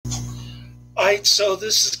Alright, so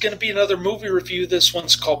this is going to be another movie review. This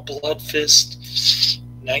one's called Blood Fist,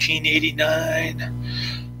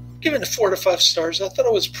 1989. Given it 4 to 5 stars. I thought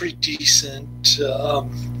it was pretty decent. This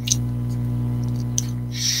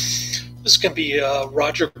is going to be a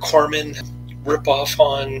Roger Corman ripoff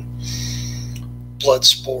on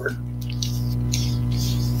Bloodsport.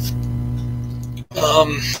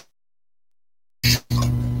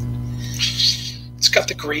 It's got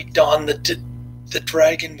the great Don the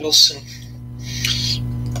Dragon Wilson.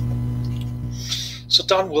 So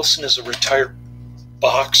Don Wilson is a retired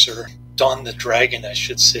boxer. Don the Dragon, I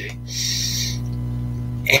should say.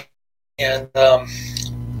 And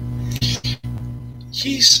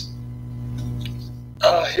he's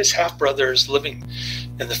his half-brother is living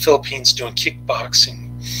in the Philippines doing kickboxing.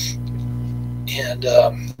 And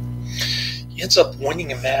he ends up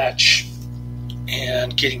winning a match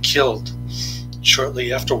and getting killed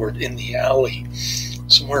shortly afterward in the alley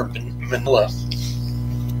somewhere in Manila.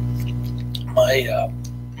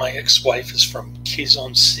 My ex-wife is from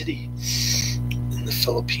Quezon City in the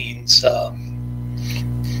Philippines.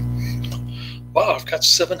 Wow, I've got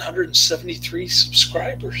 773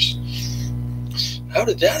 subscribers. How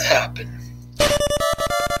did that happen?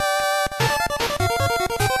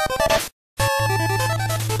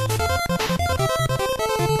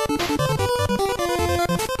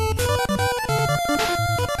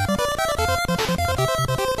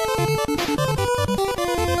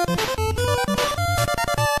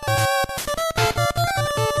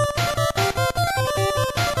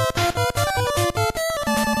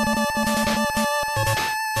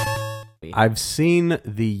 I've seen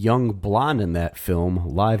the young blonde in that film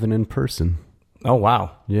live and in person. Oh,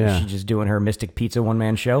 wow. Yeah. Is she just doing her Mystic Pizza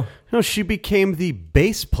one-man show? No, she became the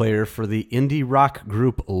bass player for the indie rock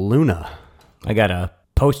group Luna. I got a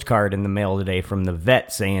postcard in the mail today from the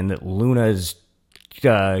vet saying that Luna's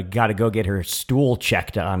got to go get her stool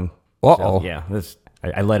checked on. Uh-oh. So, yeah,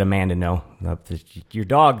 I let Amanda know. Your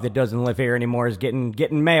dog that doesn't live here anymore is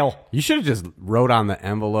getting mail. You should have just wrote on the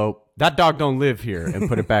envelope, "That dog don't live here," and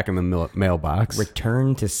put it back in the mailbox.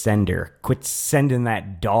 Return to sender. Quit sending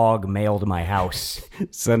that dog mail to my house.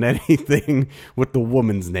 Send anything with the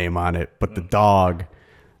woman's name on it, but the dog,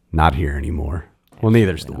 not here anymore. Well,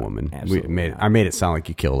 neither's the woman. I made it sound like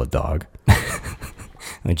you killed a dog.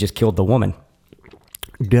 I just killed the woman.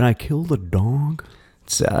 Did I kill the dog?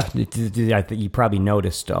 I think you probably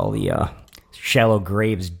noticed all the shallow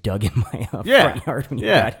graves dug in my front yard when you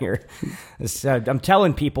got here. I'm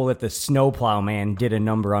telling people that the snowplow man did a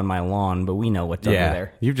number on my lawn, but we know what's under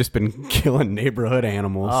there. You've just been killing neighborhood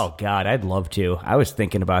animals. Oh, God, I'd love to. I was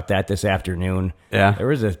thinking about that this afternoon. Yeah. There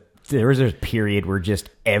was a period where just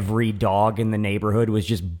every dog in the neighborhood was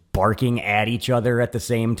just barking at each other at the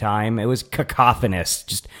same time. It was cacophonous,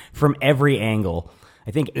 just from every angle. I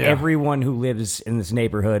think everyone who lives in this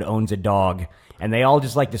neighborhood owns a dog, and they all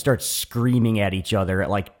just like to start screaming at each other at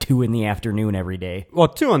like 2 in the afternoon every day. Well,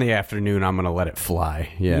 2 in the afternoon, I'm going to let it fly.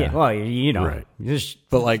 Yeah. Well, you know. Right.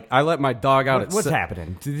 But like, I let my dog out What's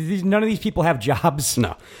happening? None of these people have jobs?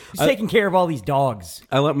 No. Who's taking care of all these dogs?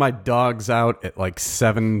 I let my dogs out at like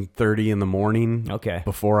 7:30 in the morning. Okay.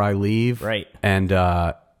 Before I leave. Right. And,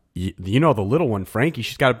 you know, the little one, Frankie,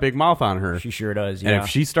 she's got a big mouth on her. She sure does, yeah. And if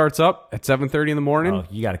she starts up at 7:30 in the morning...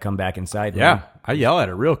 you got to come back inside. Yeah, Then. I yell at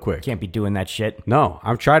her real quick. Can't be doing that shit. No,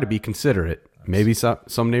 I'm trying to be considerate. Maybe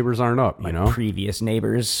some neighbors aren't up, you know? Previous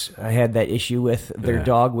neighbors I had that issue with. Their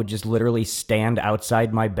dog would just literally stand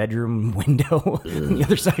outside my bedroom window on the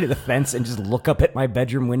other side of the fence and just look up at my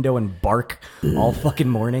bedroom window and bark all fucking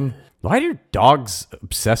morning. Why do your dogs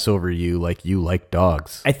obsess over you like you like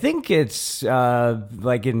dogs? I think it's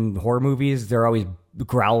like in horror movies, they're always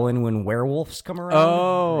growling when werewolves come around.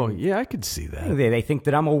 Oh, yeah, I could see that. They think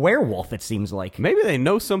that I'm a werewolf, it seems like. Maybe they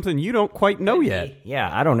know something you don't quite know yet. Yeah,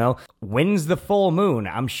 I don't know. When's the full moon?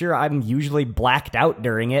 I'm sure I'm usually blacked out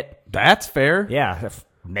during it. That's fair. Yeah,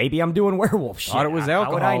 maybe I'm doing werewolf shit. Thought it was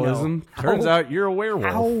alcoholism. Turns out you're a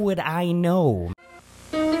werewolf. How would I know?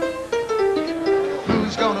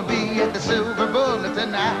 Who's gonna be at the Silver Bullet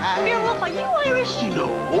tonight? Werewolf, are you Irish? No.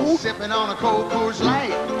 Sipping on a cold Coors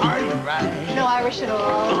Light. Are you right? No Irish at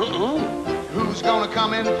all. Who's gonna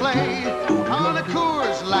come and play on a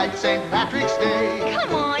Coors Light St. Patrick's Day?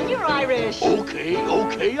 Come on, you're Irish. Okay,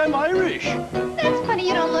 I'm Irish. That's funny,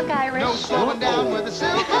 you don't look Irish. No slowing down with the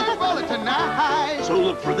Silver Bullet tonight. So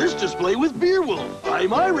look for this display with Beer Wolf.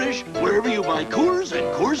 I'm Irish, wherever you buy Coors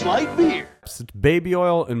and Coors Light beer. It's Baby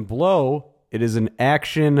Oil and Blow. It is an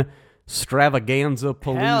action extravaganza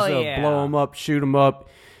palooza. Hell yeah. Blow them up, shoot them up,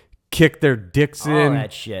 kick their dicks All in.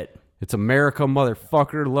 that shit. It's America,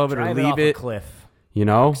 motherfucker. Love it Drive or leave off it. a cliff. You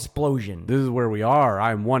know? Explosion. This is where we are.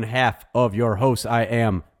 I'm one half of your host. I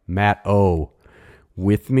am Matt O.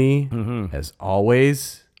 With me, as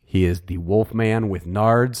always, he is the Wolfman with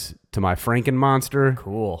Nards to my Franken monster.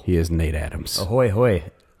 Cool. He is Nate Adams. Ahoy, hoy,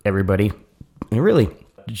 everybody. And really,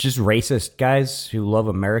 just racist guys who love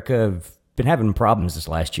America have been having problems this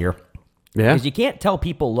last year. Yeah? Because you can't tell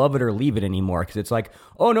people love it or leave it anymore. Because it's like,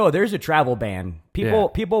 oh no, there's a travel ban.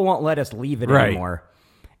 People won't let us leave it anymore.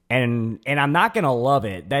 And I'm not gonna love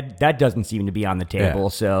it. That doesn't seem to be on the table. Yeah.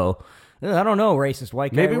 So I don't know, racist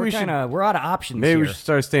white guy. Maybe we're out of options. Maybe here. we should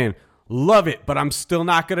start saying, love it, but I'm still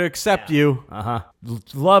not going to accept you.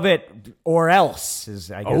 Love it or else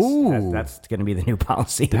is I guess Ooh. that's gonna be the new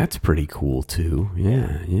policy. That's pretty cool, too.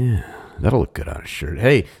 Yeah. That'll look good on a shirt.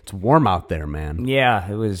 Hey, it's warm out there, man. Yeah,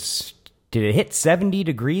 it was. Did it hit 70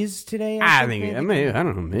 degrees today? I don't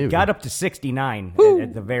know, maybe. Got up to 69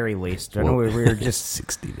 at the very least. I know we were just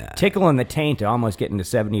 69. tickling the taint, almost getting to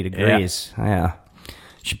 70 degrees. Yeah.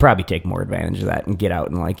 Should probably take more advantage of that and get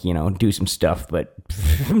out and do some stuff, but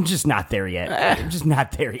I'm just not there yet. I'm just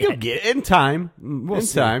not there yet. You'll get it in time. We'll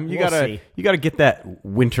see. You We'll gotta see. you gotta get that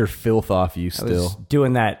winter filth off you I still. was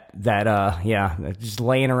doing that, just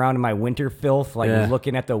laying around in my winter filth,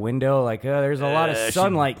 looking at the window, there's a lot of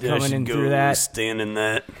sunlight coming in through that. Stand in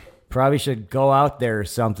that. Probably should go out there or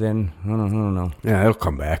something. I don't know. Yeah, it'll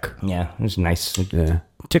come back. Yeah, it was nice. Yeah.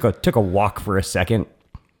 Took a walk for a second.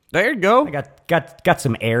 There you go. I got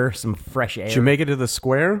some air, some fresh air. Did you make it to the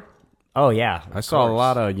square? Oh yeah, I saw a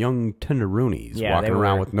lot of young tenderoonies walking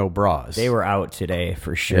around with no bras. They were out today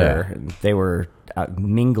for sure. Yeah. They were out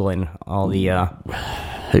mingling all the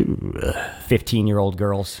 15-year-old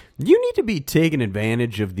girls. You need to be taking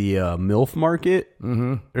advantage of the MILF market.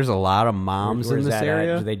 Mm-hmm. There's a lot of moms Where's in this that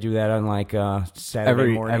area. at? Do they do that on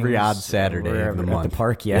Saturday mornings? Every odd Saturday of the month at the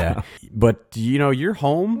park? Yeah. But you're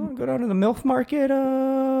home. Go down to the MILF market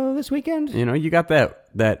this weekend. You got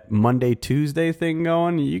that Monday Tuesday thing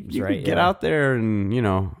going. You can get out there and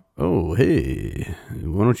oh hey,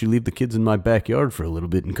 why don't you leave the kids in my backyard for a little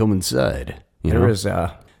bit and come inside? There was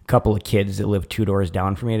a couple of kids that live 2 doors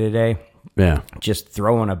down from me today. Yeah. Just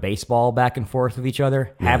throwing a baseball back and forth with each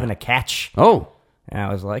other, having a catch. Oh. And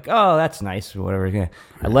I was like, oh, that's nice, whatever.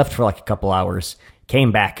 I left for a couple hours,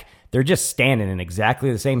 came back. They're just standing in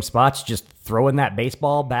exactly the same spots, just throwing that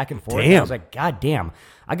baseball back and forth. Damn. And I was like, God damn.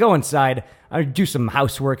 I go inside, I do some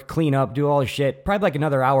housework, clean up, do all this shit. Probably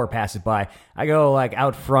another hour passes by. I go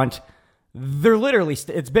out front. They're literally,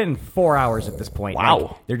 it's been 4 hours at this point.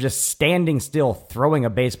 Wow. They're just standing still, throwing a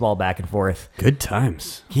baseball back and forth. Good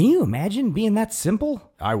times. Can you imagine being that simple?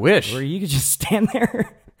 I wish. Where you could just stand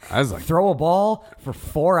there, I was like, throw a ball for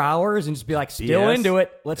 4 hours and just be like, still BS? into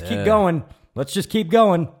it. Let's keep going. Let's just keep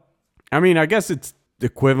going. I mean, I guess it's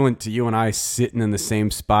equivalent to you and I sitting in the same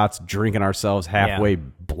spots, drinking ourselves halfway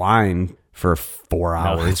blind for 4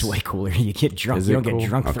 hours. No, it's way cooler. You get drunk. Is You it don't cool? get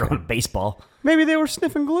drunk Okay. throwing a baseball. Maybe they were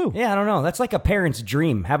sniffing glue. Yeah, I don't know. That's like a parent's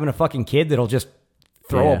dream, having a fucking kid that'll just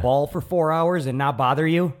throw a ball for 4 hours and not bother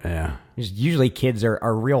you. Yeah. Usually kids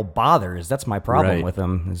are real bothers. That's my problem Right. with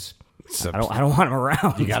them. I don't want them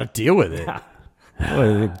around. You got to deal with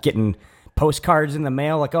it. Getting postcards in the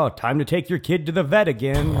mail like, oh, time to take your kid to the vet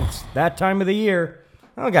again. It's that time of the year.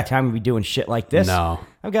 I don't got time to be doing shit like this. No.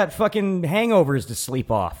 I've got fucking hangovers to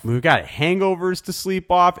sleep off. We've got hangovers to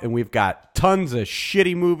sleep off, and we've got tons of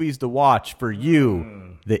shitty movies to watch for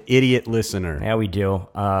you, the idiot listener. Yeah, we do.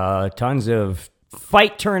 Tons of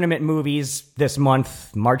fight tournament movies this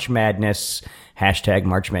month. March Madness. Hashtag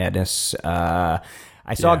March Madness.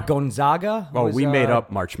 I saw Gonzaga. Oh, was, we made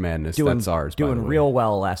up March Madness. That's ours. by the Doing way. real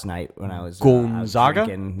well last night when I was Gonzaga?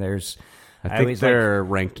 drinking. I think always they're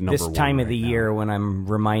ranked number this one time of right the now. year when I'm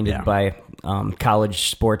reminded Yeah. by college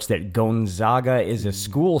sports that Gonzaga is a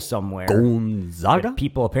school somewhere Gonzaga? that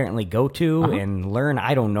people apparently go to and learn.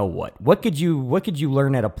 I don't know what. What could you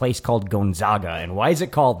learn at a place called Gonzaga, and why is it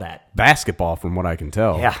called that? Basketball, from what I can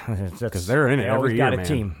tell. Yeah, because they're in it They every always year, got a man.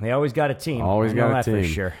 team. They always got a team. Always I know got a that team. for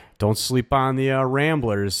sure. Don't sleep on the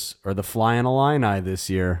Ramblers or the Flying Illini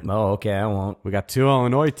this year. Oh, okay, I won't. We got 2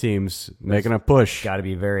 Illinois teams making a push. Got to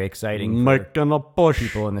be very exciting for Making a push.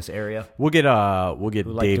 people in this area We'll get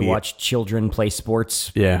who like Davey. to watch children play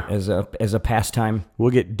sports. Yeah. as a pastime.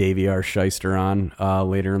 We'll get Davey R. Shyster on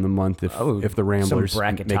later in the month if the Ramblers some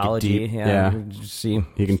make it bracketology. deep. Yeah, see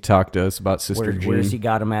He can talk to us about Sister Jean. where's he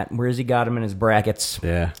got him at? Where's he got him in his brackets?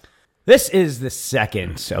 Yeah. This is the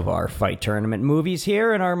second of our fight tournament movies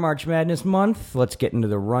here in our March Madness month. Let's get into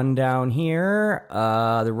the rundown here.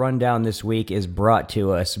 The rundown this week is brought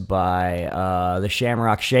to us by the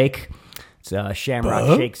Shamrock Shake. It's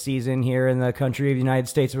Shamrock Shake season here in the country of the United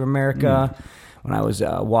States of America. When I was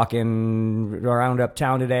walking around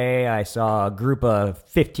uptown today, I saw a group of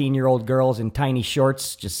 15-year-old girls in tiny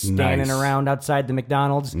shorts just standing Nice. around outside the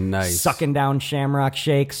McDonald's, Nice. sucking down Shamrock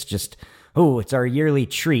Shakes. Just, oh, it's our yearly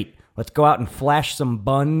treat. Let's go out and flash some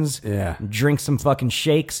buns, Yeah. drink some fucking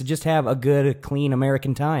shakes, and just have a good, clean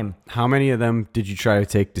American time. How many of them did you try to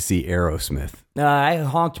take to see Aerosmith? I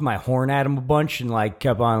honked my horn at them a bunch and like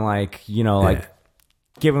kept on like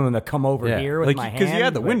giving them the come over here with my hand. Because you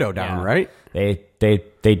had the but, window down, yeah, right?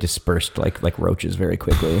 They dispersed like roaches very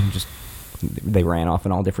quickly. Just they ran off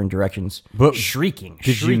in all different directions, But shrieking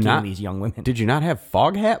did you not- these young women. Did you not have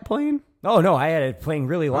Fog Hat playing? Oh no, I had it playing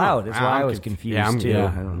really loud. That's why I was confused too.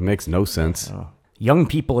 Yeah, it makes no sense. Young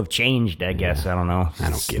people have changed, I guess. I don't know.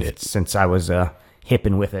 I don't get it. Since I was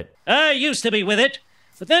hipping with it. I used to be with it,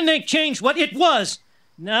 but then they changed what it was.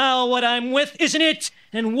 Now what I'm with isn't it,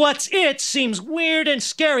 and what's it seems weird and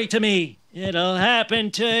scary to me. It'll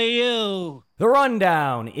happen to you. The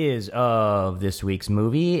rundown is of this week's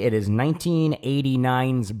movie. It is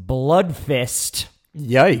 1989's Blood Fist.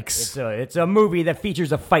 Yikes. It's a movie that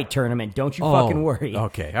features a fight tournament. Don't you fucking worry.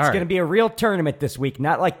 okay, all It's right. going to be a real tournament this week,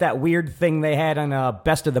 not like that weird thing they had on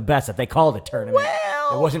Best of the Best that they called a tournament.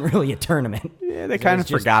 Well- It wasn't really a tournament. Yeah, they kind of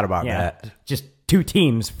forgot about that. Just two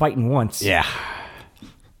teams fighting once. Yeah.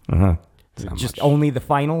 Just only the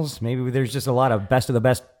finals. Maybe there's just a lot of Best of the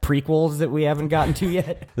Best prequels that we haven't gotten to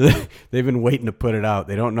yet. They've been waiting to put it out.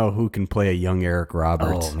 They don't know who can play a young Eric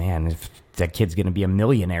Roberts. Oh, man. If that kid's going to be a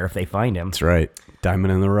millionaire if they find him. That's right.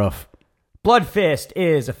 Diamond in the rough. Blood Fist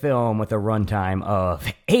is a film with a runtime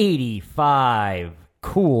of 85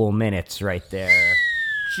 cool minutes right there.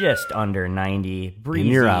 Just under 90. Breezy,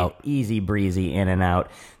 you're out. easy breezy in and out.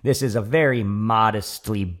 This is a very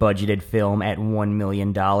modestly budgeted film at $1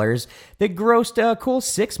 million that grossed a cool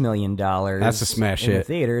 $6 million. That's a smash in the hit.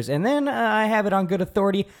 theaters. And then I have it on good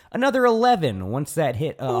authority, another 11 once that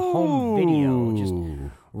hit home video. Just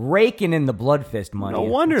raking in the Blood Fist money. No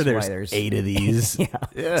wonder That's why there's 8 of these.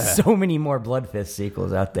 so many more Blood Fist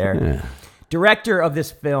sequels out there. Director of this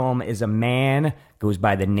film is a man goes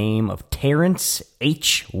by the name of Terrence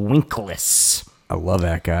H. Winkless. I love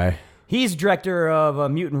that guy. He's director of a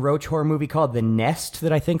mutant roach horror movie called The Nest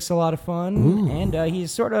that I think's a lot of fun. And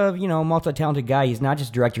he's sort of, multi-talented guy. He's not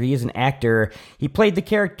just director, he is an actor. He played the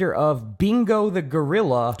character of Bingo the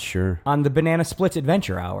Gorilla on the Banana Splits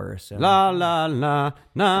Adventure Hour. So. La la la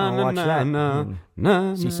na I'll na watch na that na and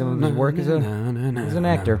na. see some of his work as an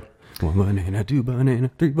actor. 1 banana, 2 banana,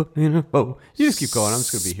 3 banana, 4. You just keep going. I'm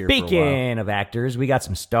just going to be here for a while. Speaking of actors, we got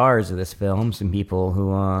some stars of this film, some people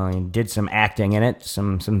who did some acting in it,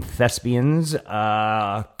 some thespians.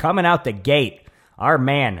 Coming out the gate, our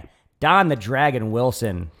man, Don the Dragon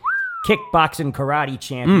Wilson, kickboxing karate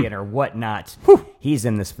champion or whatnot. He's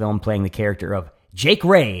in this film playing the character of Jake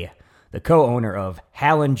Ray, the co-owner of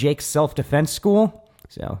Hal and Jake's Self-Defense School.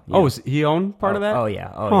 So, yeah. Oh, is he own part of that? Oh,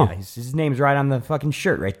 yeah. Yeah. His name's right on the fucking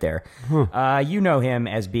shirt right there. You know him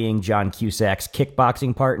as being John Cusack's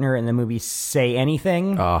kickboxing partner in the movie Say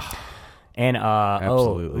Anything. And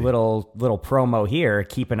absolutely. little promo here.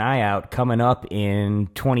 Keep an eye out. Coming up in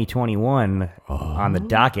 2021 on the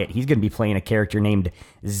docket, he's going to be playing a character named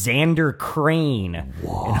Xander Crane in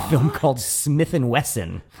a film called Smith &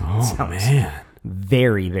 Wesson. Oh, man.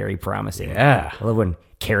 Very, very promising. Yeah. I love when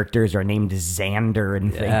characters are named Xander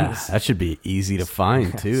and things. Yeah, that should be easy to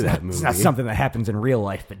find, too, that movie. It's not something that happens in real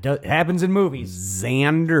life, but it happens in movies.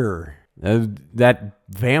 Xander. That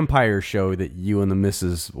vampire show that you and the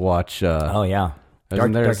missus watch. Oh, yeah.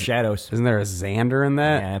 Dark Shadows. Isn't there a Xander in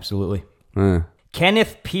that? Yeah, absolutely.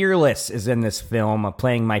 Kenneth Peerless is in this film,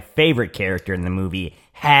 playing my favorite character in the movie,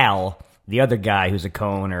 Hal, the other guy who's a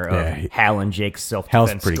co-owner of Hal and Jake's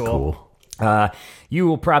Self-Defense Hal's pretty School. cool. You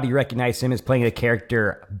will probably recognize him as playing the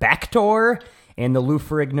character Bactor in the Lou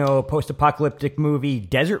Ferrigno post-apocalyptic movie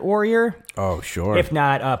Desert Warrior. Oh, sure. If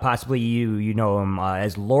not, possibly you know him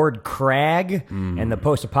as Lord Crag in the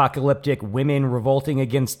post-apocalyptic women revolting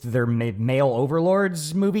against their male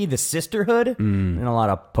overlords movie, The Sisterhood. And a lot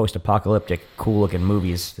of post-apocalyptic, cool-looking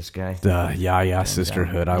movies, this guy. The Yaya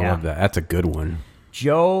Sisterhood. I love that. That's a good one.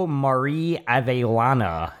 Joe Marie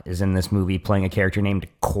Avellana is in this movie playing a character named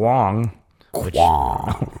Kwong.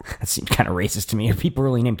 Kwong. That seems kind of racist to me. Are people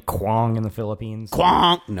really named Kwong in the Philippines?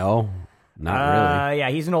 Kwong. No, not really. Yeah,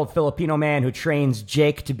 he's an old Filipino man who trains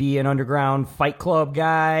Jake to be an underground fight club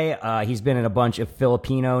guy. He's been in a bunch of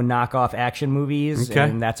Filipino knockoff action movies,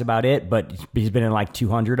 and that's about it. But he's been in like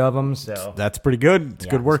 200 of them, so That's pretty good. It's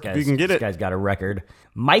good work if you can get This it. guy's got a record.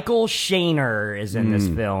 Michael Shaner is in this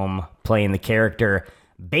film playing the character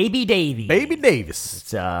Baby Davy. Baby Davis.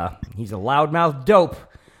 He's a loudmouth dope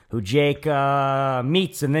who Jake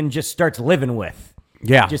meets and then just starts living with.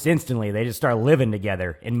 Yeah. Just instantly. They just start living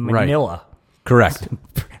together in Manila. Correct.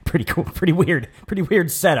 Pretty cool. Pretty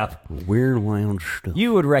weird setup. Weird, wild stuff.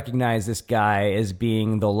 You would recognize this guy as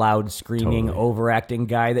being the loud, screaming, overacting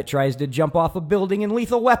guy that tries to jump off a building in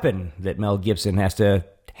Lethal Weapon that Mel Gibson has to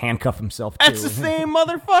handcuff himself to. That's the same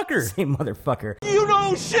motherfucker. Same motherfucker. You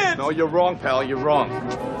know shit! No, you're wrong, pal. You're wrong.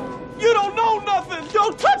 You don't know nothing!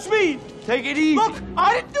 Don't touch me! Take it easy. Look,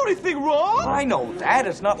 I didn't do anything wrong! I know that.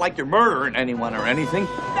 It's not like you're murdering anyone or anything.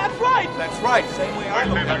 That's right! That's right. Same way I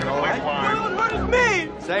look at it, all right? You're the one murdered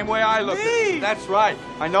me! Same way I look at Me! it. That's right.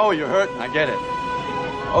 I know you're hurting. I get it.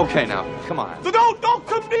 Okay, now, come on. So don't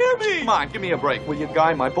come near me! Come on, give me a break, will you,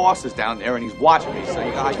 guy? My boss is down there, and he's watching me, so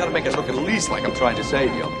I gotta make it look at least like I'm trying to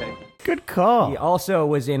save you, okay? Good call. He also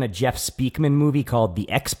was in a Jeff Speakman movie called The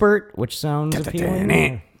Expert, which sounds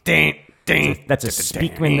appealing. That's a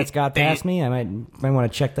Speakman that's got past me. I might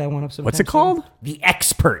want to check that one up sometime. What's it called? The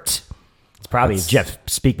Expert. It's probably Jeff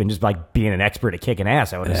Speakman just like being an expert at kicking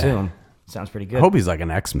ass, I would assume. Sounds pretty good. I hope he's like an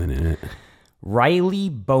X-Men in it. Riley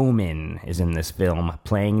Bowman is in this film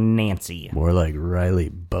playing Nancy, More like Riley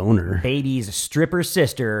Boner. Beatty's stripper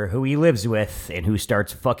sister who he lives with and who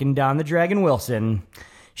starts fucking Don the Dragon Wilson.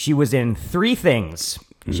 She was in 3 things.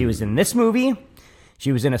 She was in this movie.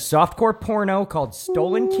 She was in a softcore porno called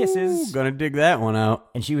Stolen Kisses. Gonna dig that one out.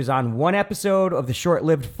 And she was on one episode of the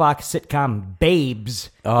short-lived Fox sitcom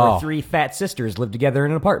Babes, where 3 fat sisters lived together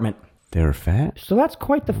in an apartment. They were fat? So that's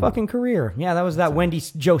quite the fucking career. Yeah, that was that Wendy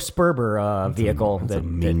Joe Sperber vehicle. That's a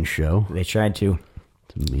mean show. They tried to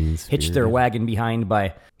hitch Mean-spirited. their wagon behind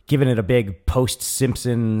by giving it a big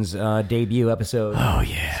post-Simpsons debut episode. Oh,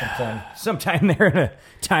 yeah. Sometime there in a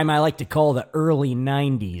time I like to call the early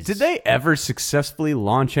 90s. Did they ever successfully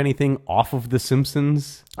launch anything off of The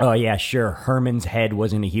Simpsons? Oh, yeah, sure. Herman's Head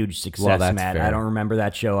wasn't a huge success, Well, that's Matt. fair. I don't remember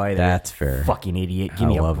that show either. That's fair. Fucking idiot. Give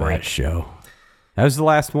I me a love break. that show. That was the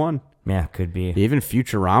last one. Yeah, could be. Even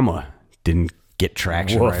Futurama didn't get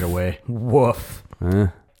traction Woof. right away. Woof.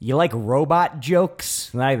 You like robot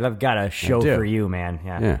jokes? I've got a show do. for you, man.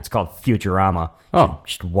 Yeah. Yeah. It's called Futurama. Oh.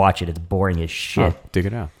 Just watch it. It's boring as shit. Oh, dig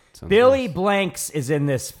it out. Sounds Billy nice. Blanks is in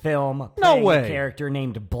this film. No playing way. A character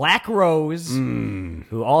named Black Rose,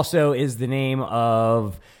 who also is the name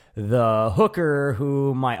of the hooker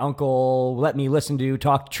who my uncle let me listen to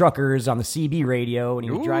talk to truckers on the CB radio, and he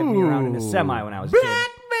would drive me around in a semi when I was a kid.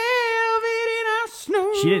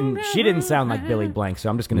 She didn't sound like Billy Blanks, so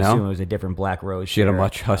I'm just going to No? assume it was a different Black Rose. She had a here.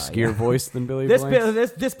 much huskier voice than Billy This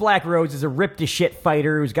Blanks. this Black Rose is a ripped to shit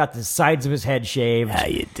fighter who's got the sides of his head shaved. How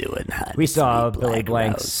you doing, hon? We saw Sweet Billy Black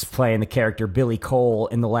Blanks Rose. playing the character Billy Cole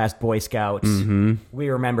in The Last Boy Scout. Mm-hmm. We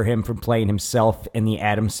remember him from playing himself in the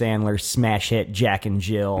Adam Sandler smash hit Jack and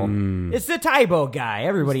Jill. It's the Tybo guy.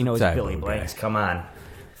 Everybody knows Tybo Billy guy. Blanks. Come on.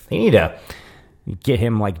 They need to get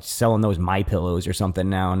him like selling those My Pillows or something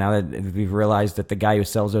now. Now that we've realized that the guy who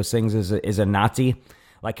sells those things is a Nazi.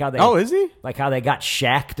 Like how they Is he? Like how they got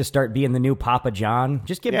Shaq to start being the new Papa John.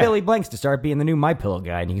 Just get Yeah. Billy Blanks to start being the new My Pillow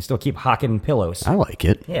guy, and you can still keep hawking pillows. I like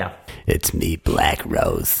it. Yeah. It's me, Black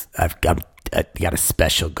Rose. I got a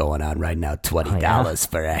special going on right now. $20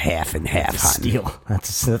 for a half and half. Steal.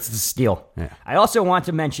 That's the steal. Yeah. I also want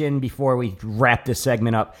to mention before we wrap this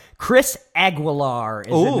segment up, Chris Aguilar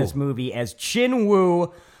is in this movie as Chin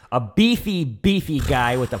Woo, a beefy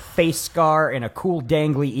guy with a face scar and a cool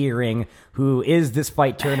dangly earring, who is this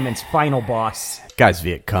fight tournament's final boss. Guy's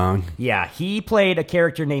Viet Cong. Yeah, he played a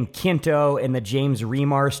character named Kinto in the James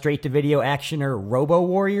Remar straight-to-video actioner Robo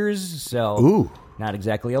Warriors, so not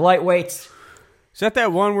exactly a lightweight. Is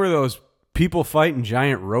that one where those people fighting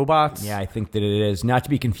giant robots? Yeah, I think that it is. Not to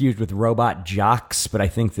be confused with Robot Jocks, but I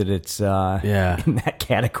think that it's in that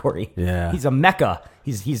category. Yeah. He's a mecha.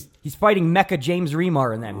 He's fighting mecha James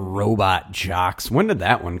Remar in that movie. Robot Jocks. When did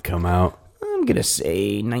that one come out? I'm going to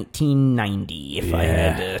say 1990 if I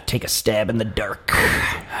had to take a stab in the dark.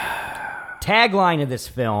 Tagline of this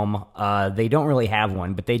film, they don't really have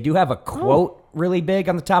one, but they do have a quote really big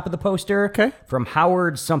on the top of the poster from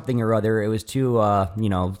Howard something or other. It was too,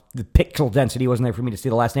 the pixel density wasn't there for me to see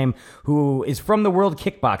the last name, who is from the World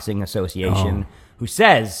Kickboxing Association, who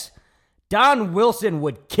says, Don Wilson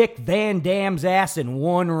would kick Van Damme's ass in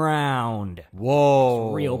one round. Whoa.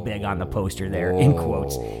 It's real big on the poster there, in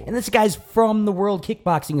quotes. And this guy's from the World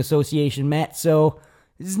Kickboxing Association, Matt, so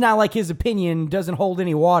it's not like his opinion doesn't hold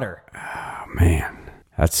any water. Oh, man.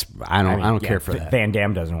 I don't care for that. Van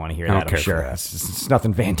Damme doesn't want to hear I don't that, I'm care for sure. that. It's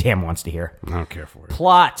nothing Van Damme wants to hear. I don't care for it.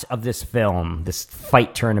 Plot of this film, this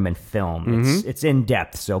fight tournament film, it's in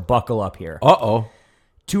depth, so buckle up here. Uh-oh.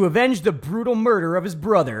 To avenge the brutal murder of his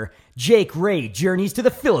brother, Jake Ray journeys to the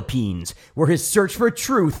Philippines, where his search for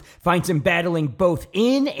truth finds him battling both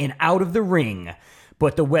in and out of the ring.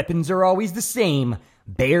 But the weapons are always the same: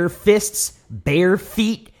 bare fists, bare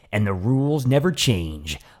feet, and the rules never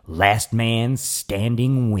change. Last man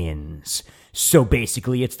standing wins. So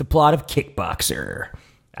basically, it's the plot of Kickboxer.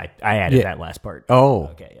 I added that last part. Oh.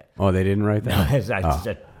 Okay, yeah. Oh, they didn't write that?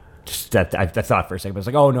 I thought for a second, but I was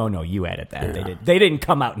like, oh, no, you added that. Yeah. They didn't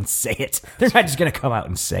come out and say it. They're not just going to come out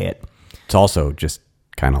and say it. It's also just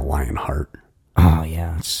kind of Lionheart. Oh,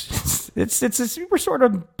 yeah. It's we're sort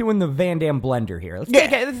of doing the Van Damme blender here. Let's take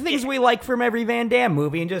the things we like from every Van Damme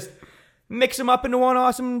movie and just mix them up into one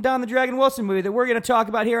awesome Don the Dragon Wilson movie that we're going to talk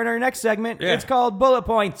about here in our next segment. Yeah. It's called Bullet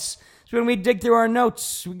Points. So when we dig through our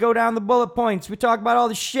notes, we go down the bullet points. We talk about all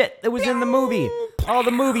the shit that was in the movie. All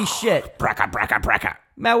the movie shit. Bracka.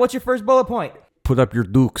 Matt, what's your first bullet point? Put up your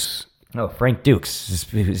dukes. Oh, Frank Dukes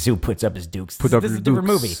is who puts up his dukes. Put up this your is a different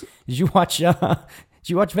dukes. movie. Did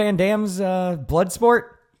you watch Van Damme's Bloodsport?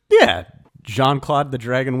 Yeah. Jean-Claude the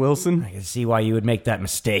Dragon Wilson. I can see why you would make that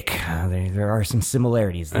mistake. There are some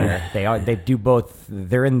similarities there. They do both.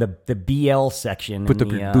 They're in the BL section. Put in up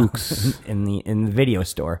the, your dukes. in the video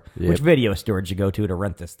store. Yep. Which video store did you go to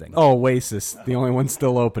rent this thing? Oh, Oasis. The only one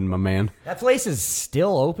still open, my man. That place is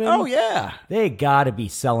still open? Oh, yeah. They got to be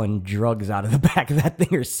selling drugs out of the back of that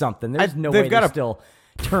thing or something. There's no way they're still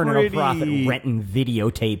turning a profit renting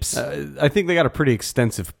videotapes. I think they got a pretty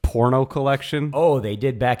extensive porno collection. Oh, they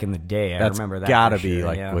did back in the day. I remember that. Gotta for be sure,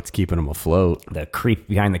 like yeah. what's keeping them afloat. The creep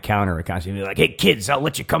behind the counter would constantly be like, "Hey kids, I'll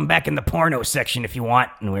let you come back in the porno section if you want."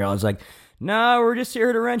 And we were always like, "No, we're just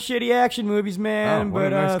here to rent shitty action movies, man." Oh, what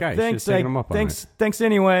but a nice guy. thanks, Should've taken him up on thanks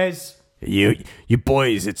anyways. You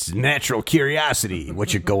boys, it's natural curiosity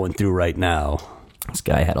what you're going through right now. This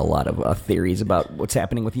guy had a lot of theories about what's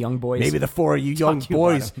happening with young boys. Maybe the four of you young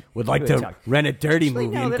boys would like to rent a dirty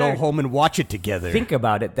movie and go home and watch it together. Think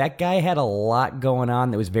about it. That guy had a lot going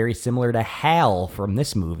on that was very similar to Hal from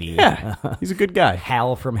this movie. Yeah, he's a good guy.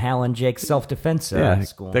 Hal from Hal and Jake's self-defense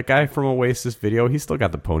school. That guy from Oasis video, he's still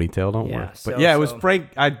got the ponytail, don't worry. so- But yeah, it was so- Frank.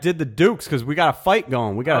 I did the Dukes because we got a fight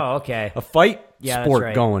going. We got a fight Yeah, sport that's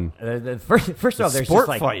right. going. First off, there's sport just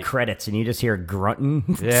like fight. credits, and you just hear grunting.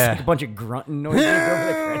 It's Yeah. like a bunch of grunting noises over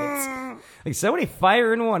the credits. Like somebody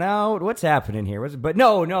firing one out. What's happening here? But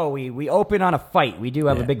no, we open on a fight. We do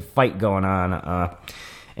have a big fight going on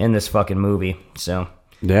in this fucking movie. So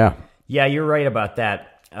yeah, you're right about that.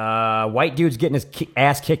 White dude's getting his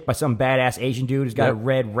ass kicked by some badass Asian dude who's got a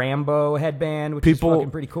red Rambo headband, which is fucking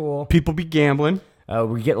pretty cool. People be gambling.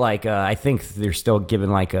 We get like I think they're still giving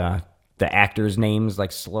like the actors' names,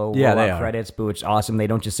 like slow Yeah, they rollout are. credits, but which is awesome. They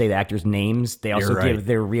don't just say the actors' names; they also You're right. give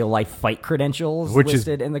their real life fight credentials Which is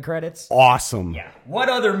listed in the credits. Awesome. Yeah. What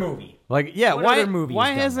other movie? Like, yeah, What why other movie why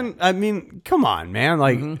has done hasn't I mean, come on, man.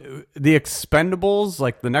 Like the Expendables,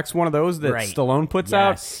 like the next one of those that Right. Stallone puts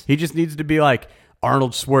Yes. out, he just needs to be like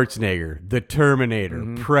Arnold Schwarzenegger, The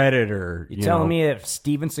Terminator, Predator. You telling me that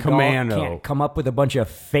Steven Seagal Commando. can't come up with a bunch of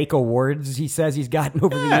fake awards he says he's gotten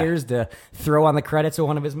over the years to throw on the credits of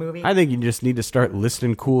one of his movies? I think you just need to start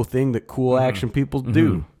listing cool thing that cool action people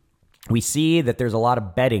do. We see that there's a lot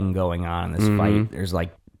of betting going on in this fight. There's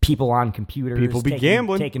like people on computers. People be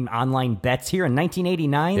gambling. Taking online bets here. In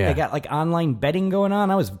 1989, Yeah. they got like online betting going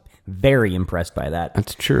on. I was very impressed by that.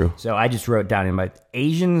 That's true. So I just wrote down in my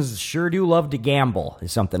Asians sure do love to gamble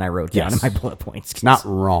is something I wrote down in Yes. my bullet points. It's not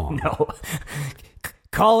wrong. No.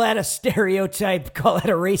 Call that a stereotype. Call that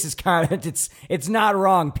a racist comment. It's not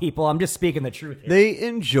wrong, people. I'm just speaking the truth here. They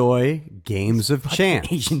enjoy games of chance.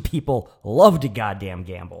 Asian people love to goddamn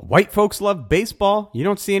gamble. White folks love baseball. You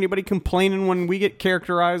don't see anybody complaining when we get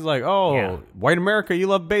characterized like, "Oh, Yeah. white America, you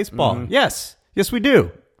love baseball." Yes, we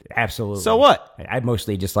do. Absolutely. So what? I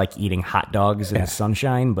mostly just like eating hot dogs in the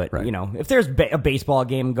sunshine, but you know, if there's a baseball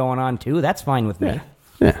game going on too, that's fine with me.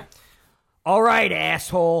 Yeah. All right,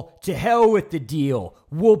 asshole. To hell with the deal.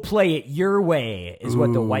 We'll play it your way, is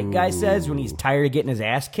what the white guy says when he's tired of getting his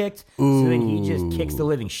ass kicked. So then he just kicks the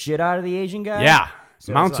living shit out of the Asian guy. Yeah.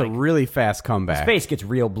 So Mounts it's a like- really fast comeback. His face gets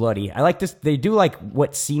real bloody. I like this. They do like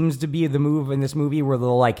what seems to be the move in this movie where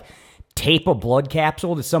they'll like tape a blood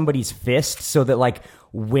capsule to somebody's fist so that like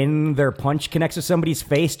when their punch connects with somebody's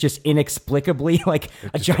face, just inexplicably like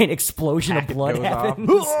a giant explosion of blood goes off.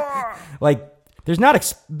 happens. Like there's not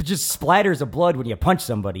just splatters of blood when you punch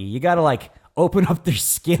somebody. You got to like open up their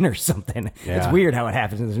skin or something. Yeah. It's weird how it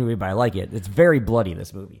happens in this movie, but I like it. It's very bloody,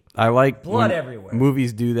 this movie. I like Blood when everywhere.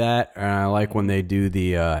 movies do that, and I like when they do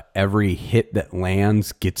the every hit that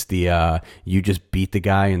lands gets the you just beat the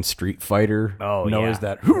guy in Street Fighter. Oh, noise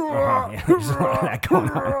yeah. that. Yeah, there's a lot of that going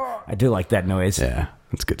on. I do like that noise. Yeah.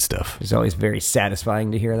 That's good stuff. It's always very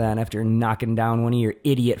satisfying to hear that after knocking down one of your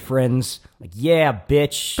idiot friends. Like, yeah,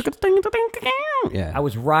 bitch. Yeah. I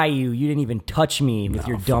was Ryu. You didn't even touch me with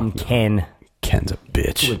your dumb Ken. Ken's a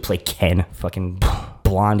bitch. Who would play Ken? Fucking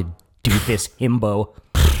blonde doofus himbo.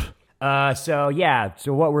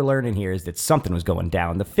 So what we're learning here is that something was going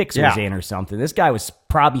down. The fix was in or something. This guy was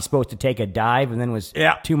probably supposed to take a dive and then was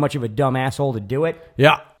too much of a dumb asshole to do it.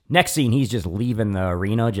 Yeah. Next scene, he's just leaving the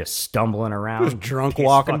arena, just stumbling around. Just drunk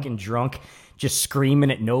walking. Fucking drunk. Just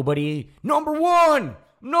screaming at nobody. Number one!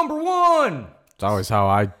 Number one! It's always how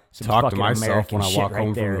I talk to fucking myself American when I shit walk right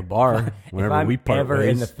home there. from the bar. Whenever if I'm we part ever ways.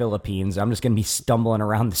 in the Philippines, I'm just going to be stumbling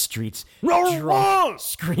around the streets, Number one!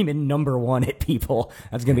 screaming number one at people.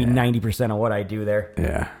 That's going to be 90% of what I do there.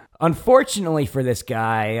 Yeah. Unfortunately for this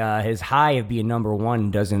guy, his high of being number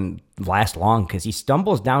one doesn't last long because he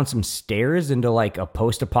stumbles down some stairs into like a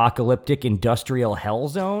post-apocalyptic industrial hell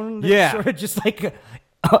zone. That sort of just like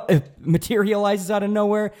materializes out of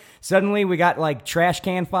nowhere. Suddenly we got like trash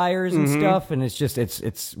can fires and stuff, and it's just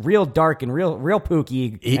it's real dark and real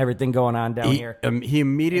pooky. Everything going on down here. He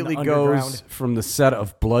immediately goes from the set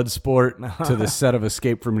of Bloodsport to the set of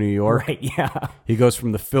Escape from New York. Right, yeah. He goes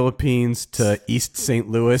from the Philippines to East St.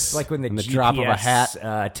 Louis. It's like when the GPS drop of a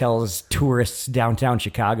hat tells tourists downtown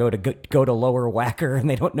Chicago to go to Lower Wacker and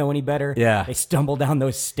they don't know any better. Yeah. They stumble down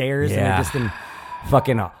those stairs and Yeah. they're just in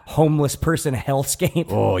fucking a homeless person hellscape.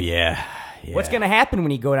 Oh, yeah. What's going to happen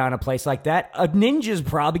when you go down a place like that? A ninja's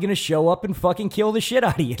probably going to show up and fucking kill the shit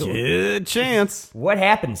out of you. Good chance. What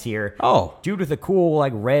happens here? Oh. Dude with a cool,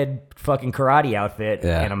 like, red fucking karate outfit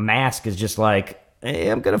and a mask is just like, hey,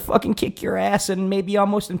 I'm going to fucking kick your ass and maybe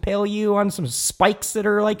almost impale you on some spikes that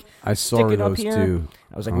are, like, I saw sticking up those, here. too.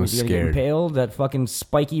 I was like, I was was he going to get scared. impaled? That fucking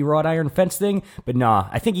spiky wrought iron fence thing? But nah,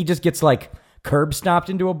 I think he just gets, like, curb stomped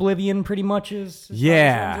into oblivion pretty much is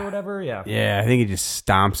or whatever. Yeah, I think he just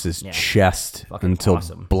stomps his chest Fucking until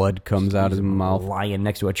awesome. blood comes out of his mouth. Lying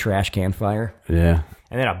next to a trash can fire. Yeah.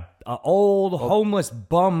 And then a old homeless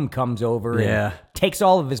bum comes over and takes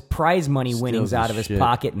all of his prize money winnings his out of his shit.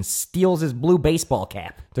 pocket and steals his blue baseball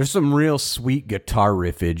cap. There's some real sweet guitar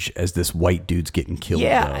riffage as this white dude's getting killed.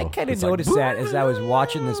 Yeah, though. I kind of It's like, noticed that as I was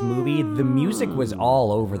watching this movie. The music was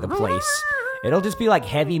all over the place. It'll just be like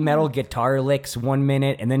heavy metal guitar licks 1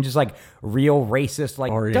 minute, and then just like real racist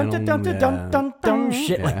like dun dun dun dun dun dun dun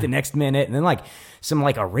shit like the next minute, and then like some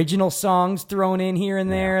like original songs thrown in here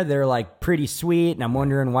and there. They're like pretty sweet, and I'm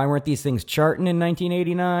wondering why weren't these things charting in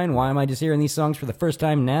 1989? Why am I just hearing these songs for the first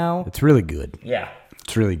time now? It's really good. Yeah.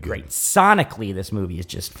 It's really good. Great. Sonically, this movie is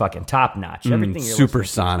just fucking top notch. Everything you're super listening to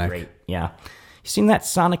is sonic. great. Yeah. You seen that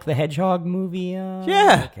Sonic the Hedgehog movie?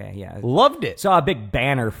 Yeah. Okay, yeah. Loved it. Saw a big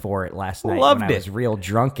banner for it last night Loved when I it. was real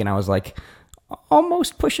drunk, and I was like,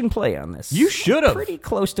 almost push and play on this. You should have. Pretty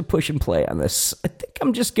close to push and play on this. I think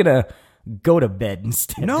I'm just going to go to bed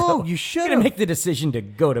instead. No, though. you I'm should've. going to make the decision to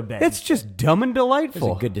go to bed. It's just dumb and It was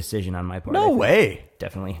delightful. a good decision on my part. I No think. way.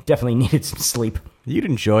 Definitely needed some sleep. You'd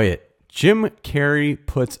enjoy it. Jim Carrey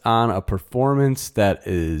puts on a performance that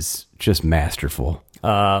is just masterful.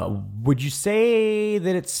 Would you say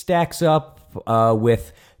that it stacks up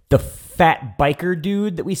with the fat biker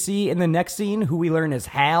dude that we see in the next scene, who we learn is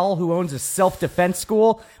Hal, who owns a self-defense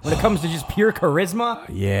school, when it comes to just pure charisma?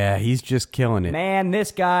 Yeah, he's just killing it. Man,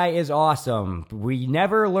 this guy is awesome. We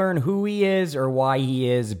never learn who he is or why he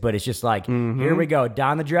is, but it's just like, here we go,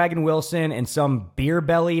 Don the Dragon Wilson and some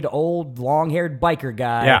beer-bellied, old, long-haired biker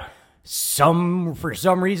guy. Yeah. For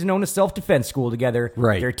some reason, own a self-defense school together.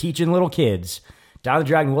 Right. They're teaching little kids. Don the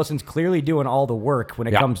Dragon Wilson's clearly doing all the work when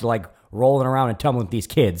it comes to like rolling around and tumbling with these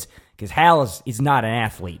kids. Because Hal is not an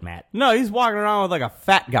athlete, Matt. No, he's walking around with like a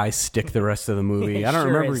fat guy stick the rest of the movie. I don't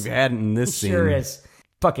Sure remember is. if he had it in this scene. Sure is.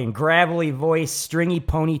 Fucking gravelly voice, stringy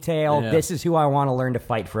ponytail. Yeah. This is who I want to learn to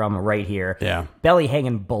fight from right here. Yeah. Belly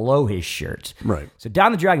hanging below his shirt. Right. So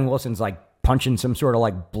Don the Dragon Wilson's like punching some sort of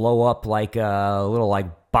like blow up, like a little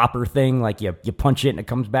like bopper thing. Like you punch it and it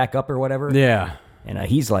comes back up or whatever. Yeah. And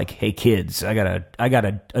he's like, "Hey kids, I got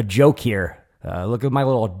a joke here. Look at my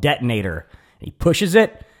little detonator." And he pushes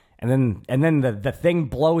it, and then the thing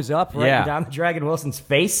blows up right down the Dragon Wilson's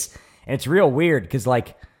face, and it's real weird because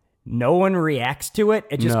like no one reacts to it.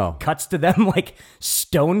 It just cuts to them like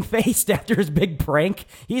stone faced after his big prank.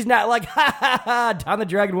 He's not like, "Ha ha ha!" Don the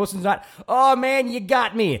Dragon Wilson's not, "Oh man, you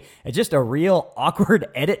got me." It's just a real awkward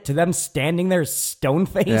edit to them standing there stone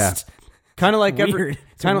faced. Yeah. Kind of like Weird.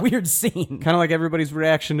 It's a weird scene. Kind of like everybody's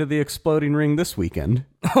reaction to the exploding ring this weekend.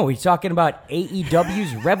 Oh, he's talking about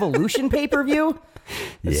AEW's Revolution pay-per-view?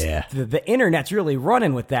 Yeah. The internet's really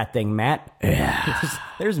running with that thing, Matt. Yeah.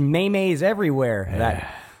 There's maymays everywhere.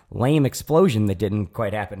 lame explosion that didn't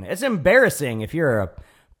quite happen. It's embarrassing if you're a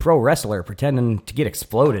pro wrestler pretending to get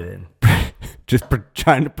exploded in. Just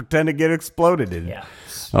trying to pretend to get exploded in. Yeah.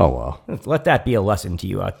 Oh, well. Let that be a lesson to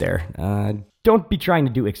you out there. Don't be trying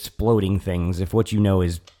to do exploding things if what you know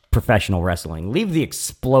is professional wrestling. Leave the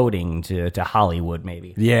exploding to Hollywood,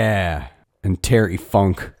 maybe. Yeah. And Terry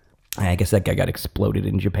Funk. I guess that guy got exploded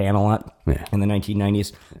in Japan a lot in the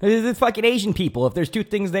 1990s. The fucking Asian people, if there's two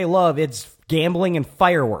things they love, it's gambling and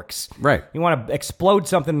fireworks. Right. You want to explode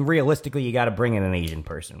something realistically, you got to bring in an Asian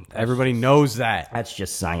person. Everybody knows that. That's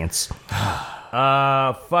just science.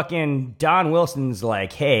 Fucking Don Wilson's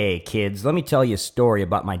like, hey, kids, let me tell you a story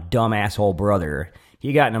about my dumb asshole brother.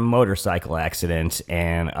 He got in a motorcycle accident,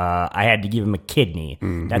 and I had to give him a kidney.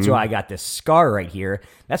 Mm-hmm. That's why I got this scar right here.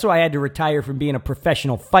 That's why I had to retire from being a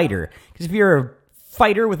professional fighter. Because if you're a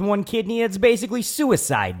fighter with one kidney, it's basically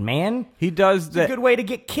suicide, man. He does It's a good way to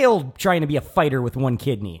get killed trying to be a fighter with one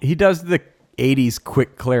kidney. He does the 80s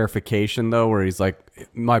quick clarification, though, where he's like,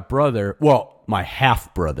 my brother, well, my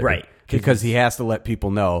half-brother. Right. Because he has to let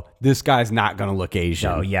people know this guy's not going to look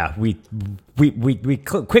Asian. Oh, yeah. We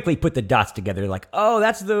quickly put the dots together like, oh,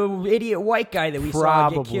 that's the idiot white guy that we saw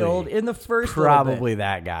get killed in the first Probably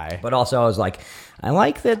that guy. But also I was like, I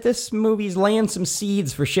like that this movie's laying some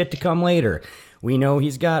seeds for shit to come later. We know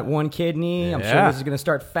he's got one kidney. I'm sure this is going to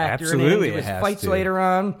start factoring into his fights later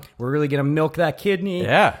on. We're really going to milk that kidney.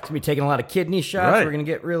 Yeah. It's going to be taking a lot of kidney shots. Right. We're going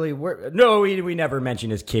to get really... No, we never mention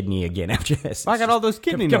his kidney again after this. I got all those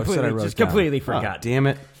kidney notes that I wrote just down. completely forgot. Oh, damn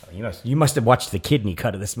it. You must have watched the kidney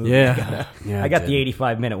cut of this movie. Yeah. I got the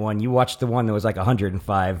 85-minute one. You watched the one that was like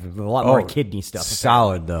 105. A lot more kidney stuff.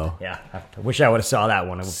 Solid, though. Yeah. I wish I would have saw that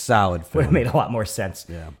one. It solid film. Would have made a lot more sense.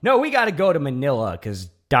 Yeah. No, we got to go to Manila because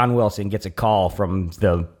Don Wilson gets a call from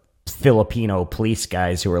the Filipino police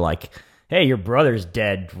guys who are like, hey, your brother's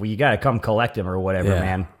dead. Well, you got to come collect him or whatever,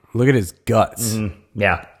 man. Look at his guts. Mm-hmm.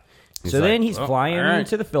 Yeah. So then he's flying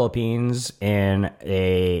to the Philippines in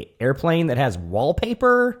a airplane that has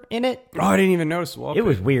wallpaper in it. Oh, I didn't even notice wallpaper. It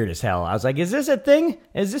was weird as hell. I was like, is this a thing?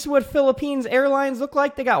 Is this what Philippines airlines look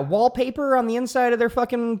like? They got wallpaper on the inside of their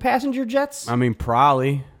fucking passenger jets? I mean,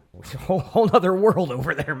 probably. Whole other world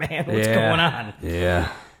over there, man. What's going on?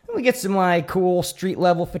 Yeah. We get some like cool street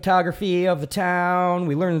level photography of the town.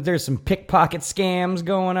 We learn that there's some pickpocket scams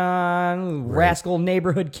going on. Right. Rascal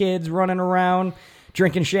neighborhood kids running around,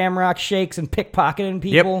 drinking Shamrock shakes and pickpocketing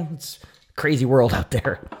people. Yep. It's a crazy world out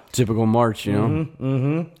there. Typical March, you know.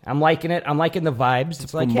 Mm-hmm. I'm liking it. I'm liking the vibes.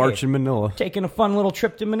 It's like March in Manila. Taking a fun little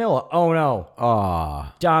trip to Manila. Oh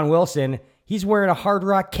no. Don Wilson. He's wearing a Hard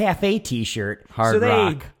Rock Cafe t-shirt. Hard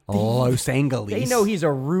Rock. Los Angeles. They know he's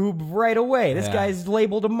a rube right away. This guy's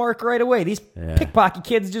labeled a mark right away. These pickpocket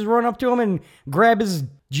kids just run up to him and grab his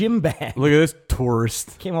gym bag. Look at this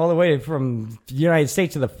tourist. Came all the way from the United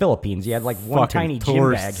States to the Philippines. He had like one tiny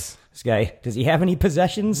gym bag. This guy, does he have any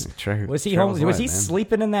possessions? Was he home? Was he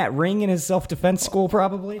sleeping in that ring in his self-defense school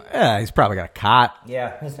probably? Yeah, he's probably got a cot.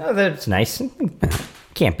 Yeah, that's nice.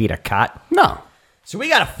 Can't beat a cot. No. So we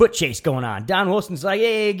got a foot chase going on. Don Wilson's like,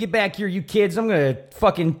 hey, get back here, you kids. I'm going to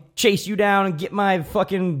fucking chase you down and get my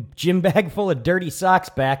fucking gym bag full of dirty socks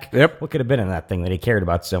back. Yep. What could have been in that thing that he cared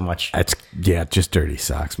about so much? Just dirty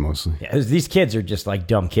socks mostly. Yeah, these kids are just like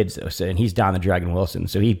dumb kids, though. So, and he's Don the Dragon Wilson.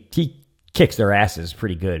 So he kicks their asses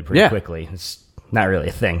pretty good, pretty quickly. It's not really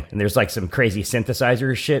a thing. And there's like some crazy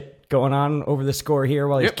synthesizer shit going on over the score here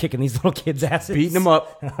while he's kicking these little kids' asses. Beating them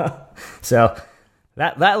up. So...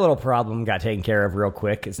 That little problem got taken care of real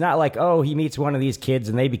quick. It's not like, oh, he meets one of these kids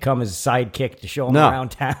and they become his sidekick to show him around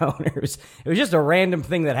town. It was just a random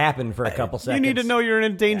thing that happened for a couple seconds. You need to know you're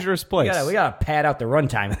in a dangerous place. We gotta pad out the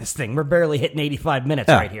runtime of this thing. We're barely hitting 85 minutes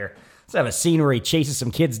right here. Let's have a scene where he chases some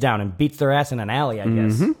kids down and beats their ass in an alley, I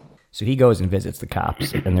guess. So he goes and visits the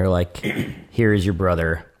cops, and they're like, here is your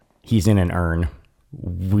brother. He's in an urn.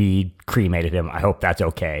 We cremated him. I hope that's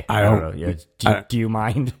okay. I don't know. Do you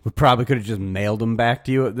mind? We probably could have just mailed him back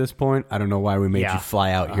to you at this point. I don't know why we made you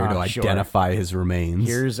fly out here to identify his remains.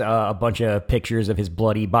 Here's a bunch of pictures of his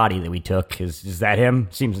bloody body that we took. Is that him?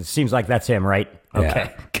 Seems like that's him, right?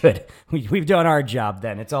 Okay, good. We've done our job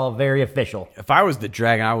then. It's all very official. If I was the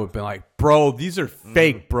dragon, I would have been like, bro, these are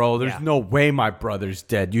fake, bro. There's no way my brother's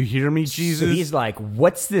dead. You hear me, Jesus? So he's like,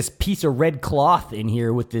 what's this piece of red cloth in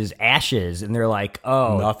here with his ashes? And they're like,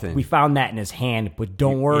 oh, nothing. We found that in his hand, but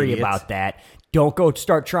don't worry about that. Don't go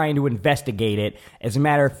start trying to investigate it. As a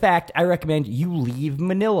matter of fact, I recommend you leave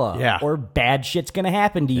Manila or bad shit's going to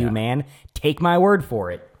happen to you, man. Take my word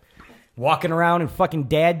for it. Walking around in fucking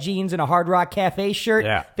dad jeans and a Hard Rock Cafe shirt,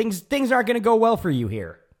 things aren't going to go well for you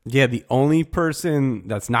here. Yeah, the only person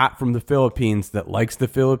that's not from the Philippines that likes the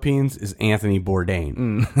Philippines is Anthony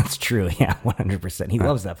Bourdain. That's true. Yeah, 100%. He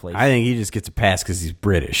loves that place. I think he just gets a pass because he's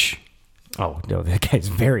British. Oh, no, that guy's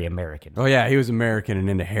very American. Oh, yeah, he was American and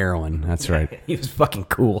into heroin. That's right. He was fucking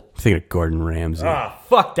cool. I'm thinking of Gordon Ramsay. Oh,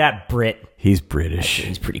 fuck that Brit. He's British.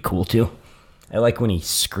 He's pretty cool, too. I like when he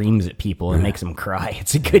screams at people and makes them cry.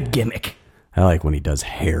 It's a good gimmick. I like when he does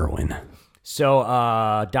heroin. So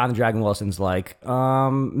Don the Dragon Wilson's like,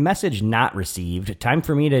 message not received. Time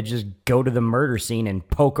for me to just go to the murder scene and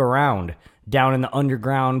poke around down in the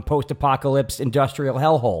underground post-apocalypse industrial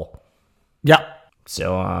hellhole. Yep.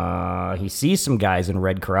 So he sees some guys in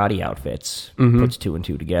red karate outfits, puts two and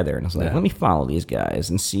two together, and is like, let me follow these guys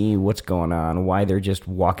and see what's going on, why they're just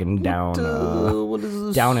walking down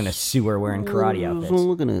down in a sewer wearing karate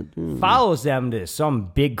outfits. Follows them to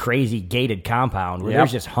some big, crazy gated compound where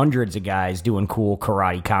there's just hundreds of guys doing cool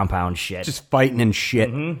karate compound shit. Just fighting and shit.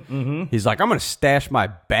 He's like, I'm going to stash my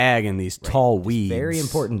bag in these tall weeds. Very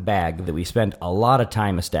important bag that we spent a lot of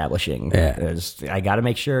time establishing. Yeah. I got to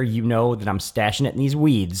make sure you know that I'm stashing it in these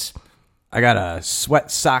weeds. I got a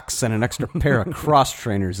sweat socks and an extra pair of cross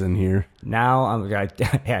trainers in here. Now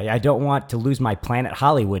I don't want to lose my Planet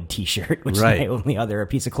Hollywood t-shirt, which is my only other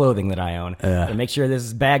piece of clothing that I own. To make sure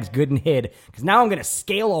this bag's good and hid, because now I'm going to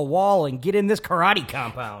scale a wall and get in this karate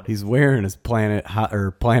compound. He's wearing his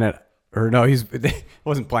it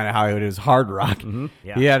wasn't Planet Hollywood, it was Hard Rock.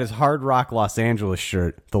 Yeah. He had his Hard Rock Los Angeles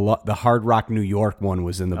shirt. The Hard Rock New York one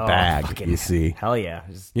was in the bag, you see. Hell yeah.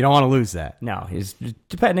 You don't want to lose that. No, it's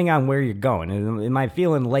depending on where you're going. Am I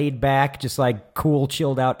feeling laid back, just like cool,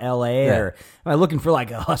 chilled out LA, or am I looking for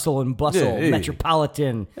like a hustle and bustle,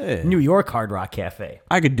 metropolitan New York Hard Rock Cafe?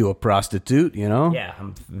 I could do a prostitute, you know? Yeah,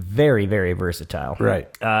 I'm very, very versatile. Right.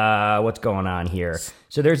 What's going on here?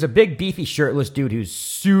 So there's a big, beefy, shirtless dude who's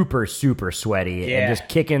super, super sweaty and just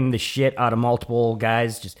kicking the shit out of multiple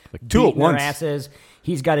guys, just like two at beating their once. asses.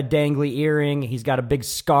 He's got a dangly earring. He's got a big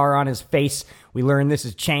scar on his face. We learn this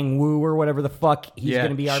is Chang Woo or whatever the fuck. He's going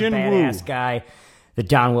to be our Shin badass Woo. guy that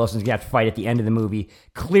Don Wilson's going to have to fight at the end of the movie.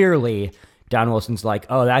 Clearly, Don Wilson's like,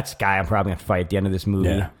 oh, that's the guy I'm probably going to fight at the end of this movie.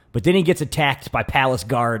 Yeah. But then he gets attacked by palace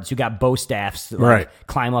guards who got bow staffs that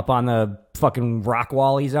climb up on the fucking rock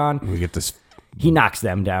wall he's on. We get this He knocks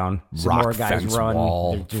them down. Some rock more guys fence run.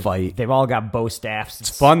 wall fight. They've all got bow staffs. It's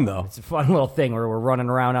fun, though. It's a fun little thing where we're running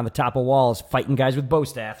around on the top of walls fighting guys with bow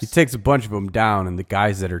staffs. He takes a bunch of them down, and the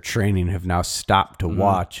guys that are training have now stopped to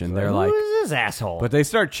watch, and they're like, who is this asshole? but they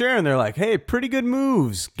start cheering. They're like, hey, pretty good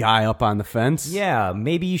moves, guy up on the fence. Yeah,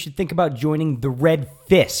 maybe you should think about joining the Red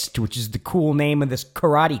Fist, which is the cool name of this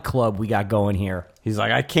karate club we got going here. He's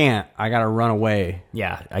like, I can't. I got to run away.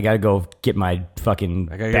 Yeah, I got to go get my fucking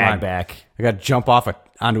bag back. I got to jump off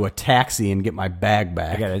onto a taxi and get my bag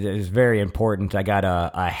back. It's very important. I got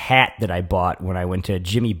a hat that I bought when I went to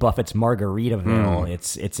Jimmy Buffett's Margaritaville.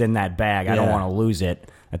 It's in that bag. I don't want to lose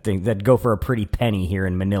it. I think that'd go for a pretty penny here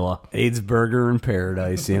in Manila. AIDS Burger in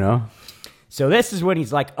paradise, you know? So this is when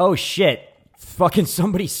he's like, oh shit, fucking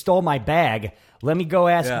somebody stole my bag. Let me go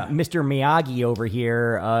ask Mr. Miyagi over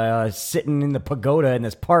here, sitting in the pagoda in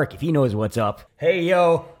this park, if he knows what's up. Hey,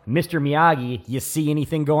 yo, Mr. Miyagi, you see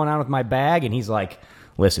anything going on with my bag? And he's like,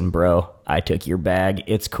 listen, bro, I took your bag.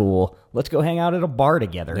 It's cool. Let's go hang out at a bar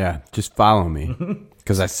together. Yeah, just follow me,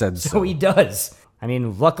 because I said so. So he does. I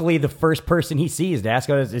mean, luckily, the first person he sees to ask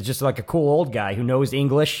is just like a cool old guy who knows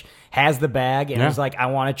English, has the bag, and is like, I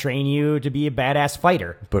want to train you to be a badass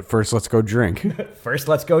fighter. But first, let's go drink. First,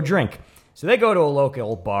 let's go drink. So they go to a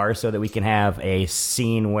local bar so that we can have a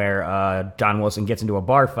scene where Don Wilson gets into a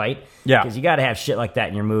bar fight. Yeah. Because you got to have shit like that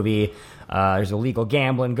in your movie. There's illegal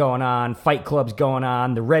gambling going on, fight clubs going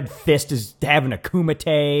on. The Red Fist is having a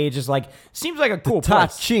kumite. Just like, seems like a cool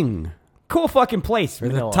place. Ta-ching. Cool fucking place. Or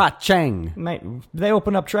the Manila. Ta-chang. They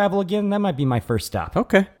open up travel again? That might be my first stop.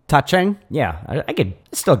 Okay. Ta-chang? Yeah. I could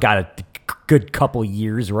still got a good couple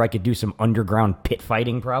years where I could do some underground pit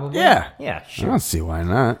fighting probably. Yeah. Yeah, I sure. don't see why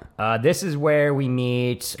not. This is where we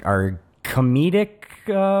meet our comedic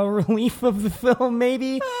relief of the film,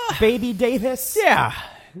 maybe? Baby Davis?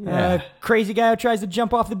 Yeah. Crazy guy who tries to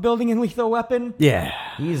jump off the building in Lethal Weapon? Yeah.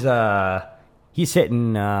 He's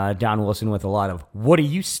hitting Don Wilson with a lot of, what are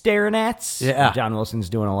you staring at? Yeah. Don Wilson's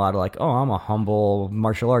doing a lot of like, oh, I'm a humble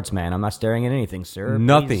martial arts man. I'm not staring at anything, sir.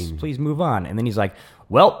 Nothing. Please move on. And then he's like,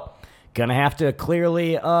 well, gonna have to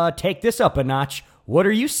clearly take this up a notch. What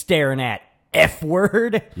are you staring at, F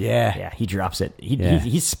word. Yeah. Yeah, he drops it.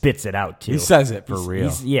 He spits it out, too. He says it for real.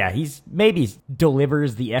 He's maybe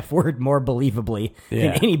delivers the F word more believably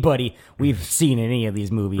than anybody we've seen in any of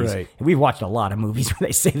these movies. Right. And we've watched a lot of movies where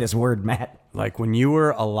they say this word, Matt. Like when you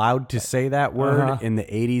were allowed to say that word in the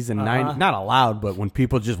 80s and 90s, not allowed, but when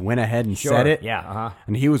people just went ahead and said it. Yeah,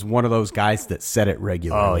 And he was one of those guys that said it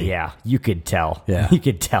regularly. Oh, yeah. You could tell. Yeah. You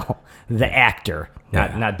could tell. The actor.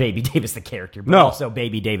 Not Baby Davis the character, but also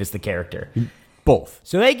Baby Davis the character. Both.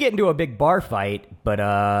 So they get into a big bar fight, but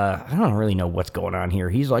I don't really know what's going on here.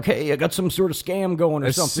 He's like, hey, I got some sort of scam going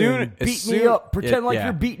or something. Beat me up. Pretend like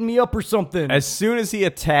you're beating me up or something. As soon as he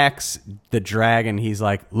attacks the dragon, he's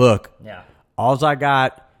like, look, all I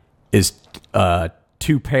got is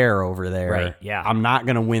 2 pair over there. Right, yeah. I'm not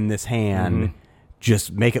going to win this hand.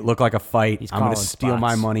 Just make it look like a fight. I'm going to steal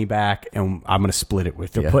my money back, and I'm going to split it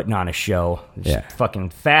with you. They're putting on a show. Just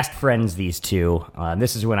fucking fast friends, these two.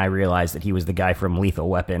 This is when I realized that he was the guy from Lethal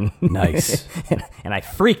Weapon. Nice. And I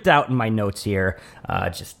freaked out in my notes here.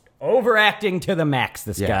 Just overacting to the max,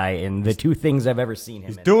 this guy, in the 2 things I've ever seen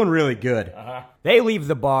him in. Doing really good. They leave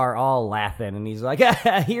the bar all laughing, and he's like,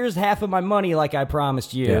 here's half of my money like I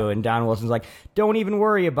promised you. Yeah. And Don Wilson's like, don't even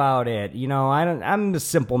worry about it. You know, I'm the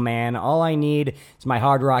simple man. All I need is my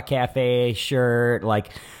Hard Rock Cafe shirt, like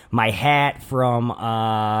my hat from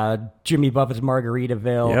Jimmy Buffett's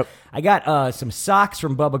Margaritaville. Yep. I got some socks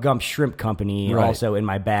from Bubba Gump's Shrimp Company also in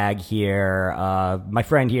my bag here. My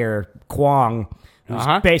friend here, Kwong,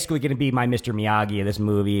 who's basically going to be my Mr. Miyagi of this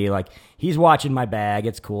movie. Like, he's watching my bag.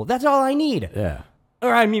 It's cool. That's all I need. Yeah.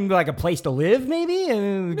 Or, I mean, like a place to live, maybe?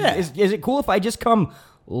 Yeah. Is it cool if I just come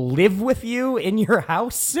live with you in your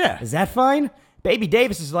house? Yeah. Is that fine? Baby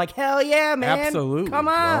Davis is like, hell yeah, man. Absolutely. Come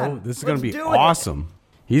on. Bro. This is going to be Let's do it. awesome.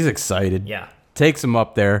 He's excited. Yeah. Takes him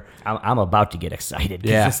up there. I'm about to get excited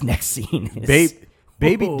because this next scene is...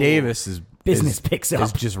 Baby Davis is... Business picks up.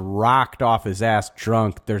 Is just rocked off his ass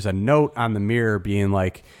drunk. There's a note on the mirror being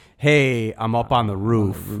like, hey, I'm up on the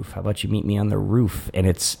roof. How about you meet me on the roof? And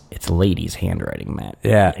it's lady's handwriting, Matt.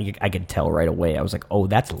 Yeah. I could tell right away. I was like, oh,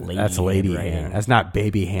 that's lady handwriting. handwriting. That's not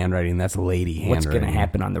baby handwriting. That's lady handwriting. What's going to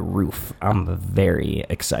happen on the roof? I'm very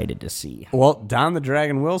excited to see. Well, Don the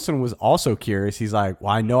Dragon Wilson was also curious. He's like,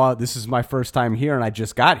 well, I know this is my first time here and I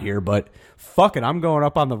just got here, but fuck it, I'm going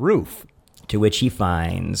up on the roof. To which he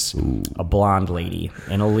finds a blonde lady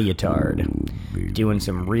in a leotard doing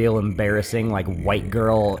some real embarrassing, like, white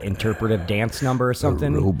girl interpretive dance number or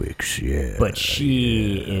something. Aerobics, yeah. But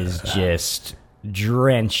she is just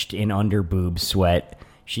drenched in underboob sweat.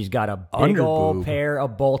 She's got a big old pair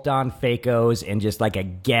of bolt-on Facos and just like a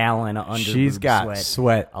gallon of underboob sweat. She's got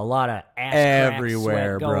sweat a lot of ass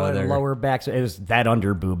everywhere, sweat going, brother. Lower back. So it was that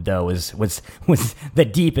underboob though was the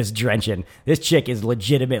deepest drenching. This chick is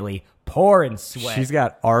legitimately pouring sweat. She's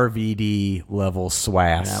got RVD level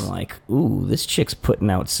swass. And I'm like, ooh, this chick's putting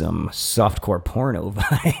out some softcore porno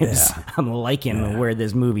vibes. Yeah. I'm liking where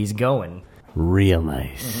this movie's going. Real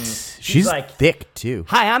nice. She's like, thick too.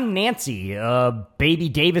 Hi, I'm Nancy, Baby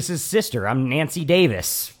Davis's sister. I'm Nancy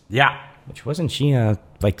Davis. Yeah. Which wasn't she a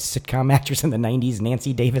sitcom actress in the 90s,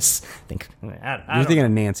 Nancy Davis? I think You're thinking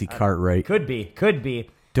of Nancy Cartwright. Could be.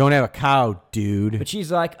 Don't have a cow, dude. But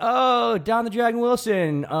she's like, oh, Don the Dragon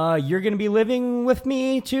Wilson, you're going to be living with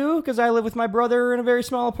me too? Because I live with my brother in a very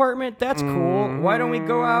small apartment. That's cool. Why don't we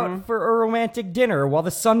go out for a romantic dinner while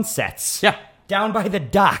the sun sets? Yeah. Down by the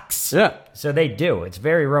docks. Yeah. So they do. It's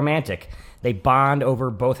very romantic. They bond over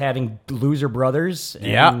both having loser brothers. And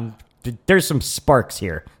Yeah. There's some sparks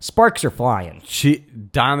here. Sparks are flying.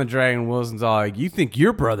 Don the Dragon Wilson's all like, you think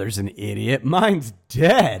your brother's an idiot? Mine's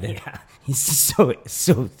dead. Yeah. He's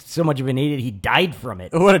so much of an idiot, he died from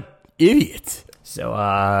it. What an idiot. So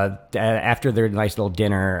after their nice little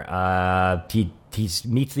dinner, he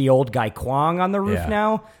meets the old guy Kwong on the roof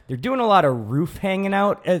now. They're doing a lot of roof hanging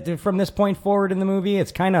out from this point forward in the movie.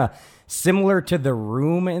 It's kind of similar to The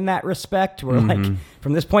Room in that respect, where like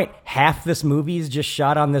from this point, half this movie is just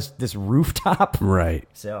shot on this rooftop. Right.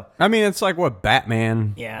 So I mean, it's like what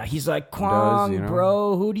Batman. Yeah, he's like, Kwong,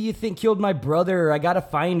 bro, who do you think killed my brother? I gotta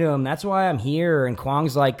find him. That's why I'm here. And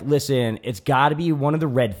Kwong's like, listen, it's gotta be one of the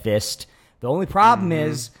Red Fist. The only problem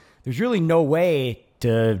is there's really no way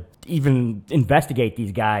to even investigate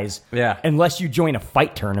these guys unless you join a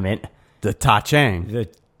fight tournament. The Ta Chang.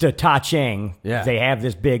 The Ta Chang. Yeah. They have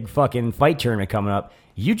this big fucking fight tournament coming up.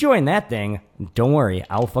 You join that thing, don't worry,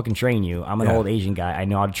 I'll fucking train you. I'm an old Asian guy. I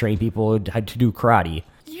know how to train people how to do karate.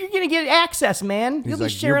 you're gonna get access, man. You'll be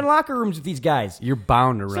like, sharing locker rooms with these guys. You're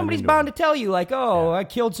bound to run Somebody's into bound him. to tell you, like, oh, I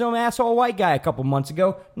killed some asshole white guy a couple months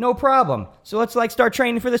ago. No problem. So let's like start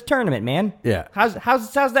training for this tournament, man. Yeah. How's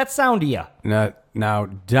that sound to you? Now,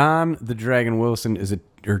 Don the Dragon Wilson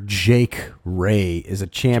or Jake Ray is a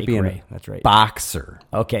champion Ray, that's right. boxer.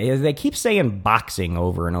 Okay, they keep saying boxing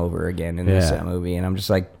over and over again in this movie, and I'm just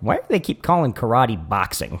like, why do they keep calling karate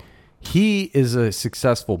boxing? He is a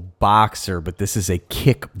successful boxer, but this is a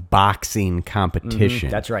kickboxing competition.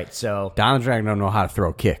 That's right. So Don the Dragon don't know how to throw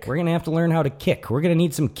a kick. we're gonna have to learn how to kick. We're gonna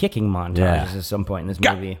need some kicking montages at some point in this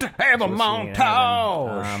movie. Got to have a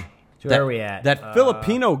montage. So where are we at? That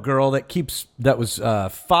Filipino girl that was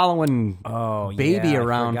following baby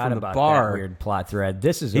around I forgot from the about bar. That weird plot thread.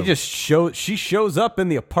 This is She shows up in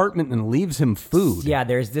the apartment and leaves him food. Yeah,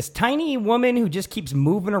 there's this tiny woman who just keeps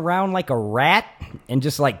moving around like a rat and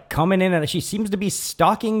just like coming in, and she seems to be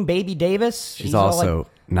stalking Baby Davis. She's also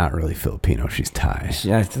not really Filipino. She's Thai.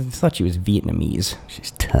 I thought she was Vietnamese. She's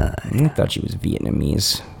Thai. I thought she was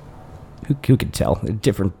Vietnamese. Who could tell?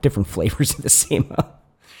 Different flavors of the same.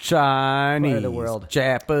 Chinese, Part of the world.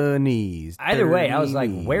 Japanese. Either way, I was like,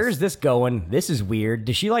 where's this going? This is weird.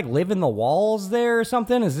 Does she like live in the walls there or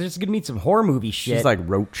something? Is this gonna be some horror movie shit? She's like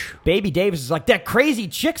Roach. Baby Davis is like, that crazy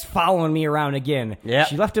chick's following me around again. Yeah.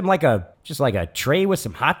 She left him like a tray with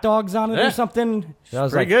some hot dogs on it or something. So I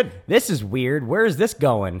was pretty like, good. This is weird. Where is this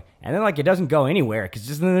going? And then like it doesn't go anywhere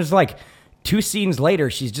because then there's like 2 scenes later,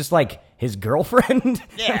 she's just like his girlfriend.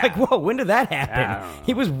 Yeah. I'm like, whoa, when did that happen?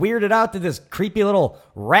 He was weirded out that this creepy little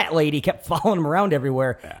rat lady kept following him around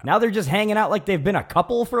everywhere. Yeah. Now they're just hanging out like they've been a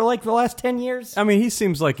couple for like the last 10 years. I mean, he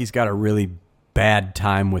seems like he's got a really bad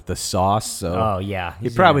time with the sauce. So he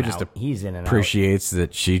probably just appreciates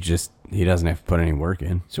that he doesn't have to put any work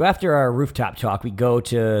in. So after our rooftop talk, we go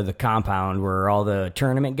to the compound where all the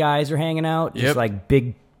tournament guys are hanging out. Just like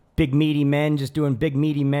big meaty men just doing big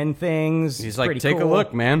meaty men things. He's like, take a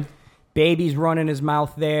look, man. Baby's running his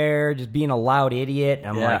mouth there, just being a loud idiot.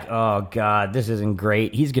 I'm like, oh, God, this isn't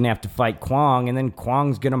great. He's going to have to fight Kwong, and then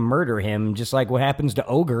Kwong's going to murder him, just like what happens to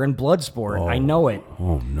Ogre in Bloodsport. I know it.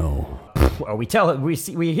 Oh, no.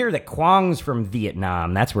 We hear that Kwong's from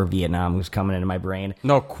Vietnam. That's where Vietnam was coming into my brain.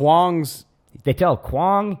 No, Kwong's... They tell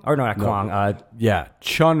Kwong, or no, not Kwong.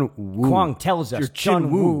 Chun Wu. Kwong tells us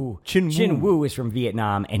Chun Wu. Chin Wu is from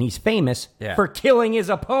Vietnam, and he's famous for killing his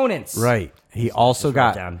opponents. Right. He also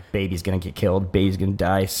got down. Baby's gonna get killed. Baby's gonna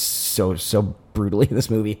die so brutally in this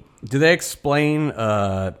movie. Do they explain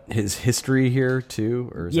his history here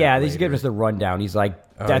too? Or is he's giving us the rundown. He's like,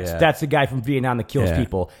 that's the guy from Vietnam that kills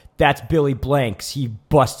people. That's Billy Blanks. He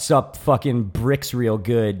busts up fucking bricks real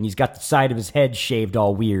good, and he's got the side of his head shaved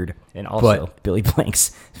all weird. And also, Billy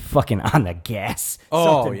Blanks fucking on the gas.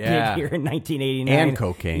 Something big here in 1989. And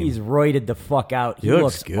cocaine. He's roided the fuck out. He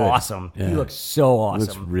looks good. Awesome. Yeah. He looks so awesome. He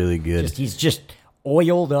looks really good. He's just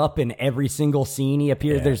oiled up in every single scene he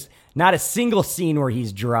appears. Yeah. There's not a single scene where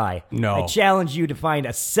he's dry. No. I challenge you to find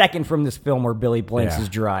a second from this film where Billy Blanks is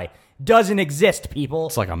dry. Doesn't exist, people.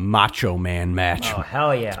 It's like a Macho Man match. Oh,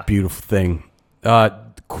 hell yeah. It's a beautiful thing. You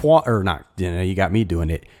got me doing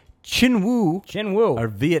it. Chin Wu, our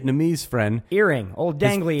Vietnamese friend. Earring, old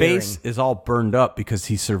dangly earring. His face is all burned up because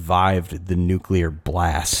he survived the nuclear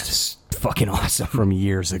blast. That's fucking awesome. From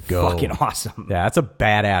years ago. Fucking awesome. Yeah, that's a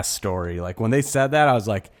badass story. Like, when they said that, I was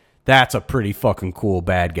like, that's a pretty fucking cool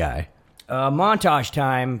bad guy. Montage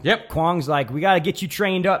time. Yep. Kwong's like, we got to get you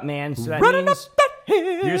trained up, man. So that means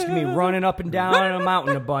you're just going to be running up and down a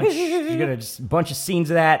mountain a bunch. You're going to just a bunch of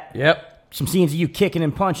scenes of that. Yep. Some scenes of you kicking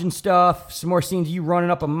and punching stuff. Some more scenes of you running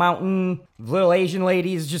up a mountain. Little Asian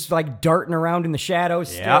ladies just like darting around in the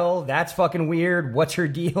shadows still. That's fucking weird. What's her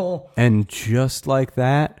deal? And just like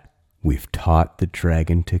that, we've taught the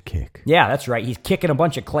dragon to kick. Yeah, that's right. He's kicking a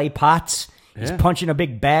bunch of clay pots. He's punching a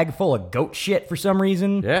big bag full of goat shit for some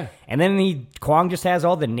reason. Yeah. And then Kwong just has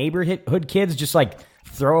all the neighborhood kids just like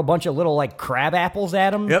throw a bunch of little like crab apples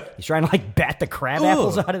at him. Yep. He's trying to like bat the crab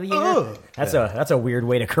apples out of the air. That's a weird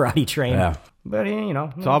way to karate train. Yeah. But you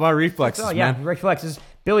know, it's all about reflexes, man. Reflexes.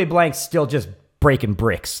 Billy Blank's still just breaking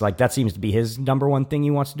bricks. Like that seems to be his number one thing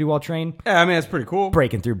he wants to do while training. Yeah, I mean that's pretty cool.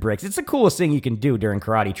 Breaking through bricks. It's the coolest thing you can do during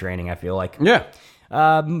karate training, I feel like. Yeah.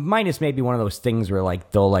 Minus maybe one of those things where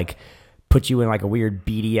like they'll like put you in like a weird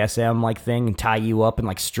BDSM like thing and tie you up and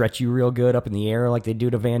like stretch you real good up in the air like they do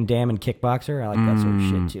to Van Damme and Kickboxer. I like that sort of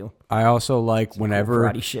shit too. I also like whenever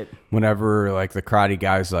karate shit. Whenever like the karate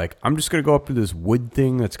guy's like, I'm just gonna go up to this wood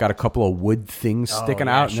thing that's got a couple of wood things sticking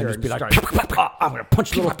out, and then just be like, I'm gonna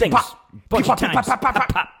punch little things a bunch of times.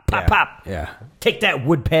 Pop. Yeah. Take that,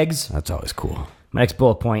 wood pegs. That's always cool. My next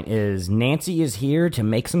bullet point is Nancy is here to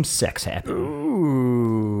make some sex happen.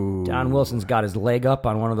 Ooh. Don Wilson's got his leg up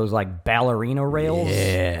on one of those like ballerina rails.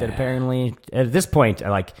 Yeah. That apparently, at this point,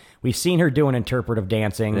 like we've seen her doing interpretive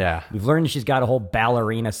dancing. Yeah. We've learned she's got a whole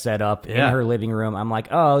ballerina set up in Yeah. her living room. I'm like,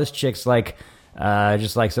 oh, this chick's like,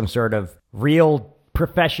 just like some sort of real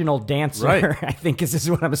professional dancer. Right. I think this is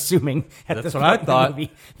what I'm assuming at That's this what point I thought. in the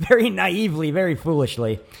movie. Very naively, very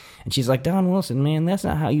foolishly. And she's like, Don Wilson, man, that's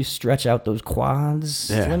not how you stretch out those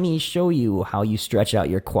quads. Yeah. Let me show you how you stretch out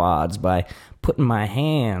your quads by putting my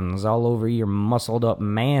hands all over your muscled up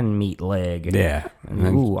man meat leg. Yeah. And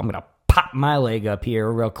ooh, I'm going to pop my leg up here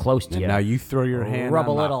real close to And you. now you throw your hand Rub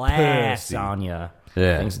on a my little ass pussy. on you.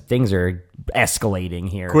 Yeah. Things are escalating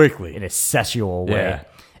here. Quickly. In a sexual way. Yeah.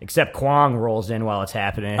 Except Kwong rolls in while it's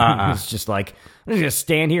happening. It's just like, I'm just going to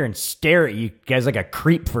stand here and stare at you guys like a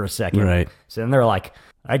creep for a second. Right. So then they're like,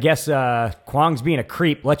 I guess Kwong's being a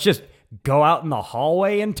creep. Let's just go out in the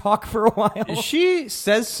hallway and talk for a while. She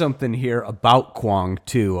says something here about Kwong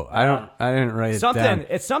too. I didn't write it down.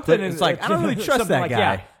 It's something. But it's like I don't really trust something that like, guy.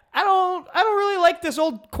 yeah, I don't really like this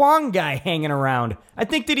old Kwong guy hanging around. I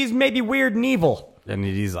think that he's maybe weird and evil. And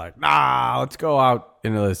he's like, nah, let's go out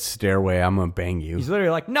into the stairway. I'm gonna bang you. He's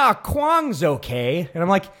literally like, nah, Kwong's okay. And I'm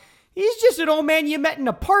like, he's just an old man you met in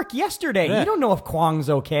a park yesterday. Yeah. You don't know if Kwong's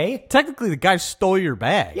okay. Technically, the guy stole your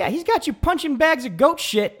bag. Yeah, he's got you punching bags of goat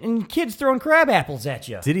shit and kids throwing crab apples at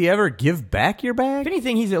you. Did he ever give back your bag? If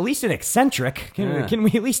anything, he's at least an eccentric. Yeah. Can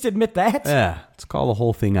we at least admit that? Yeah, let's call the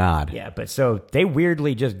whole thing odd. Yeah, but so they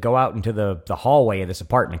weirdly just go out into the hallway of this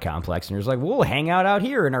apartment complex and they're just like, we'll hang out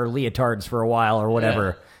here in our leotards for a while or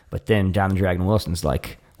whatever. Yeah. But then John the Dragon Wilson's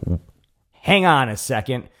like, hang on a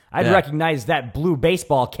second. I'd Yeah. recognize that blue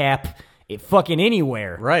baseball cap fucking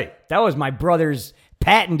anywhere. Right. That was my brother's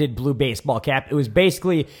patented blue baseball cap. It was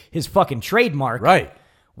basically his fucking trademark. Right.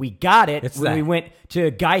 We got it It's when that. we went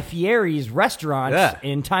to Guy Fieri's restaurant Yeah.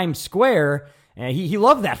 in Times Square. And he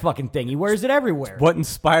loved that fucking thing. He wears it everywhere. What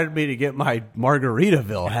inspired me to get my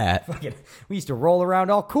Margaritaville hat? Fucking, we used to roll around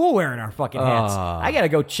all cool wearing our fucking hats. I gotta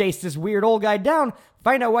go chase this weird old guy down,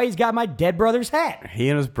 find out why he's got my dead brother's hat. He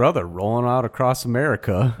and his brother rolling out across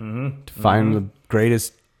America to find the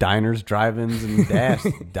greatest diners, drive-ins,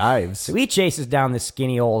 and dives. So he chases down this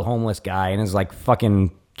skinny old homeless guy and is like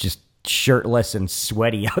fucking just shirtless and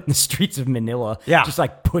sweaty out in the streets of Manila. Yeah. Just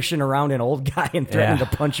like pushing around an old guy and threatening Yeah.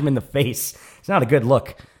 to punch him in the face. It's not a good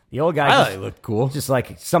look. The old guy I just, thought he looked cool. just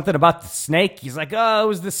like something about the snake. He's like, oh, it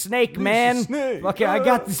was the snake, man. snake. Fucking, I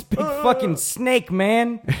got this big fucking snake,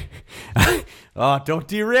 man. Oh, don't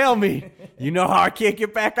derail me. You know how I can't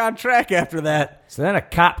get back on track after that. So then a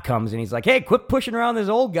cop comes and he's like, hey, quit pushing around this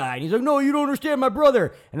old guy. And he's like, no, you don't understand my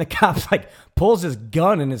brother. And the cop's like pulls his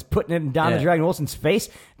gun and is putting it in Don the Yeah. Dragon Wilson's face.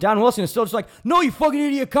 Don Wilson is still just like, no, you fucking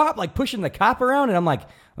idiot cop, like pushing the cop around. And I'm like,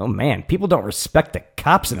 oh man, people don't respect the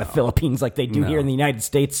cops in the Philippines like they do here in the United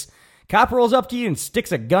States. Cop rolls up to you and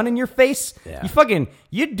sticks a gun in your face. Yeah.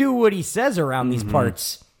 You do what he says around these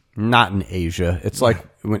parts. Not in Asia. It's like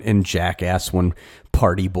when, in Jackass when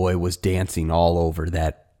Party Boy was dancing all over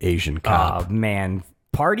that Asian cop. Oh man,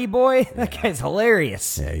 Party Boy, that guy's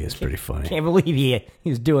hilarious. Yeah, he is pretty funny. Can't believe he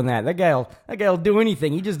was doing that. That guy'll do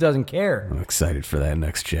anything. He just doesn't care. I'm excited for that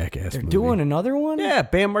next Jackass They're movie. doing another one? Yeah,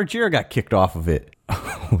 Bam Margera got kicked off of it.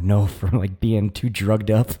 Oh no, from like being too drugged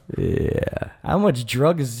up. Yeah. How much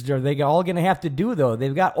drugs are they all gonna have to do though?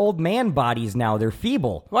 They've got old man bodies now. They're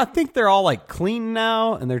feeble. Well, I think they're all like clean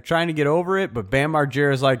now and they're trying to get over it, but Bam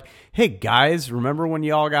Margera's like, hey guys, remember when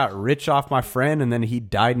y'all got rich off my friend and then he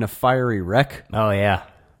died in a fiery wreck? Oh yeah.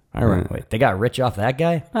 I remember. Wait, they got rich off that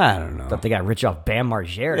guy? I don't know. Thought they got rich off Bam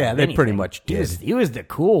Margera. Yeah, if they anything. pretty much did. He was the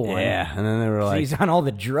cool one. Yeah, and then they were So like, he's on all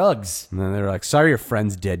the drugs. and then they were like, sorry your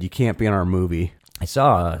friend's dead. You can't be in our movie. I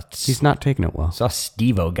saw He's not taking it well.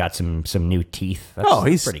 Steve-O got some new teeth. That's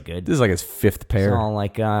He's pretty good. This is like his fifth He's pair. all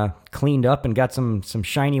like cleaned up and got some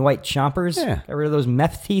shiny white chompers. Yeah. Got rid of those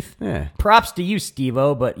meth teeth. Yeah. Props to you,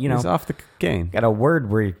 Steve-O, but you know, He's off the game. got a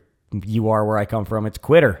word where you are where I come from. It's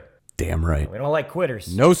quitter. Damn right. We don't like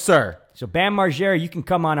quitters. No, sir. So Bam Margera, you can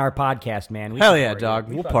come on our podcast, man. We Hell support yeah, you. dog.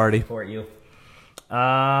 We We'll fucking party. support you.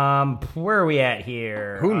 Where are we at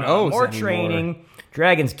here? Who knows More anymore? training.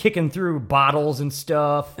 Dragons kicking through bottles and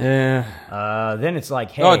stuff. Yeah. Then it's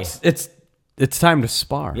like, hey, Oh, it's time to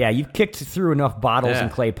spar. yeah, you've kicked through enough bottles Yeah.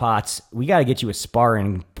 and clay pots. We got to get you a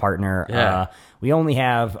sparring partner. Yeah. We only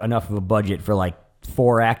have enough of a budget for like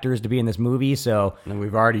 4 actors to be in this movie, so And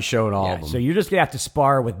we've already shown all of them. so you're just gonna have to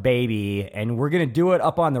spar with Baby, and we're gonna do it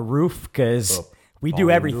up on the roof because we do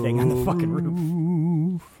everything on the fucking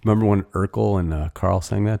roof. Remember when Urkel and Carl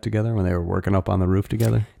sang that together when they were working up on the roof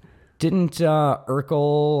together? Didn't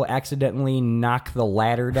Urkel accidentally knock the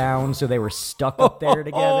ladder down so they were stuck up there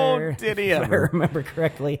together? Did he If I ever? remember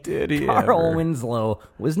correctly. Did he Carl ever? Winslow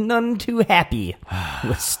was none too happy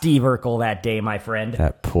with Steve Urkel that day, my friend.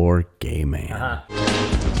 That poor gay man.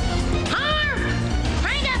 Harv,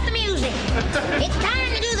 crank up the music. It's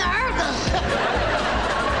time to do the Urkels.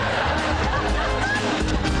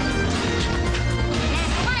 Now,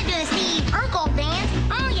 if you want to do the Steve Urkel dance,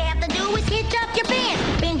 all you have to do is hitch up your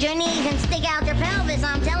pants, bend your knees, and stick out your pelvis.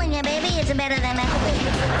 I'm telling you, baby, it's better than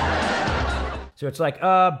Elvis. So it's like,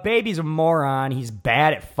 Baby's a moron. He's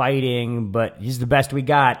bad at fighting, but he's the best we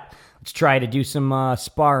got. Let's try to do some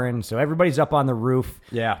sparring. So everybody's up on the roof.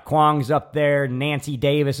 Yeah. Kwong's up there. Nancy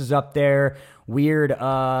Davis is up there. Weird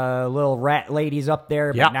little rat lady's up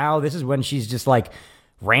there. But Yeah. now this is when she's just like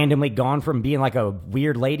randomly gone from being like a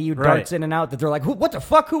weird lady who Right. darts in and out that they're like, what the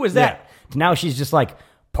fuck? Who is that? To now she's just like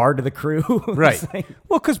part of the crew. It's Right. like,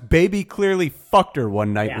 Well, because Baby clearly fucked her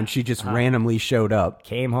one night Yeah. when she just randomly showed up.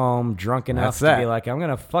 came home drunk enough That's to that. be like, I'm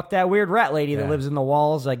going to fuck that weird rat lady that Yeah. lives in the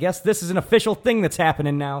walls. I guess this is an official thing that's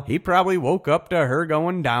happening now. He probably woke up to her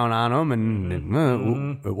going down on him,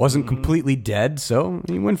 and it wasn't completely dead, so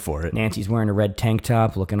he went for it. Nancy's wearing a red tank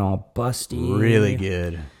top, looking all busty. Really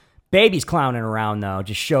good. Baby's clowning around, though,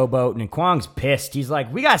 just showboating, and Kwong's pissed. He's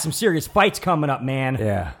like, we got some serious fights coming up, man.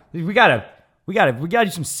 Yeah. We gotta do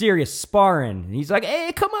some serious sparring. And he's like,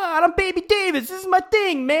 hey, come on, I'm Baby Davis. This is my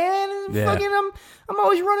thing, man. Yeah. Fucking, I'm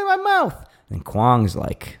always running my mouth. And Kwong's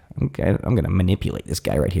like, okay, I'm gonna manipulate this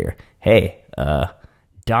guy right here. Hey,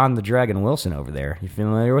 Don the Dragon Wilson over there. You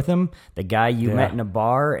familiar with him? The guy you Yeah. met in a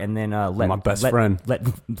bar and then My best friend. let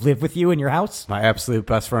live with you in your house? My absolute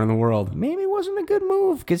best friend in the world. Maybe it wasn't a good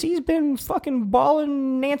move because he's been fucking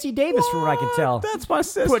balling Nancy Davis from what I can tell. That's my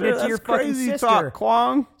sister. Putting it to That's your fucking crazy sister. talk,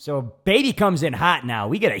 Kwong. So Baby comes in hot now.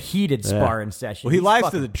 We get a heated sparring session. Well, he He's lies to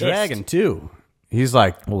fucking the pissed. dragon, too. He's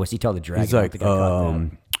like, Well, what's he tell the dragon? he's I don't like, think I caught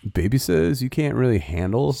that. Baby says you can't really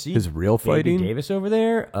handle his real fighting. Baby Davis over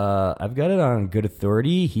there, I've got it on good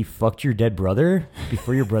authority. He fucked your dead brother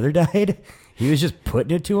before your brother died. He was just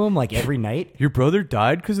putting it to him like every night. Your brother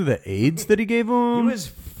died because of the AIDS that he gave him? He was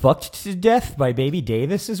fucked to death by Baby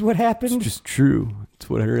Davis is what happened. It's just true. It's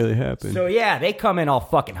what really happened. So yeah, they come in all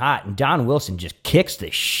fucking hot, and Don Wilson just kicks the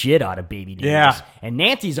shit out of Baby Davis. Yeah. And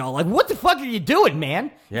Nancy's all like, what the fuck are you doing, man?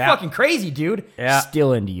 Yeah. You're fucking crazy, dude. Yeah.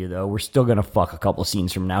 Still into you, though. We're still gonna fuck a couple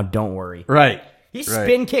scenes from now, don't worry. Right. He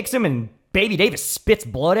spin kicks him, and Baby Davis spits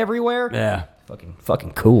blood everywhere. Yeah.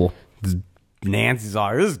 Fucking cool. Nancy's all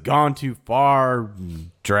like, this has gone too far.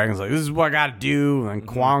 Dragon's like, this is what I gotta do. And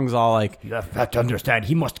Kwong's all like, You have to understand,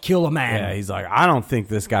 he must kill a man. yeah, he's like, I don't think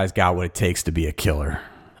this guy's got what it takes to be a killer.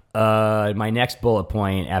 My next bullet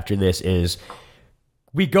point after this is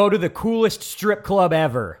we go to the coolest strip club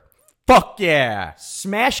ever. Fuck yeah.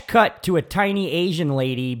 Smash cut to a tiny Asian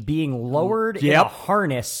lady being lowered in a Yep.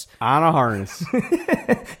 harness On a harness.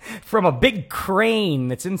 from a big crane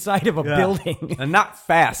that's inside of a building. And not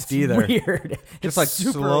fast either. Weird. Just It's like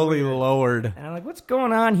super slowly weird. lowered. And I'm like, what's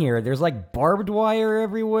going on here? There's like barbed wire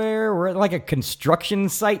everywhere. We're at like a construction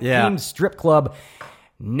site Yeah. themed strip club.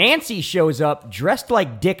 Nancy shows up dressed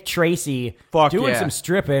like Dick Tracy, Fuck doing yeah. some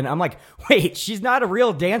stripping. I'm like, wait, she's not a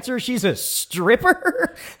real dancer. She's a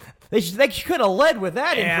stripper? They could have led with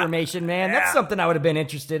that information, man. That's something I would have been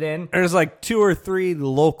interested in. There's like 2 or 3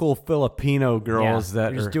 local Filipino girls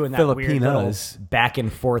they're that just are doing that weird little Filipinas back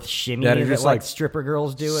and forth shimmy that that, are just like like stripper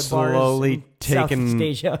girls do at bars. slowly in Southeast taking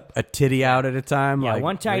Asia. a titty out at a time. Yeah, like,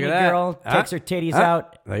 one tiny look at that. girl takes her titties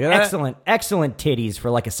out. Look at that. Excellent titties for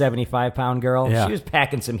like a 75-pound girl. Yeah. She was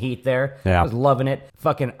packing some heat there. Yeah. I was loving it.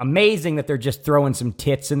 Fucking amazing that they're just throwing some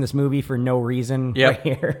tits in this movie for no reason Yep. right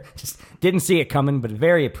here. Just didn't see it coming, but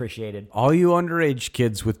very appreciated. All you underage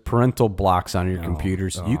kids with parental blocks on your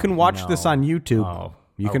computers, you can watch this on YouTube.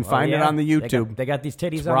 You can find it yeah? on the YouTube. They got these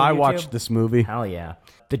titties That's on where I YouTube? watched this movie. Hell yeah.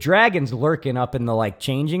 The dragon's lurking up in the like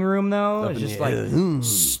changing room though. It's just like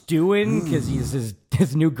stewing because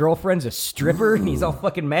his new girlfriend's a stripper and he's all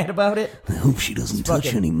fucking mad about it. I hope she doesn't touch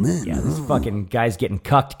fucking- any men. Yeah, this fucking guy's getting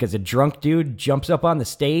cucked because a drunk dude jumps up on the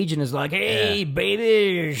stage and is like, "Hey,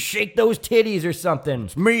 baby, shake those titties or something."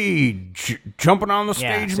 Me jumping on the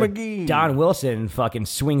Yeah, stage, so McGee. Don Wilson fucking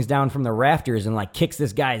swings down from the rafters and like kicks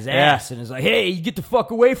this guy's ass and is like, "Hey, you get the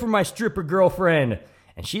fuck away from my stripper girlfriend."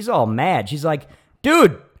 And she's all mad. She's like,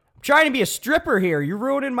 "Dude, I'm trying to be a stripper here. You're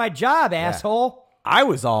ruining my job, asshole." I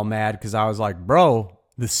was all mad because I was like, bro,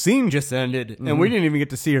 the scene just ended, and we didn't even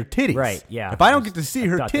get to see her titties. Right, yeah. If I don't get to see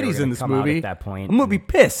her thought they were titties gonna in this come out movie, at that point. I'm going to be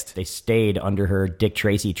pissed. They stayed under her Dick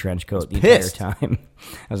Tracy trench coat the pissed. entire time.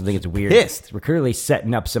 I was thinking it's weird. Pissed. We're clearly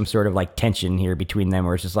setting up some sort of like tension here between them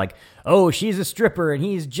where it's just like, oh, she's a stripper and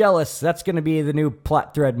he's jealous. That's going to be the new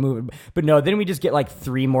plot thread movie. But no, then we just get like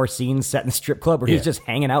 3 more scenes set in the strip club where he's just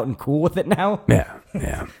hanging out and cool with it now.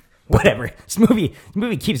 Yeah. Whatever. This movie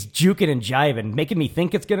keeps juking and jiving, making me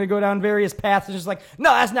think it's going to go down various paths. It's just like,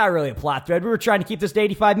 no, that's not really a plot thread. We were trying to keep this to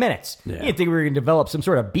 85 minutes. Yeah. You didn't think we were going to develop some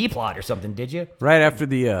sort of B plot or something, did you? Right after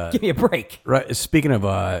the... Give me a break. Right. Speaking of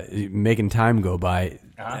making time go by,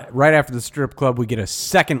 right after the strip club, we get a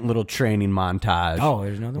second little training montage. Oh,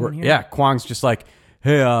 there's another one here? Yeah, Kwong's just like,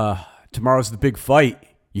 hey, tomorrow's the big fight.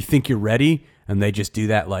 You think you're ready? And they just do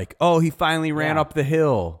that like, oh, he finally ran up the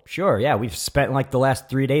hill. Sure, yeah. We've spent like the last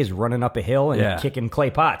 3 days running up a hill and kicking clay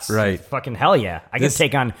pots. Right. Fucking hell yeah. I can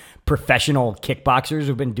take on professional kickboxers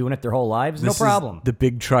who've been doing it their whole lives. No problem. Is the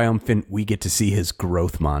big triumphant, we get to see his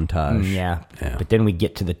growth montage. Yeah. But then we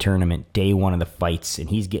get to the tournament, day 1 of the fights, and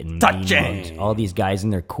he's getting mean-mugged. All these guys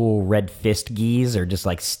in their cool red fist gis are just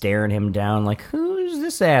like staring him down like, who's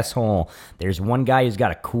this asshole? There's one guy who's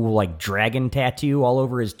got a cool like dragon tattoo all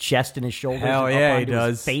over his chest and his shoulders. Hell and yeah, up he onto does.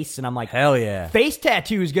 his face, and I'm like, hell yeah. Face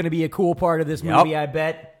tattoo is going to be a cool part of this movie, I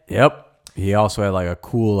bet. Yep. He also had like a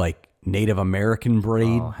cool like Native American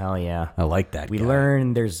braid. Oh, hell yeah. I like that We guy.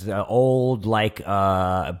 learn there's an old like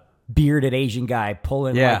bearded Asian guy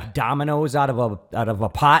pulling like dominoes out of a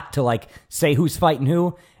pot to like say who's fighting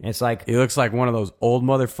who, and it's like he looks like one of those old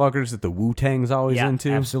motherfuckers that the Wu-Tang's always into.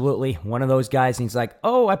 Absolutely, one of those guys. And he's like,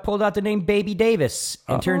 oh, I pulled out the name Baby Davis,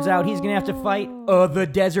 and turns out he's gonna have to fight the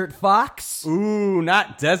Desert Fox. Ooh,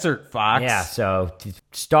 not Desert Fox. Yeah, so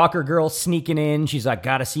stalker girl sneaking in. She's like,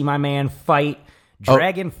 gotta see my man fight.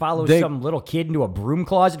 Dragon follows some little kid into a broom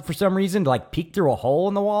closet for some reason to like peek through a hole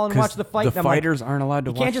in the wall and watch the fight. The fighters aren't allowed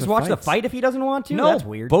to watch the He can't just watch the fights. fight if he doesn't want to? No, That's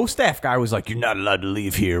weird. Bowstaff guy was like, you're not allowed to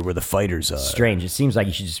leave here where the fighters are. Strange. It seems like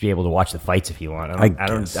you should just be able to watch the fights if you want. I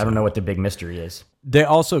don't know what the big mystery is. They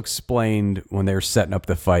also explained when they were setting up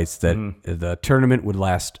the fights that the tournament would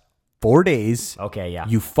last 4 days. Okay, yeah.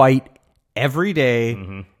 You fight every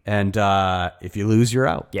day, and if you lose, you're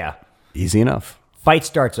out. Yeah. Easy enough. Fight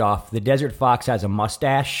starts off. The Desert Fox has a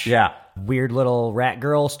mustache. Yeah. Weird little rat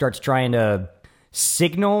girl starts trying to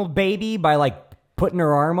signal Baby by like putting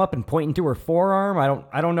her arm up and pointing to her forearm.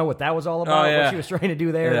 I don't know what that was all about. What she was trying to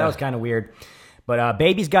do there. Yeah. That was kind of weird. But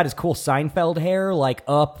Baby's got his cool Seinfeld hair like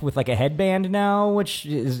up with like a headband now, which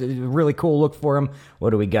is a really cool look for him.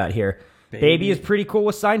 What do we got here? Baby is pretty cool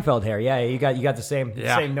with Seinfeld hair. Yeah, you got the same note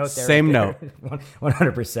there. Same right there.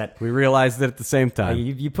 100%. We realized it at the same time.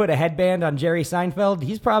 You put a headband on Jerry Seinfeld,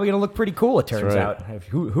 he's probably going to look pretty cool, it turns out.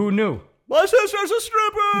 Who knew? My sister's a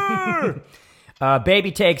stripper!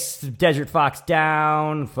 Baby takes Desert Fox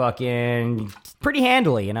down fucking pretty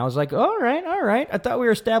handily. And I was like, all right. I thought we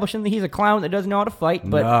were establishing that he's a clown that doesn't know how to fight,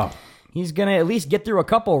 but he's going to at least get through a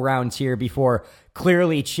couple rounds here before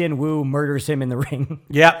clearly Chin Woo murders him in the ring.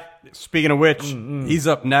 Yep. Speaking of which, he's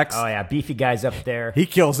up next. Oh yeah, beefy guy's up there. He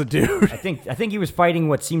kills a dude. I think he was fighting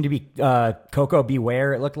what seemed to be Coco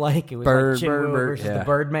Beware. It looked like it was like Chin Woo versus the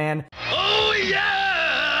Birdman. Oh,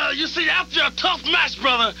 yeah! You see, after a tough match,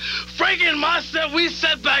 brother, Frankie and myself, we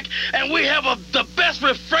sat back and we have the best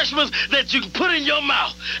refreshments that you can put in your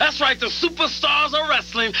mouth. That's right, the superstars of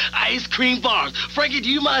wrestling, ice cream bars. Frankie,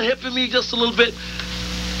 do you mind helping me just a little bit?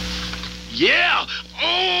 Yeah.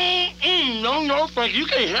 No, Frankie, you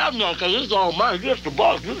can't have none because this is all mine. This the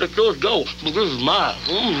boss. You let yours go, but this is mine.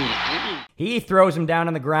 He throws him down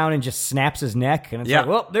on the ground and just snaps his neck. And it's like,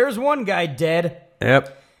 well, there's one guy dead.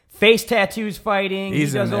 Yep. Face tattoos fighting.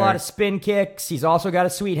 He's he does in a there. lot of spin kicks. He's also got a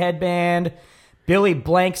sweet headband. Billy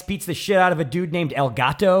Blanks beats the shit out of a dude named El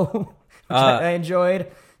Gato, which I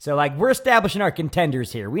enjoyed. So, like, we're establishing our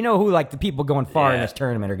contenders here. We know who, like, the people going far in this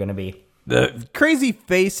tournament are going to be. The crazy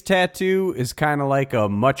face tattoo is kind of like a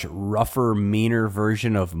much rougher, meaner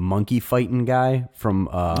version of monkey fighting guy from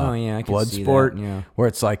I can see Bloodsport, that, yeah. where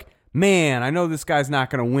it's like, man, I know this guy's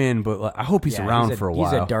not going to win, but like, I hope he's around for a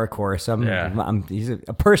while. He's a dark horse. He's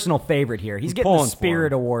a personal favorite here. He's getting the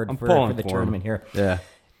Spirit Award for the tournament here. Yeah.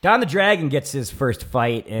 Don the Dragon gets his first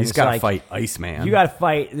fight. And He's got to fight Iceman. You got to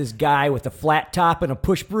fight this guy with a flat top and a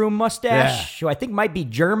push broom mustache, who I think might be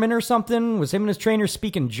German or something. Was him and his trainer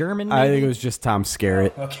speaking German? Maybe? I think it was just Tom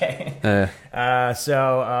Skerritt. Okay.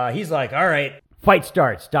 So he's like, all right. Fight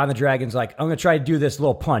starts. Don the Dragon's like, I'm going to try to do this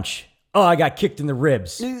little punch. Oh, I got kicked in the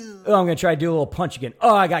ribs. Oh, I'm going to try to do a little punch again.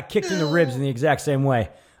 Oh, I got kicked in the ribs in the exact same way.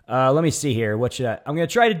 Let me see here. What should I'm going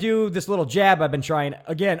to try to do this little jab I've been trying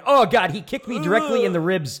again. Oh, God, he kicked me directly in the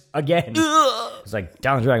ribs again. It's like,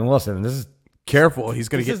 Don the Dragon Wilson, this is... Careful, he's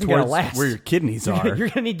going to get towards last. where your kidneys are. You're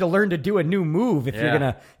going to need to learn to do a new move if you're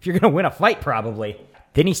going to win a fight, probably.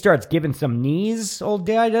 Then he starts giving some knees, old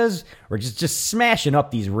guy does, or just smashing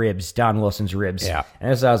up these ribs, Don Wilson's ribs. Yeah.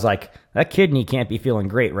 And so I was like, that kidney can't be feeling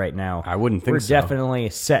great right now. I wouldn't think We're so. definitely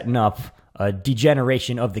setting up a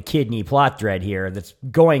degeneration of the kidney plot thread here that's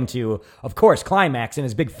going to, of course, climax in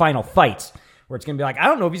his big final fight, where it's going to be like, I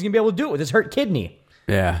don't know if he's going to be able to do it with his hurt kidney.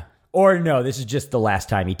 Yeah. Or no, this is just the last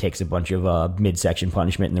time he takes a bunch of midsection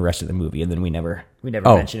punishment in the rest of the movie, and then we never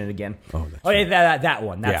mention it again. Yeah, that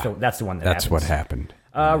one. That's the one that That's happens. what happened.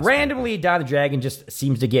 Randomly, Don the Dragon just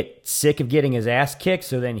seems to get sick of getting his ass kicked,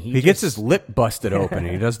 so then He gets his lip busted open.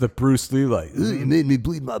 He does the Bruce Lee like, you made me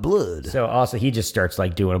bleed my blood. So also he just starts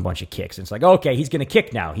like doing a bunch of kicks. It's like, okay, he's going to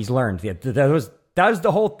kick now. He's learned. That was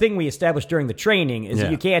the whole thing we established during the training is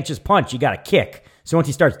that you can't just punch, you got to kick. So once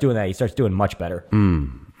he starts doing that, he starts doing much better.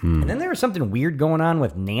 And then there was something weird going on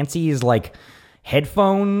with Nancy's like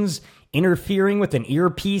headphones interfering with an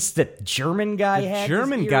earpiece that the German guy had.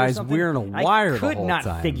 German guy's wearing a wire the whole time. I could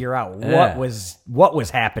not figure out what was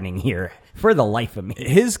happening here for the life of me.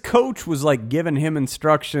 His coach was like giving him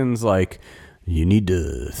instructions like, you need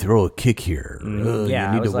to throw a kick here. You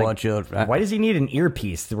need to watch out. Why does he need an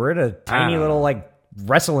earpiece? We're at a tiny little like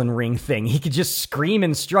wrestling ring thing. He could just scream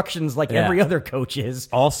instructions like every other coach is.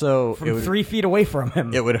 Also, from 3 feet away from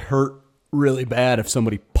him. It would hurt really bad if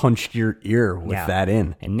somebody punched your ear with that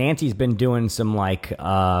in. And Nancy's been doing some like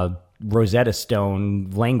Rosetta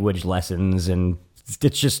Stone language lessons, and he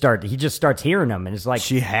just starts hearing them, and it's like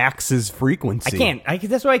she hacks his frequency.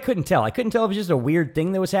 That's why I couldn't tell. I couldn't tell if it was just a weird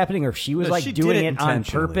thing that was happening, or if she was like doing it on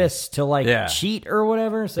purpose to like cheat or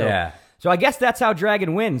whatever. So I guess that's how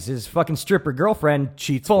Dragon wins. His fucking stripper girlfriend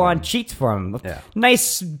cheats for him. Yeah.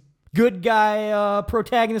 Nice, good guy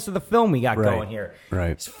protagonist of the film we got going here.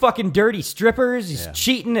 Right. He's fucking dirty strippers. He's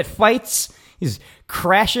cheating at fights. He's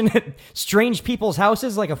crashing at strange people's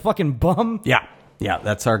houses like a fucking bum. Yeah,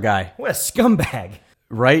 that's our guy. What a scumbag.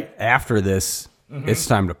 Right after this, it's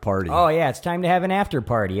time to party. Oh, yeah, it's time to have an after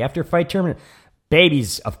party. After fight tournament.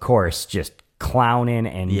 Baby's, of course, just clowning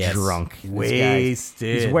and drunk.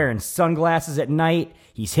 Wasted. He's wearing sunglasses at night.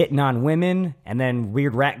 He's hitting on women. And then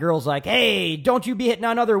weird rat girl's like, hey, don't you be hitting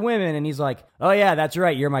on other women. And he's like, oh, yeah, that's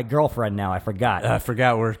right. You're my girlfriend now. I forgot. I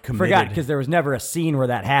forgot we're committed. Forgot because there was never a scene where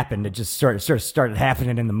that happened. It just sort of started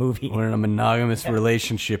happening in the movie. We're in a monogamous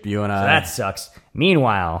relationship, you and I. So that sucks.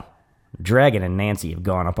 Meanwhile, Dragon and Nancy have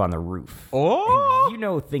gone up on the roof. Oh! And you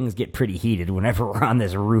know things get pretty heated whenever we're on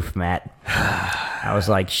this roof, Matt. I was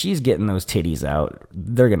like, she's getting those titties out.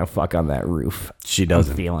 They're going to fuck on that roof. She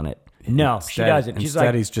doesn't. I'm feeling it. No, she doesn't. She's instead,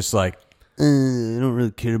 like, he's just like, I don't really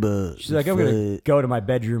care about she's like, I'm going to go to my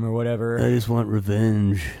bedroom or whatever. I just want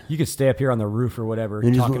revenge. You could stay up here on the roof or whatever,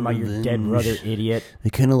 talking about your dead brother, idiot. I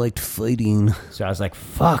kind of liked fighting. So I was like,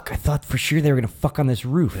 fuck, I thought for sure they were going to fuck on this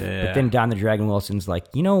roof. Yeah. But then Don the Dragon Wilson's like,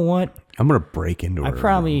 you know what? I'm going to break into her. I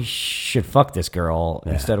probably should fuck this girl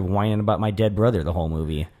instead of whining about my dead brother the whole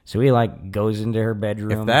movie. So he like goes into her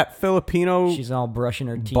bedroom. If that Filipino she's all brushing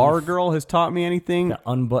her teeth. bar girl has taught me anything, the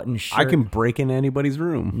unbuttoned shirt. I can break into anybody's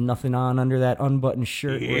room. Nothing on under that unbuttoned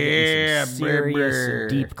shirt. Yeah, some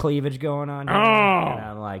serious deep cleavage going on here. And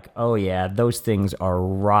I'm like, oh yeah, those things are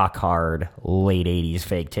rock hard late 80s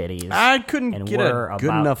fake titties. I couldn't and get we're a good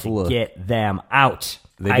about enough to look. Get them out.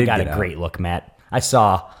 They I did got get a out. great look, Matt. I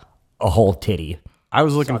saw a whole titty. I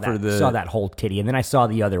was looking for saw that whole titty, and then I saw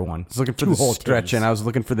the other one. I was looking for the stretching. I was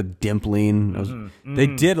looking for the dimpling. They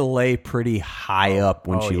did lay pretty high up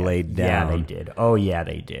when she laid down. Yeah, they did. Oh, yeah,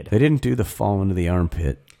 they did. They didn't do the fall into the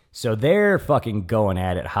armpit. So they're fucking going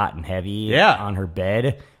at it hot and heavy on her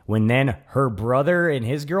bed, when then her brother and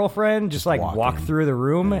his girlfriend just like walk through the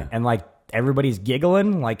room and like everybody's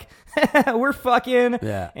giggling like, we're fucking,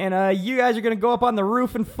 and you guys are going to go up on the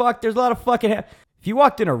roof and fuck. There's a lot of fucking... If you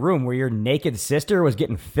walked in a room where your naked sister was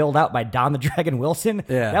getting filled out by Don the Dragon Wilson,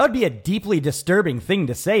 that would be a deeply disturbing thing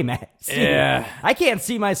to say, Matt. I can't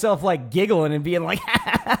see myself like giggling and being like,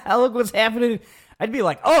 look what's happening. I'd be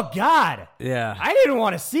like, oh God. Yeah. I didn't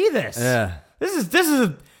want to see this. Yeah. This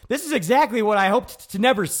is exactly what I hoped to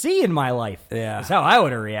never see in my life. Yeah. That's how I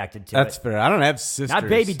would have reacted to it. That's fair. I don't have sisters. Not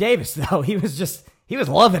Baby Davis, though. He was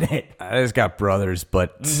loving it. I just got brothers,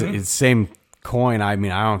 but it's same coin. I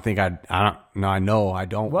mean, I don't think I know. I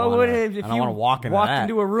don't Well, want if to walk into walked that.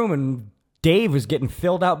 into a room and Dave was getting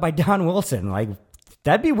filled out by Don Wilson, like,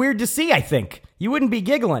 That'd be weird to see, I think. You wouldn't be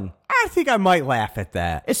giggling. I think I might laugh at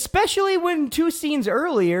that. Especially when 2 scenes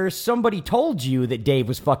earlier, somebody told you that Dave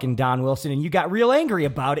was fucking Don Wilson and you got real angry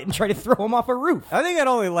about it and tried to throw him off a roof. I think I'd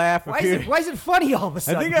only laugh if Why is it funny all of a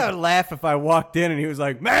sudden? I think I would laugh if I walked in and he was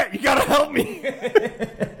like, Matt, you gotta help me.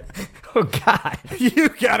 Oh, God. You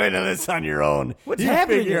got into this on your own. What's you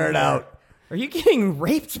happening? Figure it out. Are you getting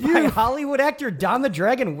raped by Hollywood actor Don the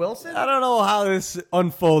Dragon Wilson? I don't know how this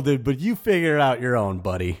unfolded, but you figure it out your own,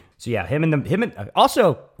 buddy. So yeah,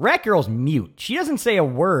 also Rat Girl's mute. She doesn't say a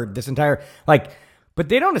word this entire but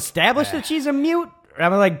they don't establish that she's a mute.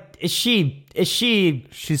 I'm like, is she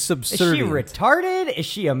She's subservient. Is she retarded? Is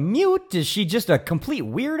she a mute? Is she just a complete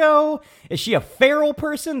weirdo? Is she a feral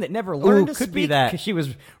person that never learned to could speak be that. because she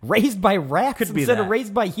was raised by rats Could be instead of that.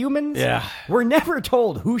 raised by humans? Yeah. We're never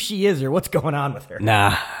told who she is or what's going on with her.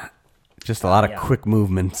 Nah. Just a lot of quick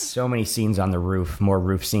movements. So many scenes on the roof, more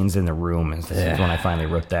roof scenes in the room. This is when I finally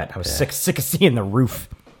wrote that. I was sick of seeing the roof.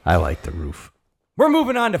 I like the roof. We're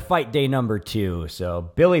moving on to fight day number 2.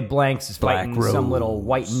 So Billy Blanks is Black fighting some Rose. little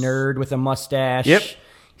white nerd with a mustache. Yep.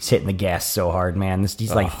 He's hitting the gas so hard, man.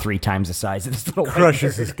 He's like 3 times the size of this little white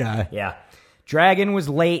Crushes nerd. this guy. Yeah. Dragon was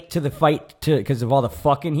late to the fight because of all the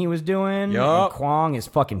fucking he was doing. Yup. And Kwong is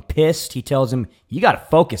fucking pissed. He tells him, "You got to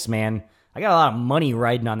focus, man. I got a lot of money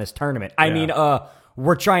riding on this tournament. I mean,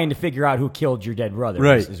 we're trying to figure out who killed your dead brother.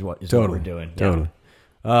 Right. Is what Totally. we're doing. Totally.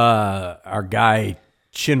 Our guy,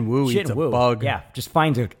 Chin Woo, eats a Woo. bug. Yeah, just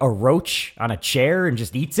finds a roach on a chair and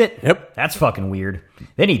just eats it. Yep. That's fucking weird.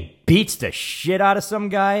 Then he beats the shit out of some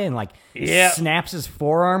guy and snaps his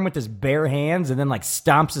forearm with his bare hands and then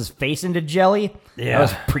stomps his face into jelly. Yeah. That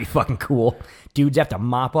was pretty fucking cool. Dudes have to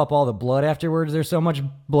mop up all the blood afterwards. There's so much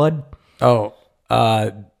blood. Oh,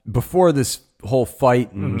 before this whole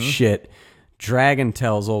fight and shit, Dragon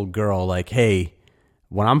tells old girl, hey,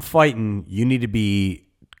 when I'm fighting, you need to be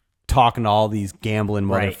talking to all these gambling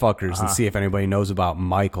Right. motherfuckers and see if anybody knows about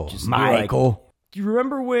Michael. be Michael. Do you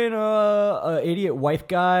remember when a idiot wife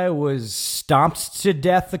guy was stomped to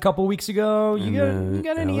death a couple weeks ago? You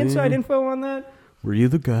got any inside info on that? Were you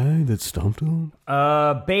the guy that stomped him?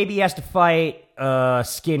 Baby has to fight a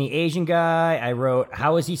skinny Asian guy. I wrote,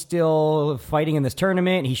 how is he still fighting in this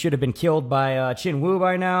tournament? He should have been killed by Chin Woo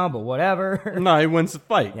by now, but whatever. No, he wins the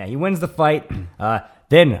fight. Yeah, he wins the fight.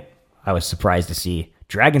 Then I was surprised to see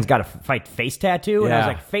Dragon's got a fight face tattoo. And I was Yeah.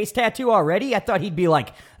 like, face tattoo already? I thought he'd be like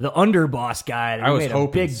the underboss guy that I we was made a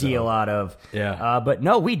hoping big so. deal out of. Yeah. But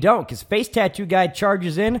no, we don't, because face tattoo guy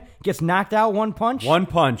charges in, gets knocked out one punch. One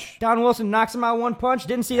punch. Don Wilson knocks him out one punch.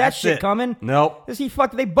 Didn't see that That's shit it. coming. Nope. They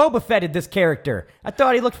Boba Fetted this character. I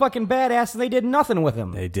thought he looked fucking badass, and they did nothing with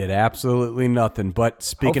him. They did absolutely nothing. But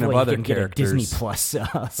speaking Hopefully of other he can get a characters, Disney Plus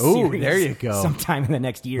Ooh, series there you go. sometime in the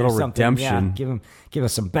next year Little or something. redemption. Yeah, give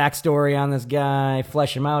us some backstory on this guy,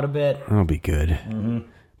 flesh him out a bit. that'll be good.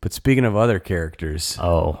 But speaking of other characters,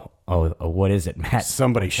 Oh, what is it, Matt?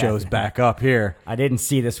 somebody What's shows happening? back up here. I didn't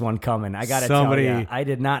see this one coming. I gotta Somebody- tell you, I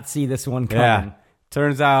did not see this one coming. Yeah.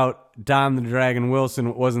 Turns out Don the Dragon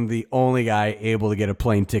Wilson wasn't the only guy able to get a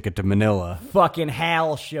plane ticket to Manila. Fucking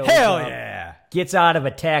Hal shows Hell up. yeah. Gets out of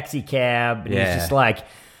a taxi cab and Yeah. he's just like,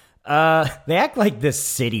 they act like this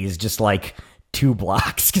city is just 2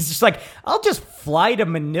 blocks. Because it's I'll just fly to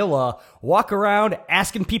Manila, walk around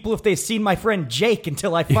asking people if they've seen my friend Jake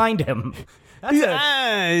until I find him.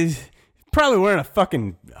 That's He's probably wearing a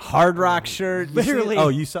fucking Hard Rock shirt. You see it? literally. Oh,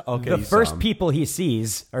 you saw? Okay. The you saw first him. people he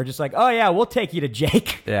sees are just oh yeah, we'll take you to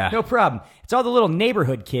Jake. Yeah. No problem. It's all the little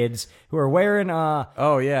neighborhood kids who are wearing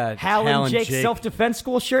Oh, yeah. Hal and Jake's self-defense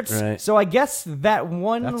school shirts. Right. So I guess that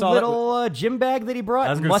one That's all little gym bag that he I brought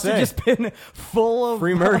was gonna must have say. just been full of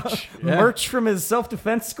Free merch. Yeah. merch from his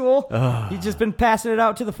self-defense school. He's just been passing it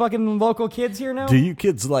out to the fucking local kids here now. Do you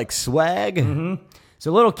kids like swag?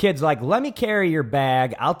 So little kid's let me carry your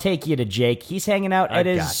bag. I'll take you to Jake. He's hanging out at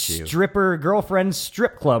his got you. stripper girlfriend's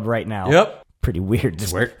strip club right now. Yep. Pretty weird.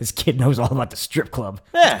 This kid knows all about the strip club.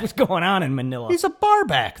 Yeah. What's going on in Manila? He's a bar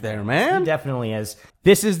back there, He man. definitely is.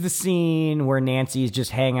 This is the scene where Nancy's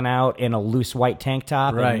just hanging out in a loose white tank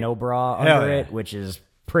top Right. and no bra Hell under yeah. it, which is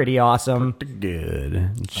pretty awesm. Good.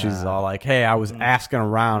 And she's all like, hey, I was asking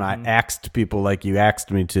around. I asked people like you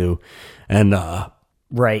asked me to. And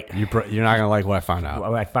Right. you're not going to like what I found out.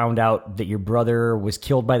 I found out that your brother was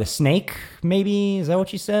killed by the snake, maybe? Is that what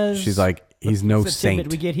she says? She's like, he's no That's the tidbit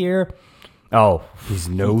saint. we get here. Oh, He's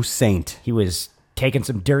no saint. he was taking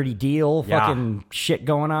some dirty deal Yeah. fucking shit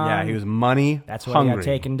going on. Yeah, he was money That's why hungry. he got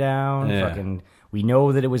taken down. Yeah. Fucking, we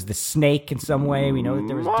know that it was the snake in some way. We know that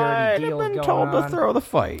there was dirty deals going on. the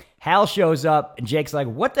fight. Hal shows up, and Jake's like,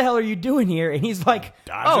 what the hell are you doing here? And he's like,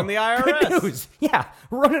 Dodging the IRS. Good news. Yeah,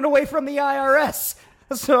 running away from the IRS.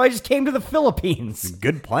 So I just came to the Philippines.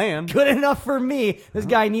 Good plan. Good enough for me. This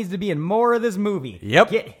guy needs to be in more of this movie. Yep.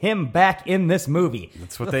 Get him back in this movie.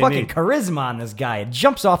 That's what the they fucking need. charisma on this guy. It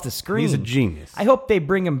jumps off the screen. He's a genius. I hope they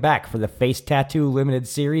bring him back for the Face Tattoo limited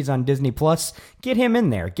series on Disney Plus. Get him in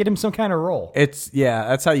there. Get him some kind of role.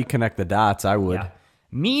 That's how you connect the dots, I would. Yeah.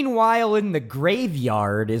 Meanwhile, in the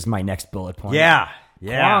graveyard is my next bullet point. Yeah.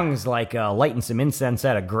 Kwong's like lighting some incense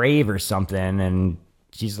at a grave or something, and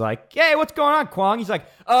she's like, hey, what's going on, Kwong? He's like,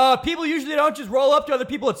 people usually don't just roll up to other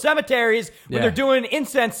people at cemeteries when they're doing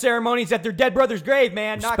incense ceremonies at their dead brother's grave,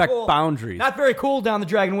 man. Not Respect cool. boundaries. Not very cool down the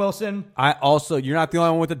Dragon Wilson. You're not the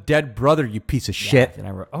only one with a dead brother, you piece of shit. And I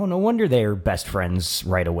wrote, oh, no wonder they're best friends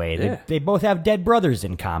right away. They both have dead brothers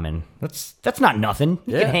in common. That's not nothing.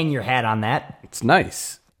 You can hang your hat on that. It's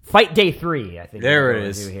nice. Fight day 3, I think. There it it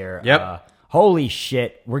is. Here. Yep. Holy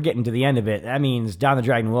shit, we're getting to the end of it. That means Don the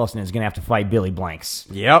Dragon Wilson is going to have to fight Billy Blanks.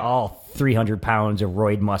 Yep. All 300 pounds of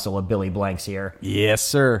roid muscle of Billy Blanks here. Yes,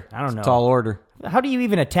 sir. I don't know. Tall order. How do you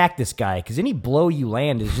even attack this guy? Because any blow you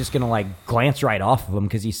land is just going to, like, glance right off of him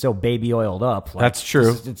because he's so baby oiled up. Like, That's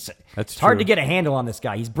true. It's hard to get a handle on this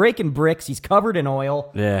guy. He's breaking bricks. He's covered in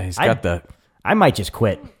oil. Yeah, he's got that. I might just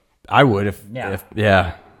quit. I would if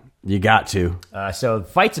you got to. So the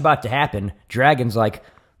fight's about to happen. Dragon's like,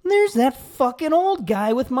 there's that fucking old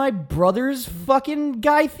guy with my brother's fucking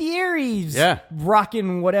Guy Fieri's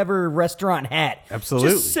rocking whatever restaurant hat. Absolutely.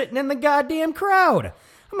 Just sitting in the goddamn crowd.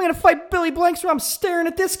 I'm going to fight Billy Blanks while I'm staring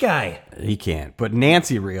at this guy. He can't. But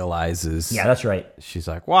Nancy realizes. Yeah, that's right. She's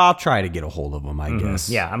like, well, I'll try to get a hold of him, I guess.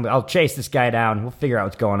 Yeah, I'll chase this guy down. We'll figure out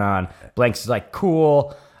what's going on. Blanks is like,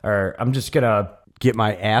 cool. Or I'm just going to get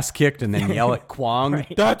my ass kicked and then yell at Kwong.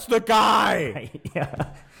 Right. That's the guy. Right,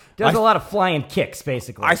 yeah. Does a lot of flying kicks,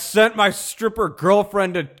 basically. I sent my stripper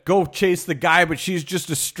girlfriend to go chase the guy, but she's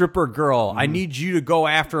just a stripper girl. I need you to go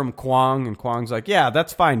after him, Kwong. And Kwong's like, yeah,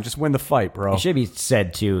 that's fine. Just win the fight, bro. It should be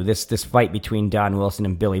said, too, this fight between Don Wilson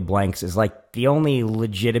and Billy Blanks is like the only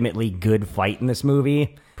legitimately good fight in this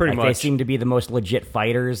movie. Pretty much. They seem to be the most legit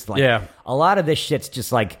fighters. Like, yeah. A lot of this shit's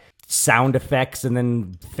just like sound effects and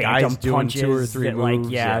then phantom Guys doing punches 2 or 3 that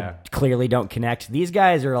moves, clearly don't connect. These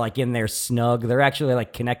guys are like in there snug. They're actually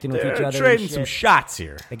like connecting with each other. Trading some shots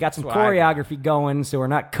here. They got some choreography going, so we're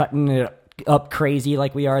not cutting it up crazy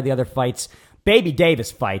like we are the other fights. Baby Davis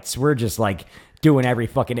fights, we're just like doing every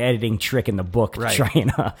fucking editing trick in the book to try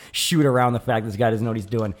and shoot around the fact this guy doesn't know what he's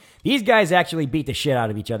doing. These guys actually beat the shit out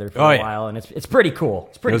of each other for a while, and it's pretty cool.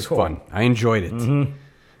 It's pretty cool. It was fun. I enjoyed it.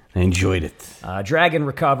 I enjoyed it. Dragon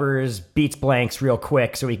recovers, beats Blanks real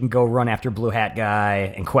quick so he can go run after Blue Hat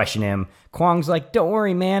Guy and question him. Kwong's like, don't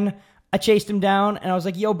worry, man. I chased him down, and I was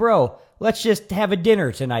like, yo, bro, let's just have a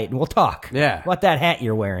dinner tonight, and we'll talk. Yeah. About that hat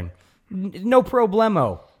you're wearing. No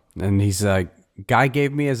problemo. And he's like, guy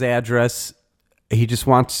gave me his address. He just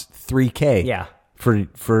wants $3K. Yeah.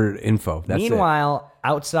 For info. That's Meanwhile,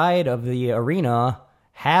 outside of the arena,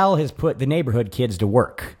 Hal has put the neighborhood kids to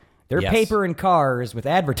work. They're paper and cars with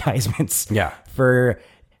advertisements for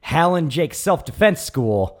Hal and Jake's self-defense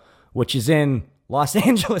school, which is in Los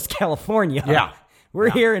Angeles, California. Yeah.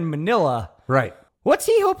 We're here in Manila. Right. What's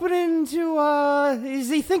he hoping to, does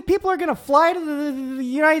he think people are going to fly to the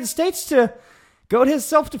United States to go to his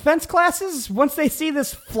self-defense classes once they see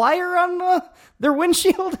this flyer on their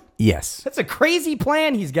windshield? Yes. That's a crazy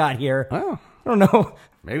plan he's got here. Oh. I don't know.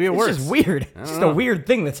 Maybe it it's works. It's just weird. It's just a weird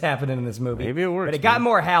thing that's happening in this movie. Maybe it works. But it got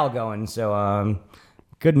more Hal going, so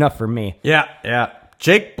good enough for me. Yeah.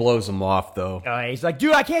 Jake blows him off, though. He's like,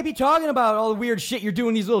 dude, I can't be talking about all the weird shit you're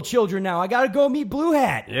doing to these little children now. I got to go meet Blue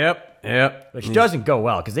Hat. Yep. Which doesn't go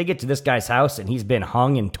well, because they get to this guy's house, and he's been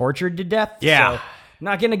hung and tortured to death. Yeah. So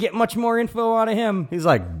not going to get much more info out of him. He's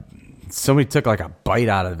like, somebody took like a bite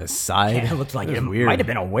out of his side. Yeah, it looks like it weird. might have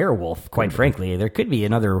been a werewolf, quite frankly. There could be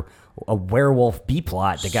a werewolf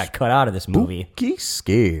B-plot that got cut out of this movie. Spooky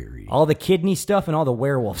scary. All the kidney stuff and all the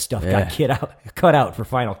werewolf stuff got cut out for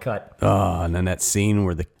final cut. Oh, and then that scene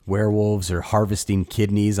where the werewolves are harvesting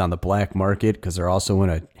kidneys on the black market because they're also in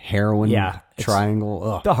a heroin triangle.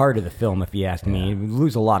 Ugh. The heart of the film, if you ask me. You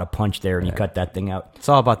lose a lot of punch there when you cut that thing out. It's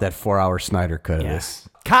all about that 4-hour Snyder cut of this.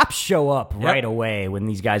 Cops show up right away when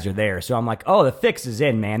these guys are there. So I'm like, oh, the fix is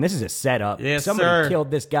in, man. This is a setup. Yes, Somebody sir.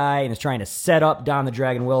 killed this guy and is trying to set up Don the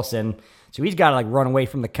Dragon Wilson. So he's got to like run away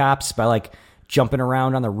from the cops by like jumping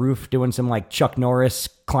around on the roof, doing some like Chuck Norris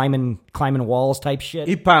climbing walls type shit.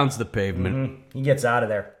 He pounds the pavement. He gets out of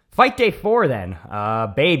there. Fight day 4 then.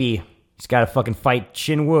 Baby, he's got to fucking fight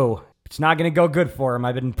Shin Woo. It's not going to go good for him.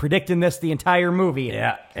 I've been predicting this the entire movie.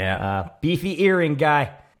 Yeah. Beefy earring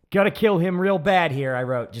guy. Gotta kill him real bad here, I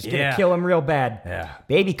wrote. Just gonna kill him real bad. Yeah.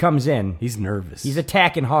 Baby comes in. He's nervous. He's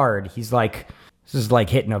attacking hard. He's like, This is like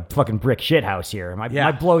hitting a fucking brick shit house here.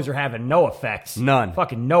 My blows are having no effects. None.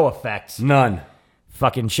 Fucking no effects. None.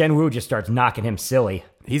 Fucking Shenwu just starts knocking him silly.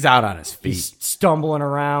 He's out on his feet. He's stumbling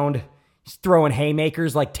around. He's throwing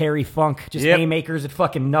haymakers like Terry Funk. Just haymakers at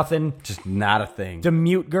fucking nothing. Just not a thing. The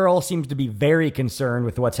mute girl seems to be very concerned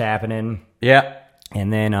with what's happening. Yeah.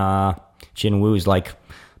 And then Shenwu's like, I'm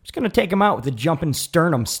just going to take him out with a jumping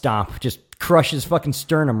sternum stomp. Just crush his fucking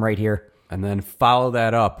sternum right here. And then follow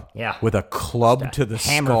that up with a club to the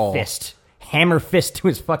skull. Hammer fist to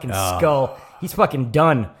his fucking skull. He's fucking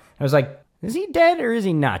done. I was like, is he dead or is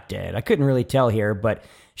he not dead? I couldn't really tell here, but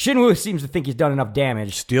Shenwu seems to think he's done enough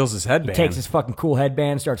damage. Steals his headband. He takes his fucking cool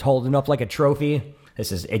headband, starts holding it up like a trophy.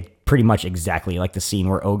 This is pretty much exactly like the scene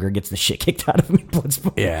where Ogre gets the shit kicked out of him in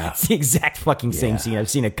Bloodsport. Yeah. It's the exact fucking same scene. I've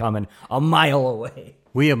seen it coming a mile away.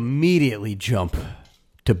 We immediately jump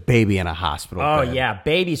to Baby in a hospital bed. Oh, yeah.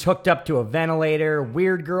 Baby's hooked up to a ventilator.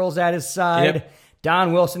 Weird girl's at his side. Yep.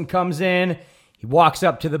 Don Wilson comes in. He walks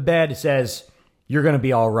up to the bed, says, "You're going to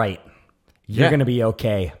be all right. You're going to be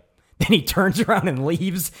okay." Then he turns around and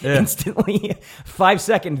leaves instantly.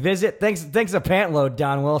 5-second visit. Thanks a pant load,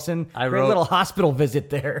 Don Wilson. Great little hospital visit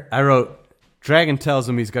there. I wrote, Dragon tells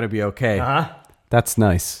him he's going to be okay. Uh-huh. That's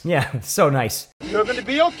nice. Yeah, it's so nice. You're gonna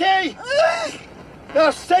be okay.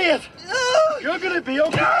 Now say it. You're gonna be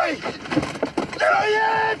okay. Say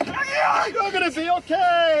it. You're gonna be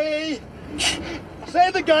okay.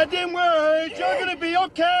 Say the goddamn words. You're gonna be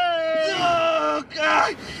okay. Oh,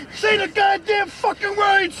 God. Say the goddamn fucking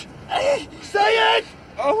words. Say it.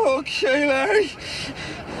 Oh, okay, Larry.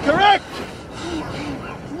 Correct.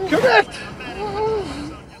 Correct.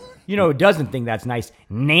 You know who doesn't think that's nice?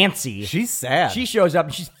 Nancy. She's sad. She shows up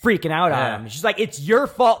and she's freaking out on him. She's like, "It's your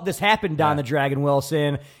fault this happened, Don the Dragon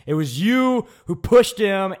Wilson. It was you who pushed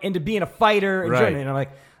him into being a fighter." And I'm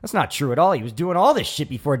like, that's not true at all. He was doing all this shit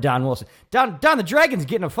before Don Wilson. Don the Dragon's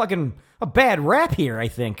getting a bad rap here, I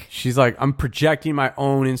think. She's like, "I'm projecting my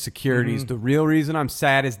own insecurities. The real reason I'm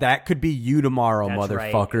sad is that could be you tomorrow, That's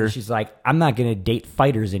motherfucker." Right. She's like, "I'm not going to date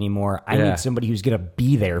fighters anymore. I need somebody who's going to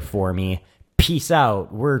be there for me. Peace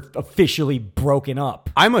out. We're officially broken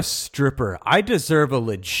up. I'm a stripper. I deserve a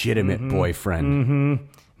legitimate boyfriend."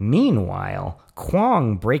 Meanwhile,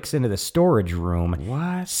 Kwong breaks into the storage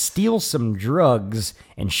room, steals some drugs,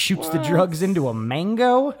 and shoots the drugs into a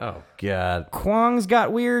mango. Oh, God. Kwong's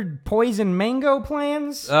got weird poison mango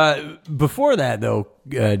plans. Before that, though,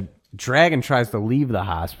 Dragon tries to leave the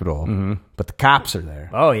hospital, but the cops are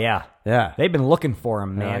there. Oh, yeah. Yeah. They've been looking for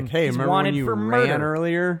him, man. Like, "Hey, He's remember wanted when you for ran murder.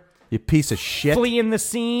 earlier? You piece of shit." Fleeing the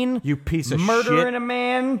scene. You piece of Murdering shit. a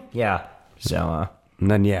man. Yeah. So, And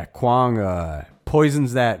then, Kwong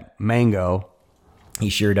poisons that mango. he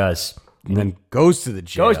sure does. And then goes to the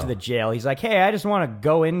jail. Goes to the jail. He's like, "Hey, I just want to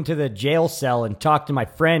go into the jail cell and talk to my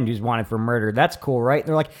friend who's wanted for murder. That's cool, right?" And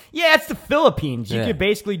they're like, "Yeah, it's the Philippines. You could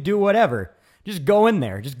basically do whatever. Just go in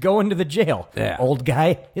there. Just go into the jail. Yeah. Old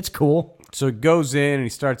guy. It's cool." So he goes in and he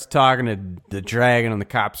starts talking to the dragon, and the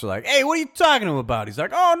cops are like, "Hey, what are you talking to him about?" He's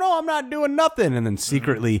like, "Oh, no, I'm not doing nothing." And then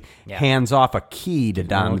secretly hands off a key to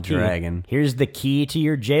Don the Dragon. "Here's the key to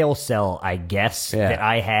your jail cell, I guess, that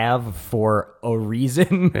I have for a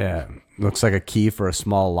reason." Yeah. Looks like a key for a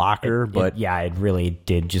small locker, but... It really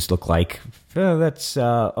did just look like, that's,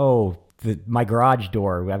 my garage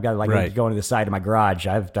door. I've got to go into the side of my garage.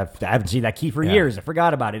 I haven't seen that key for years. I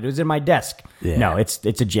forgot about it. It was in my desk. Yeah. No, it's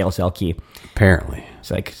a jail cell key. Apparently.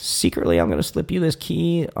 It's like, secretly, I'm going to slip you this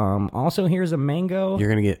key. Also, here's a mango. You're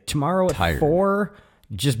going to get tomorrow tired. At 4.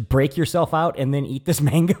 Just break yourself out and then eat this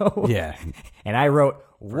mango. Yeah. And I wrote,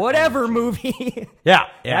 "Whatever movie." Yeah.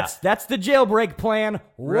 That's the jailbreak plan.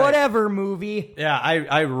 Right. Whatever movie. Yeah,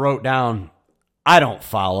 I wrote down, "I don't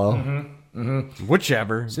follow."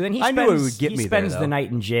 Whichever. So then he I knew it would get me spends there, the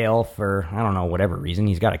night in jail for, I don't know, whatever reason.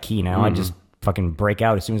 He's got a key now. I just fucking break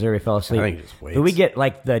out as soon as everybody fell asleep. I think he just waits. But we get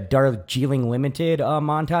like the Darjeeling Limited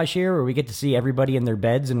montage here where we get to see everybody in their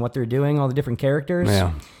beds and what they're doing, all the different characters.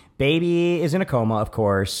 Yeah. Baby is in a coma, of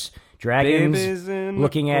course. Dragon's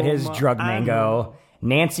looking at his drug mango.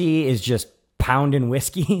 Nancy is just pounding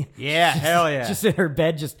whiskey. Yeah, hell yeah. Just in her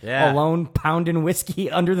bed, just alone pounding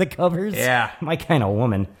whiskey under the covers. Yeah. My kind of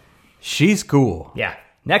woman. She's cool. Yeah.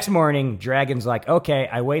 Next morning, Dragon's like, "Okay,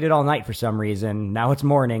 I waited all night for some reason. Now it's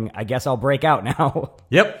morning. I guess I'll break out now."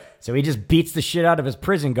 Yep. So he just beats the shit out of his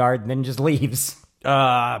prison guard and then just leaves.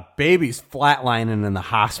 Baby's flatlining in the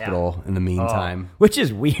hospital in the meantime. Which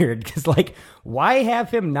is weird, because, like, why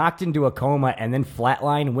have him knocked into a coma and then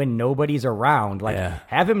flatline when nobody's around? Like,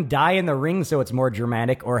 have him die in the ring so it's more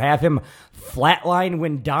dramatic, or have him flatline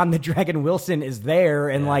when Don the Dragon Wilson is there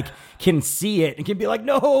and, like, can see it and can be like,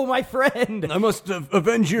 "No, my friend. I must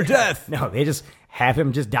avenge your death." No, they just have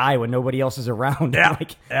him just die when nobody else is around. Yeah.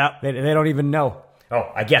 Like, Yeah. They don't even know. Oh,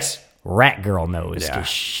 I guess Rat Girl knows because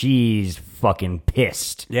she's fucking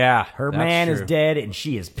pissed. Yeah, Her that's man is true. dead and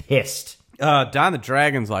she is pissed. Don the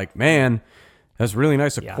Dragon's like, man, that's really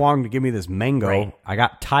nice of Kwong to give me this mango. Right. I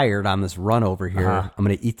got tired on this run over here. I'm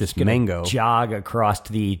going to eat this mango. Jog across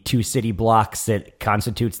the 2 city blocks that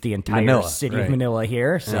constitutes the entire Manila, city right. of Manila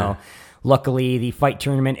here. So luckily the fight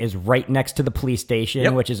tournament is right next to the police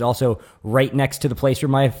station, which is also right next to the place where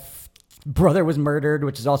my brother was murdered,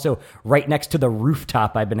 which is also right next to the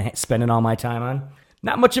rooftop I've been spending all my time on.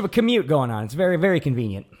 Not much of a commute going on. It's very, very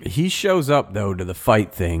convenient. He shows up, though, to the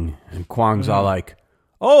fight thing, and Kwong's all like,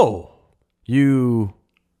 oh, you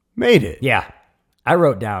made it. Yeah. I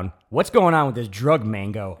wrote down, what's going on with this drug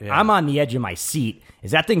mango? Yeah. I'm on the edge of my seat. Is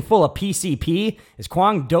that thing full of PCP? Is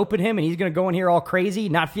Kwong doping him and he's going to go in here all crazy,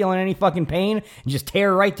 not feeling any fucking pain, and just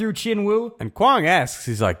tear right through Chin Woo? And Kwong asks,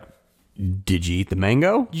 he's like, did you eat the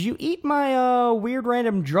mango? Did you eat my weird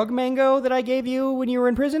random drug mango that I gave you when you were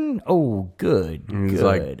in prison? Oh, good. And he's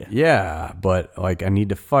good. like, yeah, but like I need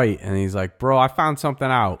to fight. And he's like, bro, I found something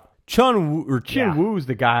out. Chin Woo's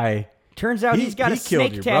the guy. Turns out he's got a killed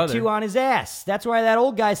snake your tattoo brother. on his ass. That's why that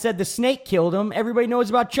old guy said the snake killed him. Everybody knows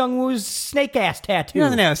about Chung Woo's snake ass tattoo. He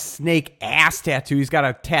doesn't have a snake ass tattoo. He's got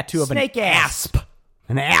a tattoo of Snake an ass. asp.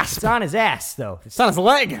 An asp. It's on his ass, though. It's on his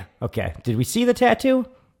leg. Okay. Did we see the tattoo?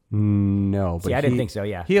 No, but See, I didn't think so,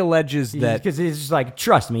 yeah. He alleges that. Because he's just like,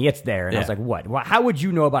 trust me, it's there. And I was Yeah. like, what? Well, how would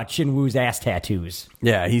you know about Chin Woo's ass tattoos?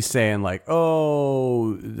 Yeah, he's saying like,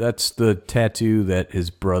 oh, that's the tattoo that his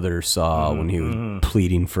brother saw when he was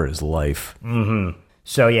pleading for his life.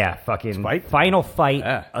 So, yeah, fucking final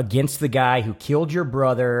fight against the guy who killed your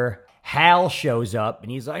brother. Hal shows up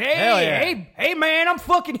and he's like, hey, man, I'm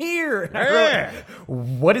fucking here. And I wrote,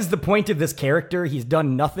 what is the point of this character? He's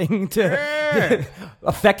done nothing to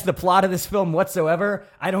affect the plot of this film whatsoever.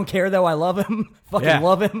 I don't care, though. I love him. Fucking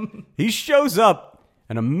love him. He shows up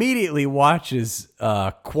and immediately watches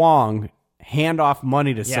Kwong hand off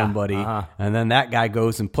money to somebody, and then that guy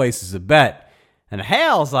goes and places a bet. And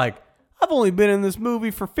Hal's like, I've only been in this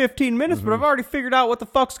movie for 15 minutes, but I've already figured out what the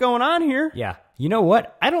fuck's going on here. Yeah. You know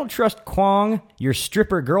what? I don't trust Kwong. Your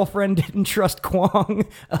stripper girlfriend didn't trust Kwong.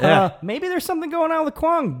 Maybe there's something going on with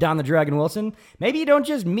Kwong, Don the Dragon Wilson. Maybe you don't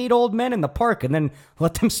just meet old men in the park and then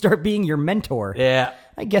let them start being your mentor. Yeah.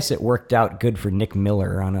 I guess it worked out good for Nick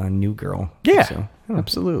Miller on a New Girl. Yeah, So,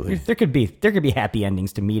 absolutely. there could be happy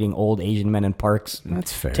endings to meeting old Asian men in parks. and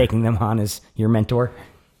That's fair. Taking them on as your mentor.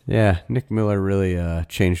 Yeah, Nick Miller really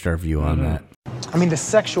changed our view on that. I mean, the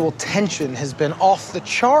sexual tension has been off the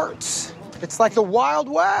charts. It's like the Wild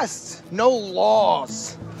West. No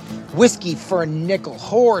laws. Whiskey for a nickel.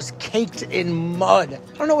 Whores caked in mud.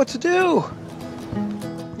 I don't know what to do.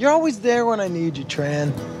 You're always there when I need you,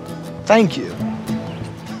 Tran. Thank you.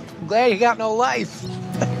 I'm glad you got no life.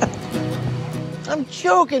 I'm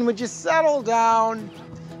joking. Would you settle down?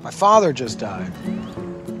 My father just died.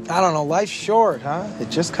 I don't know. Life's short, huh? It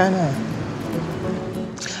just kind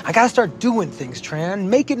of... I gotta start doing things, Tran.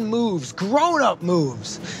 Making moves. Grown-up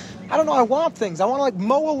moves. I don't know, I want things. I want to, like,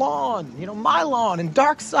 mow a lawn. You know, my lawn in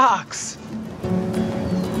dark socks.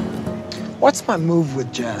 What's my move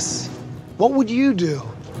with Jess? What would you do?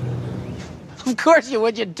 Of course you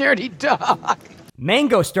would, you dirty dog.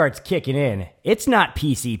 Mango starts kicking in. It's not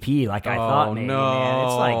PCP like I thought, maybe, no. man.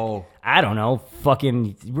 It's like, I don't know,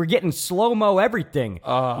 fucking, we're getting slow-mo everything.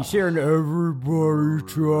 He's hearing everybody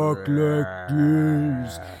talk like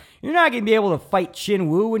this. You're not going to be able to fight Chin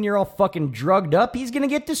Woo when you're all fucking drugged up. He's going to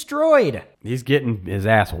get destroyed. He's getting his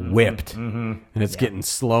ass whipped, and it's getting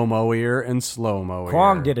slow-mo-ier and slow-mo-ier.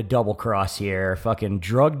 Kwong did a double cross here. Fucking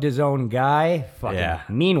drugged his own guy. Fucking. Yeah.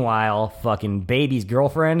 Meanwhile, fucking baby's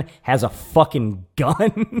girlfriend has a fucking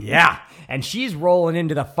gun. Yeah. And she's rolling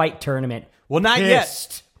into the fight tournament. Well, not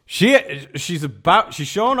pissed. yet. She's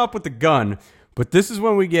showing up with the gun, but this is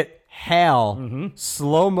when we get Hal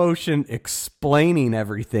slow motion explaining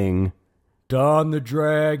everything. Don the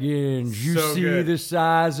Dragons, you So see good. the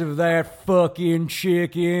size of that fucking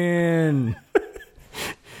chicken.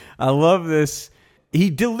 I love this. He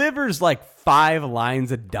delivers like 5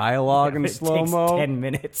 lines of dialogue in It slow mo. takes 10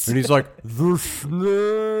 minutes. And he's like, the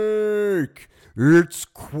snake. It's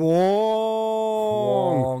Kwong.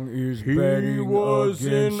 Kwong is He betting was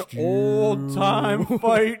against an old-time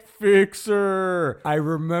fight fixer. I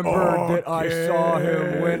remember that I saw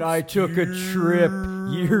him when I took a trip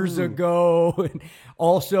years ago. And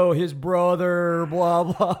also his brother, blah,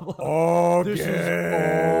 blah, blah. This is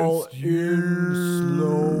all in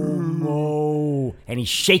slow-mo. And he's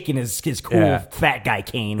shaking his cool fat guy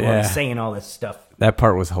cane while he's saying all this stuff. That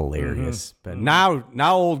part was hilarious. But now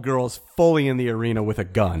old girl's fully in the arena with a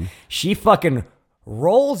gun. She fucking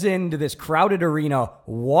rolls into this crowded arena,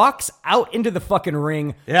 walks out into the fucking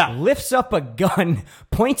ring, lifts up a gun,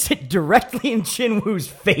 points it directly in Chin-Woo's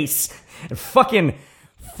face, and fucking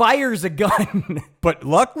fires a gun. But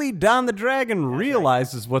luckily, Don the Dragon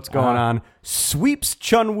realizes what's going on, sweeps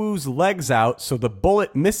Chun-Woo's legs out so the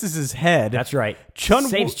bullet misses his head. That's right.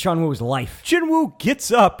 Saves Chun-Woo's life. Chin-Woo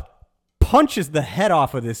gets up, punches the head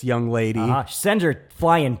off of this young lady. Sends her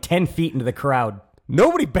flying 10 feet into the crowd.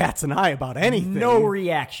 Nobody bats an eye about anything. No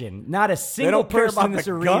reaction. Not a single don't care person about in this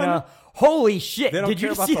the arena. gun. Holy shit. They don't Did care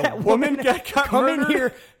you about see the that woman woman that got come murdered? in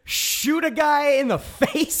here, shoot a guy in the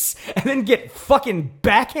face, and then get fucking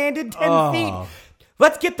backhanded 10 feet?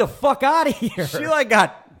 Let's get the fuck out of here. She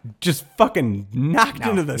got just fucking knocked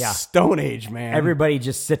into the Stone Age, man. Everybody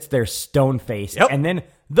just sits there stone-faced, and then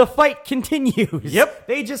the fight continues. Yep.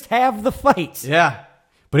 They just have the fight. Yeah.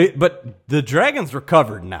 But the dragon's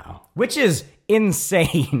recovered now. Which is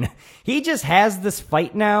insane. He just has this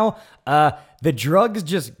fight now. The drugs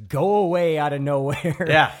just go away out of nowhere.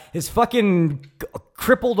 Yeah. His fucking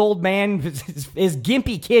crippled old man, his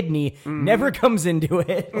gimpy kidney never comes into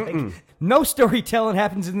it. Like, no storytelling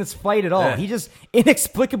happens in this fight at all. Yeah. He just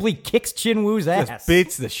inexplicably kicks Chin-Woo's ass. Just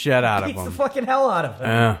beats the shit out of him. Beats the fucking hell out of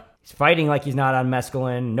him. He's fighting like he's not on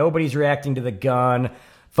mescaline. Nobody's reacting to the gun.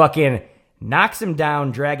 Fucking knocks him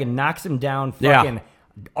down. Dragon knocks him down. Fucking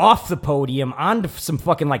off the podium onto some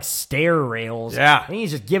fucking like stair rails. Yeah. And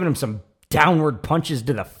he's just giving him some downward punches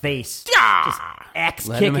to the face. Just axe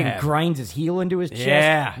Let kick him and have it. grinds his heel into his chest.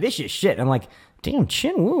 Yeah. Vicious shit. I'm like, damn,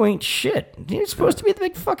 Chin-Woo ain't shit. He's supposed to be the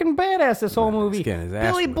big fucking badass this whole movie. getting his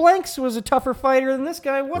ass Billy whipped. Blanks was a tougher fighter than this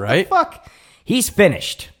guy. What the Right? fuck? He's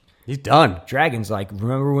finished. He's done. Dragon's like,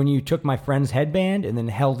 remember when you took my friend's headband and then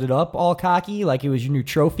held it up all cocky like it was your new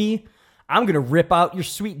trophy? I'm going to rip out your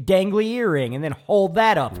sweet dangly earring and then hold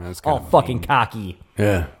that up all fucking cocky.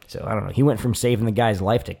 Yeah. So, I don't know. He went from saving the guy's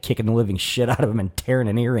life to kicking the living shit out of him and tearing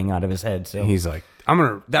an earring out of his head. So He's like,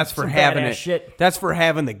 that's for Some having badass it. shit. That's for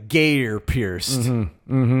having the gay ear pierced.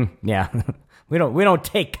 yeah. we don't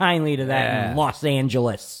take kindly to that in Los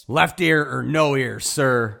Angeles. Left ear or no ear,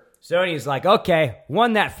 sir. So he's like, okay,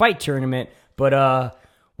 won that fight tournament, but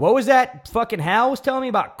what was that fucking Hal was telling me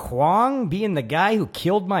about Kwong being the guy who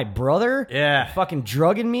killed my brother? Yeah. Fucking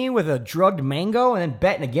drugging me with a drugged mango and then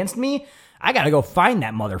betting against me? I gotta go find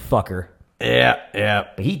that motherfucker. Yeah.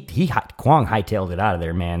 But Kwong hightailed it out of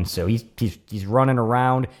there, man. So he's running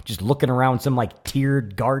around, just looking around some like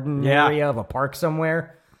tiered garden area of a park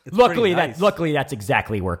somewhere. Luckily, that's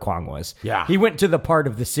exactly where Kwong was. Yeah. He went to the part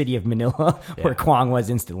of the city of Manila where Kwong was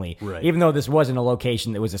instantly. Right. Even though this wasn't a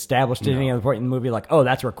location that was established at any other point in the movie, like, oh,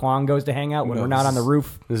 that's where Kwong goes to hang out when we're not on the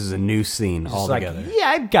roof. This is a new scene It's like, altogether. yeah,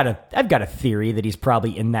 I've got a theory that he's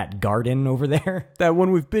probably in that garden over there. That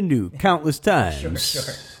one we've been to countless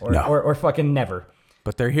times. Or fucking never.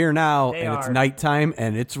 But they're here now, They and it's are. nighttime,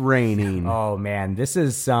 and it's raining. Oh, man, this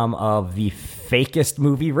is some of the fakest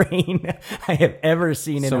movie rain I have ever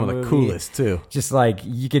seen in a Some of movie. the coolest, too. Just like,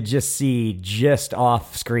 you could just see just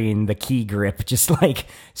off screen the key grip, just like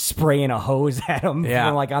spraying a hose at him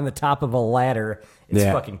from like on the top of a ladder. It's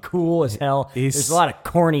fucking cool as hell. There's a lot of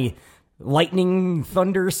corny lightning,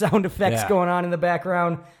 thunder sound effects going on in the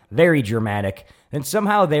background. Very dramatic. And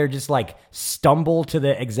somehow they're just like stumble to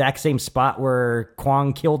the exact same spot where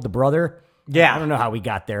Kwong killed the brother. Yeah. I don't know how we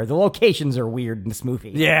got there. The locations are weird in this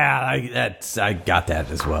movie. Yeah, I got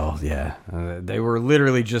that as well. Yeah. They were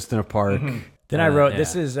literally just in a park. Then I wrote,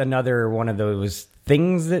 this is another one of those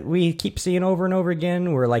things that we keep seeing over and over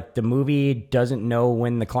again where like the movie doesn't know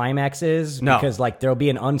when the climax is. No. Because like there'll be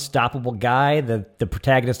an unstoppable guy that the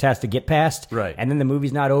protagonist has to get past. Right. And then the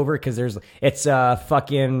movie's not over because it's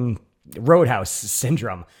fucking Roadhouse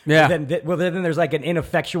syndrome. Yeah. Then there's like an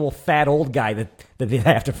ineffectual fat old guy that they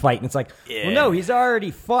have to fight, and it's like, well, no, he's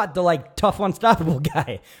already fought the like tough unstoppable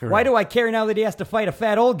guy. Right. Why do I care now that he has to fight a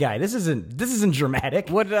fat old guy? This isn't dramatic.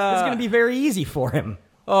 This is going to be very easy for him.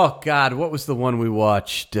 Oh, God, what was the one we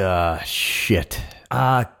watched? Shit.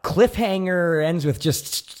 Cliffhanger ends with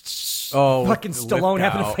just fucking Stallone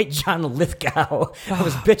having to fight John Lithgow. I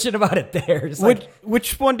was bitching about it there. It's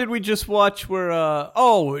Which one did we just watch? Where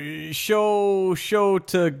show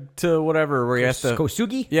to whatever where he has to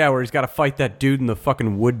Kosugi? Yeah, where he's got to fight that dude in the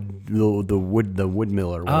fucking wood mill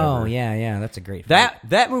or whatever. Oh yeah, that's a great fight.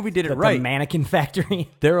 That movie did it right. The Mannequin Factory.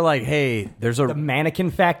 They were like, hey, there's the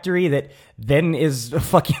Mannequin Factory that then is a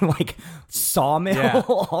fucking like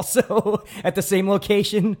sawmill also at the same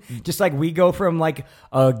location. Just like we go from like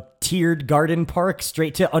a tiered garden park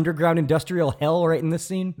straight to underground industrial hell right in this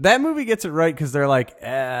scene. That movie gets it right because they're like,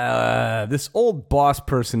 this old boss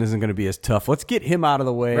person isn't going to be as tough. Let's get him out of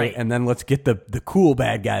the way, Right. and then let's get the cool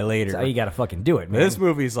bad guy later. That's how you got to fucking do it, man. This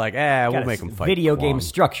movie's like, we'll make him fight Video Kwong. game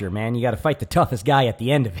structure, man. You got to fight the toughest guy at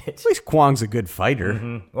the end of it. At least Kwong's a good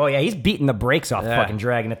fighter. Well, yeah, he's beating the brakes off the Yeah. fucking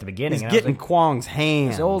dragon at the beginning. He's and I was getting like, Kwong's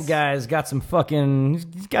hands. this old guy's got some fucking,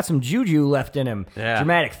 he's got some juju left in him. Yeah.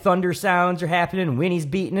 Dramatic thunder sounds are happening. Winnie's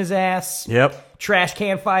beating his ass. Yep. Trash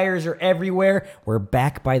can fires are everywhere. We're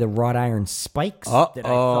back by the wrought iron spikes that I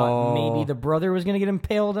thought maybe the brother was going to get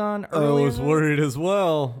impaled on earlier. I was worried as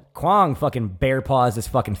well. Kwong fucking bear paws this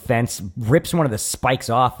fucking fence, rips one of the spikes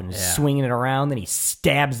off and is swinging it around. Then he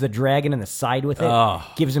stabs the dragon in the side with it.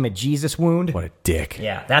 Gives him a Jesus wound. What a dick.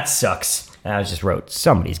 Yeah, that sucks. And I just wrote,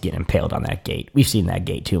 somebody's getting impaled on that gate. We've seen that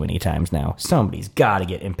gate too many times now. Somebody's got to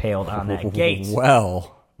get impaled on that gate.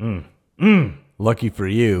 Well, lucky for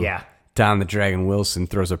you. Yeah. Don the Dragon Wilson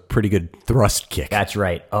throws a pretty good thrust kick. That's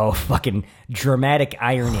right. Oh, fucking dramatic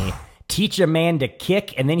irony. Teach a man to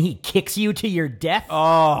kick, and then he kicks you to your death?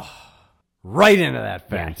 Oh, right into that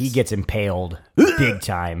Yeah, fence. he gets impaled big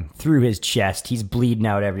time through his chest. He's bleeding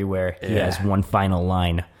out everywhere. He has one final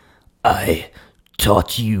line. I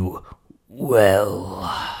taught you well.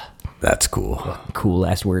 That's cool. Cool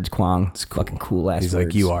last words, Kwong. It's fucking cool last He's words.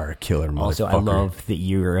 like, you are a killer motherfucker. Also, I love that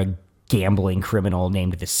you're a gambling criminal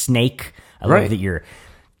named the Snake. I Right. love that you're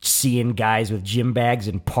seeing guys with gym bags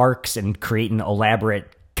in parks and creating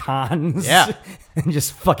elaborate cons. Yeah. And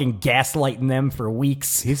just fucking gaslighting them for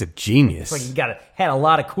weeks. He's a genius. Like you had a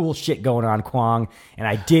lot of cool shit going on, Kwong, and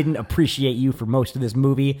I didn't appreciate you for most of this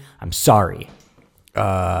movie. I'm sorry.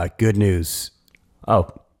 Good news. Oh,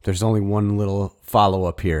 There's only one little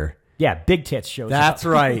follow-up here. yeah, Big Tits shows That's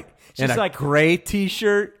up. right. She's In a like, gray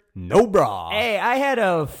t-shirt, no bra. hey, I had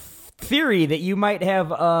a theory that you might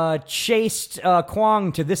have chased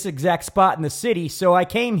Kwong to this exact spot in the city, so I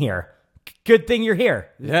came here. Good thing you're here.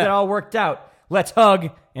 Yeah. It all worked out. Let's hug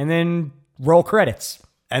and then roll credits.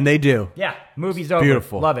 And they do. Yeah, movie's over.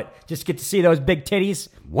 Beautiful. Love it. Just get to see those big titties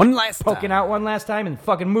One last poking time. out one last time, and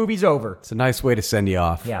fucking movie's over. It's a nice way to send you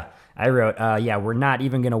off. Yeah, I wrote, we're not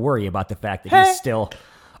even going to worry about the fact that he's still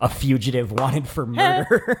a fugitive wanted for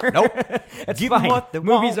murder. Nope. That's Give 'em fine. what they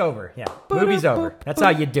Movie's want. over. Yeah, movie's over. That's how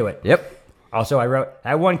you do it. Yep. Also, I wrote,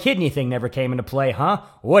 that one kidney thing never came into play, huh?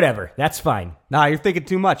 Whatever. That's fine. Nah, you're thinking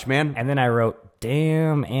too much, man. And then I wrote,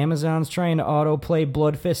 damn, Amazon's trying to autoplay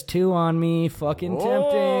Blood Fist 2 on me. Fucking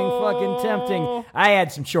tempting. I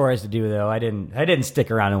had some chores to do, though. I didn't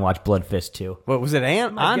stick around and watch Blood Fist 2. What was it on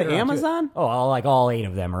Get around to it. Amazon? Oh, all 8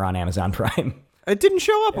 of them are on Amazon Prime. It didn't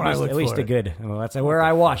show up when I looked At least for a it. good. Well, that's where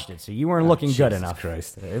I watched it. So you weren't looking good Jesus enough.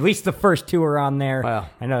 Christ. At least the first 2 are on there. Well.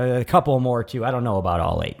 I know a couple more too. I don't know about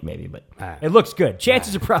all 8, maybe, but it looks good.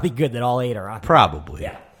 Chances are probably good that all 8 are on. Probably.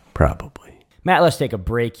 Yeah. Probably. Matt, let's take a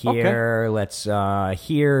break here. Let's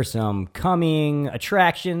hear some coming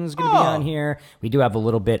attractions going to be on here. We do have a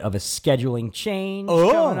little bit of a scheduling change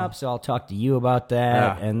coming up, so I'll talk to you about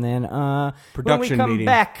that. Yeah. And then when we Production come meeting.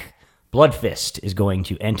 back, Blood Fist is going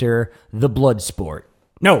to enter the blood sport.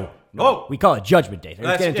 No. Oh. We call it Judgment Day. It's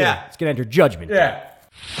That's- going yeah. to enter Judgment Day.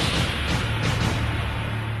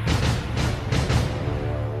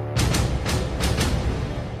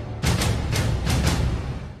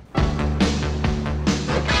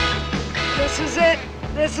 This is it.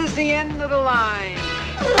 This is the end of the line.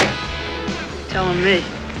 Telling me.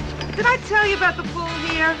 Did I tell you about the pool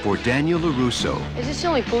here? For Daniel LaRusso, Is this the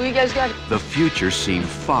only pool you guys got? the future seemed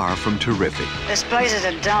far from terrific This place is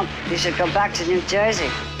a dump. You should go back to New Jersey.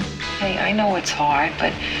 Hey, I know it's hard,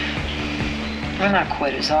 but we're not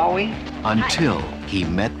quitters, are we? until he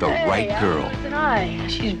met the right girl. Did I?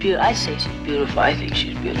 She's beautiful. I say she's beautiful. I think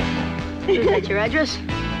she's beautiful. Is that your address?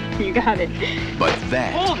 You got it. But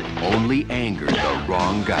that only angered the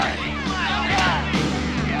wrong guy.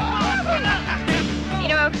 You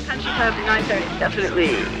know, country club at 9:30.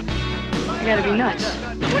 Definitely. You gotta be nuts.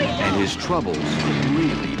 And his troubles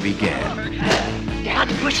really began. Dad,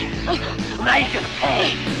 push it. Like it.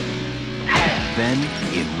 Hey. Then,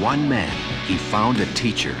 in one man, he found a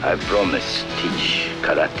teacher. I promise teach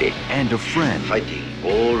karate. And a friend. Fighting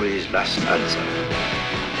always last answer.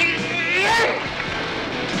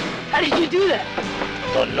 How did you do that?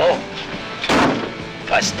 Don't know.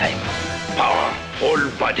 First time. Power. Whole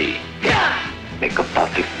body. Make a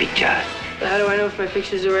perfect picture. How do I know if my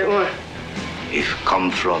picture's the right one? If come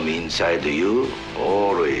from inside you,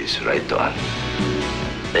 always right on.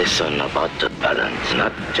 Lesson about the balance,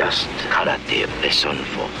 not just karate. Lesson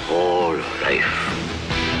for whole life.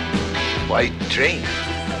 Why train?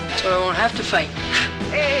 So I won't have to fight.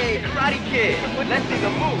 Hey, Karate Kid, let's see the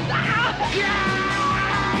move.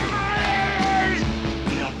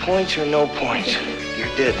 Points or no points,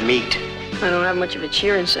 you're dead meat. I don't have much of a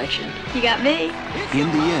cheering section. You got me?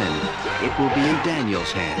 In the end, it will be in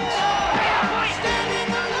Daniel's hands.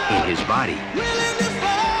 In his body.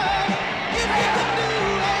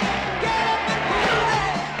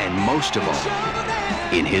 And most of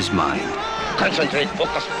all, in his mind. Concentrate,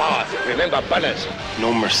 focus, power. Remember balance.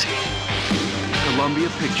 No mercy. Columbia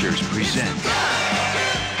Pictures presents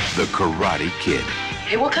The Karate Kid.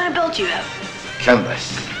 Hey, what kind of belt do you have?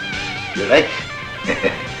 Canvas. You like?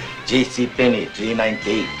 J.C. Penney,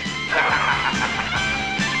 $3.98.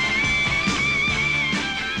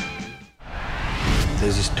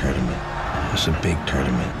 There's this tournament. It's a big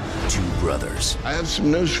tournament. Two brothers. I have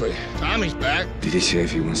some news for you. Tommy's back. Did he say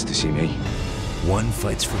if he wants to see me? One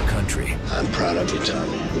fights for country. I'm proud of you,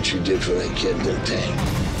 Tommy. What you did for that kid, little Tank.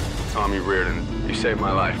 Tommy Reardon, you saved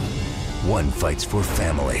my life. One fights for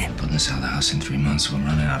family. Putting us out of the house in 3 months, we're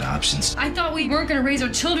running out of options. I thought we weren't going to raise our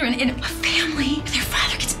children in a family. Their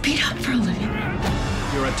father gets beat up for a living.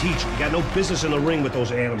 You're a teacher. You got no business in the ring with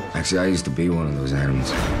those animals. Actually, I used to be one of those animals.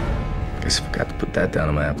 Guess I forgot to put that down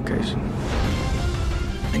on my application.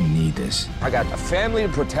 I need this. I got a family to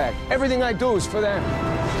protect. Everything I do is for them.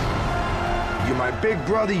 You're my big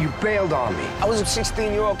brother. You bailed on me. I was a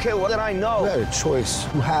 16-year-old kid. What did I know? You had a choice.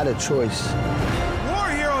 You had a choice. War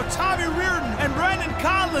hero Tommy Reardon and Brendan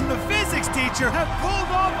Conlon, the physics teacher, have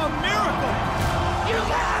pulled off a miracle. You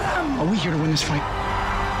got him! Are we here to win this fight?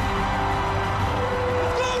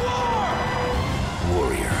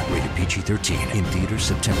 Warrior, rated PG-13, in theaters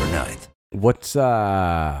September 9th. What's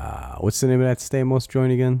the name of that Stamos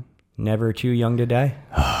joint again? Never Too Young to Die.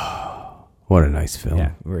 What a nice film.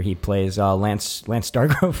 Yeah, where he plays Lance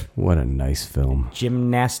Stargrove. What a nice film.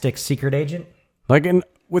 Gymnastics secret agent. Like, and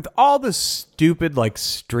with all the stupid, like,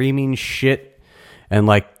 streaming shit and,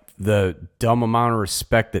 like, the dumb amount of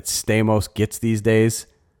respect that Stamos gets these days,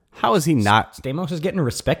 how is he not? Stamos is getting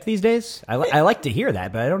respect these days? I like to hear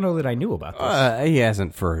that, but I don't know that I knew about this. He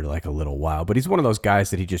hasn't for, like, a little while, but he's one of those guys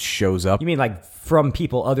that he just shows up. You mean, like, from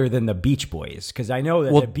people other than the Beach Boys? Because I know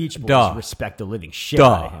that the Beach Boys respect the living shit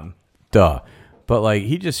out of him. But, like,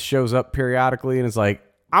 he just shows up periodically and is like,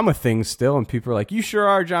 I'm a thing still, and people are like, you sure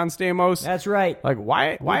are, John Stamos. That's right. Like,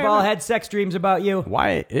 why We've all had sex dreams about you.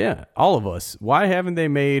 Why? Yeah, all of us. Why haven't they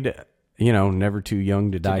made, Never Too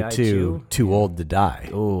Young to Die 2, Too Old to Die?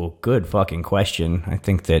 Oh, good fucking question. I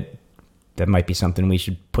think that might be something we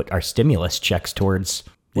should put our stimulus checks towards.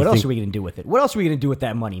 What else are we going to do with it? What else are we going to do with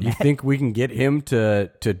that money, Matt? You think we can get him to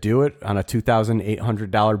do it on a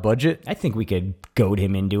 $2,800 budget? I think we could goad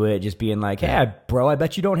him into it, just being like, hey, bro, I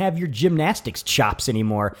bet you don't have your gymnastics chops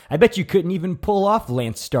anymore. I bet you couldn't even pull off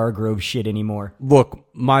Lance Stargrove shit anymore. Look,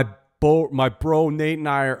 my bro Nate and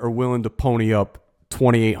I are willing to pony up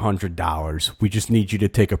 $2,800. We just need you to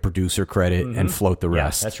take a producer credit and float the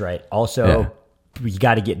rest. Yeah, that's right. Also, we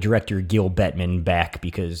got to get director Gil Bettman back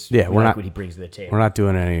because we're like not what he brings to the table. We're not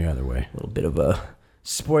doing it any other way. A little bit of a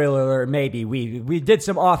spoiler alert, maybe. We did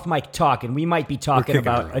some off mic talk, and we might be talking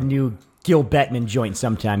about a new Gil Bettman joint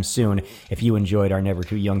sometime soon. If you enjoyed our Never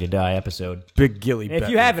Too Young to Die episode, big Gilly. If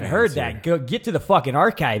you haven't heard that, go get to the fucking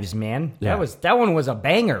archives, man. Yeah. That one was a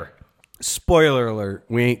banger. Spoiler alert: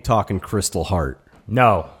 we ain't talking Crystal Heart.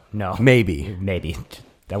 No. Maybe.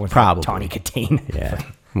 That one's probably Tawny Katane. Yeah.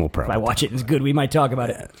 We'll probably if I watch it and it's good, we might talk about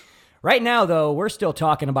it. Right now, though, we're still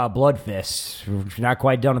talking about Blood Fist. We're not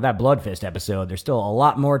quite done with that Blood Fist episode. There's still a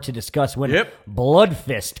lot more to discuss when Blood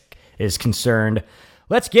Fist is concerned.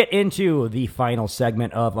 Let's get into the final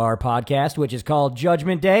segment of our podcast, which is called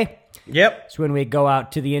Judgment Day. Yep. It's when we go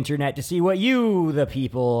out to the internet to see what you, the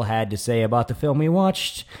people, had to say about the film we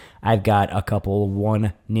watched. I've got a couple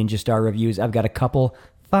 1 Ninja Star reviews. I've got a couple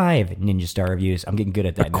 5 Ninja Star reviews. I'm getting good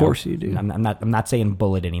at that. Of course you do. I'm not saying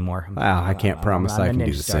bullet anymore. Wow, I can't promise I can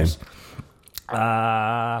do the same.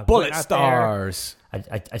 Bullet stars.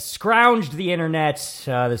 I scrounged the internet.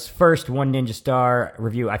 This first 1 Ninja Star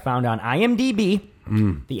review I found on IMDb.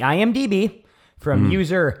 The IMDb from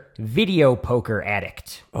user Video Poker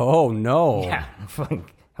Addict. Oh no! Yeah,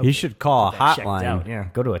 you should call a hotline. Yeah,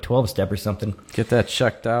 go to a 12-step or something. Get that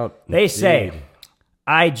checked out. They say,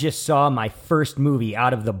 I just saw my first movie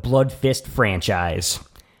out of the Blood Fist franchise.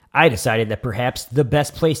 I decided that perhaps the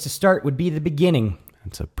best place to start would be the beginning.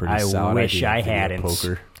 That's a pretty solid wish idea, I hadn't.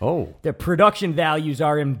 Poker. Oh. The production values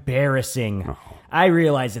are embarrassing. Oh. I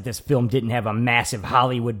realize that this film didn't have a massive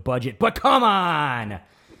Hollywood budget, but come on!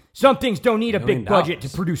 Some things don't need a big budget to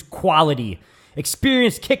produce quality.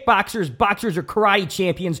 Experienced kickboxers, boxers, or karate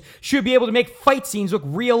champions should be able to make fight scenes look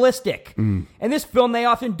realistic. And this film, they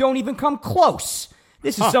often don't even come close.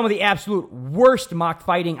 This is some of the absolute worst mock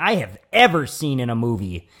fighting I have ever seen in a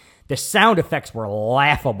movie. The sound effects were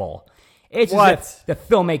laughable. It's as if the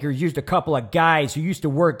filmmakers used a couple of guys who used to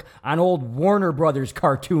work on old Warner Brothers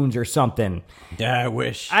cartoons or something. Yeah, I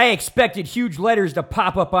wish. I expected huge letters to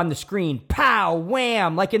pop up on the screen. Pow,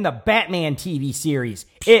 wham, like in the Batman TV series.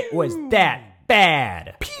 It was that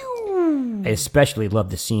bad. Pew. I especially loved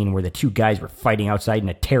the scene where the two guys were fighting outside in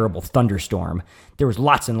a terrible thunderstorm. There was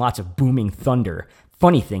lots and lots of booming thunder.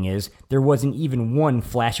 Funny thing is, there wasn't even one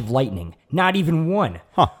flash of lightning. Not even one.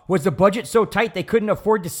 Was the budget so tight they couldn't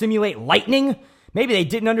afford to simulate lightning? Maybe they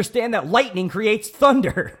didn't understand that lightning creates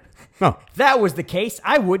thunder. If that was the case,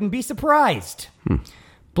 I wouldn't be surprised.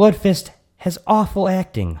 Bloodfist has awful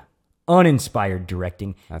acting, uninspired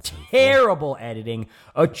directing, terrible editing,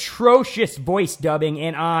 atrocious voice dubbing,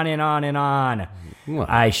 and on and on and on.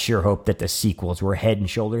 I sure hope that the sequels were head and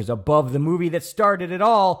shoulders above the movie that started it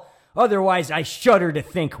all. Otherwise, I shudder to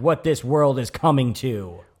think what this world is coming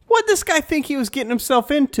to. What'd this guy think he was getting himself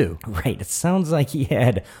into? Right, it sounds like he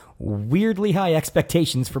had weirdly high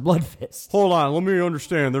expectations for Bloodfist. Hold on, let me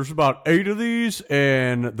understand. There's about 8 of these,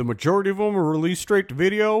 and the majority of them are released straight to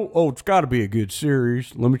video. Oh, it's got to be a good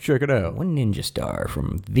series. Let me check it out. One ninja star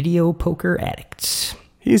from Video Poker Addicts.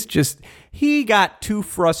 He got too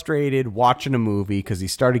frustrated watching a movie because he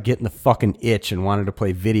started getting the fucking itch and wanted to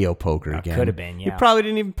play video poker again. Could have been, yeah. He probably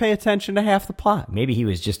didn't even pay attention to half the plot. Maybe he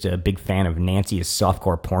was just a big fan of Nancy's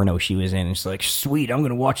softcore porno she was in. It's like, sweet, I'm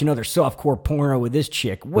going to watch another softcore porno with this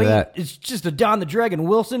chick. Wait, it's just a Don the Dragon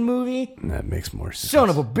Wilson movie? That makes more sense. Son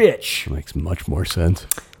of a bitch. Makes much more sense.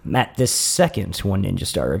 Matt, this second One Ninja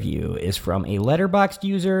Star review is from a Letterboxd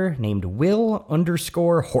user named Will_Horse.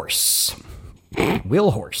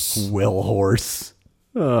 Will Horse. Will Horse.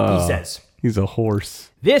 He says, he's a horse.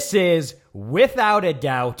 This is, without a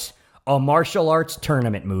doubt, a martial arts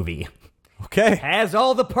tournament movie. Okay. Has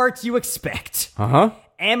all the parts you expect. Uh-huh.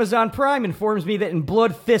 Amazon Prime informs me that in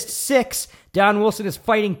Blood Fist 6, Don Wilson is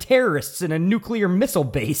fighting terrorists in a nuclear missile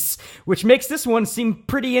base, which makes this one seem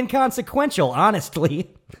pretty inconsequential,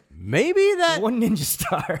 honestly. Maybe that One Ninja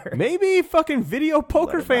Star. Maybe fucking video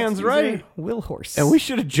poker fans, right? Will Horse. And we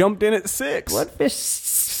should have jumped in at 6. Bloodfish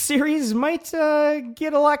series might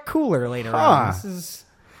get a lot cooler later on. This is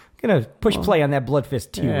gonna push play on that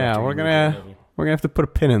Bloodfist 2. Yeah, we're gonna have to put a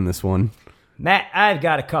pin in this one. Matt, I've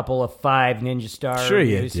got a couple of 5 Ninja Star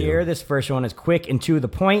reviews here. This first one is quick and to the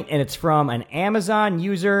point, and it's from an Amazon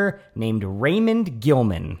user named Raymond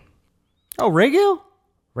Gilman. Oh, Ray Gill?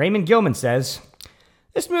 Raymond Gilman says,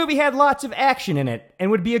 this movie had lots of action in it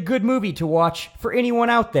and would be a good movie to watch for anyone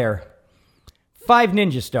out there. 5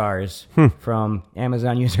 Ninja Stars from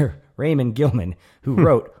Amazon user Raymond Gilman, who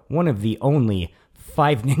wrote one of the only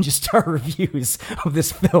 5 Ninja Star reviews of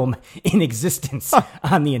this film in existence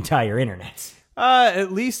on the entire internet.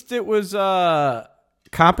 At least it was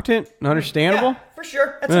competent and understandable. Yeah, for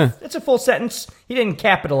sure. That's a full sentence. He didn't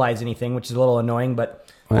capitalize anything, which is a little annoying, but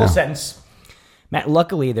full sentence. Matt,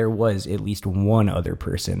 luckily there was at least one other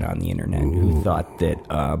person on the internet who thought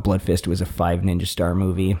that Blood Fist was a 5 Ninja Star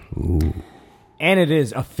movie. And it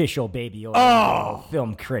is official baby oil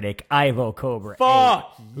film critic Ivo Cobra.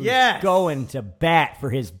 Fuck, who's going to bat for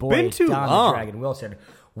his boy Been too Don long. the Dragon Wilson.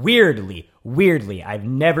 Weirdly, I've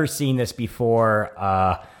never seen this before.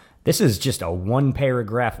 This is just a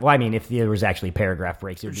 1-paragraph. Well, I mean, if there was actually paragraph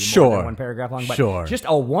breaks, it would be more than 1 paragraph long. But just a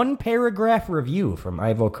 1-paragraph review from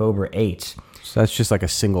Ivo Cobra 8. So that's just like a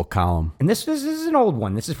single column. And this is an old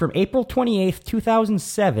one. This is from April 28th,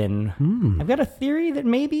 2007. I've got a theory that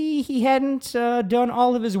maybe he hadn't done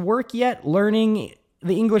all of his work yet learning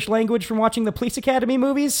the English language from watching the Police Academy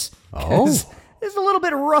movies. Oh. It's a little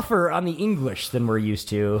bit rougher on the English than we're used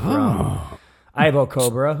to from Ivo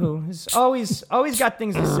Cobra, who has always got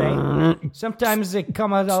things to say. Sometimes it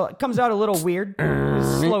comes out a little weird,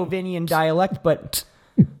 Slovenian dialect, but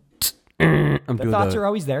the thoughts are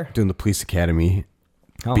always there. Doing the Police Academy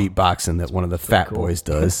beatboxing that one of the fat boys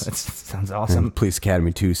does. That sounds awesome. And Police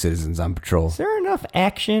Academy 2, Citizens on Patrol. Is there enough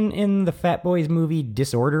action in the Fat Boys movie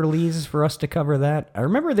Disorderlies for us to cover that? I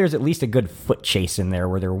remember there's at least a good foot chase in there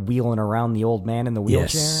where they're wheeling around the old man in the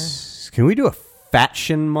wheelchair. Yes. Can we do a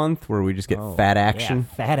Faction month where we just get fat action?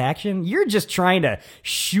 Yeah, fat action? You're just trying to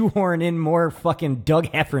shoehorn in more fucking Doug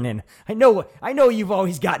Heffernan. I know you've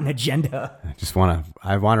always got an agenda.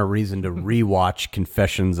 I want a reason to rewatch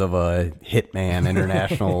Confessions of a Hitman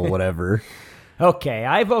International, whatever. Okay,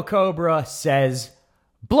 Ivo Cobra says,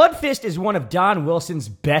 Blood Fist is one of Don Wilson's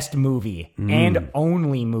best movie and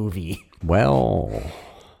only movie. Well,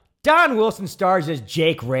 Don Wilson stars as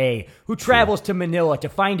Jake Ray, who travels to Manila to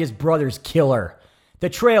find his brother's killer. The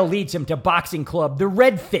trail leads him to boxing club The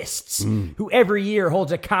Red Fists, who every year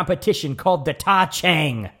holds a competition called the Ta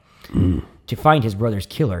Chang. To find his brother's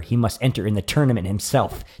killer, he must enter in the tournament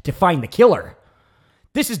himself to find the killer.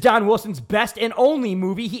 This is Don Wilson's best and only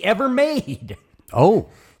movie he ever made. Oh.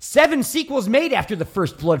 7 sequels made after the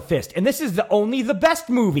first Blood Fist, and this is only the best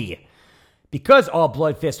movie. Because all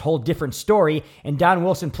Blood Fists hold different story, and Don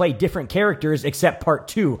Wilson played different characters except Part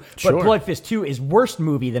 2, but Blood Fist 2 is worse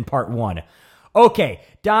movie than Part 1. Okay,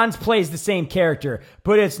 Don's plays the same character,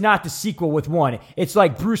 but it's not the sequel with 1. It's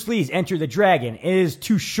like Bruce Lee's Enter the Dragon. It is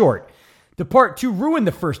too short. The Part 2 ruined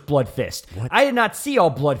the first Blood Fist. I did not see all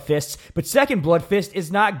Blood Fists, but second Blood Fist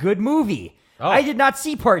is not good movie. I did not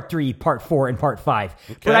see Part 3, Part 4, and Part 5,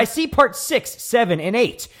 but I see Part 6, 7, and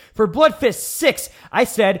 8. For Blood Fist 6, I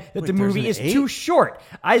said that the movie is too short.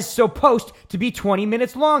 I was supposed to be 20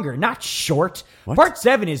 minutes longer, not short. Part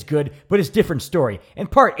 7 is good, but it's different story.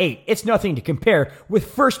 And Part 8, it's nothing to compare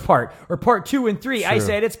with first part, or Part 2 and 3, I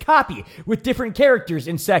said it's copy, with different characters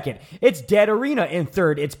in second. It's Dead Arena in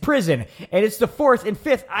third, it's Prison, and it's the fourth and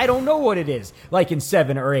fifth, I don't know what it is, like in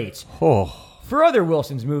 7 or 8. For other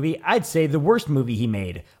Wilson's movie, I'd say the worst movie he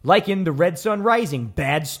made, like in The Red Sun Rising,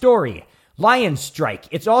 bad story. Lion Strike,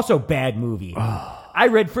 it's also bad movie. I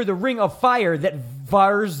read for The Ring of Fire that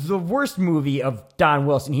Var's the worst movie of Don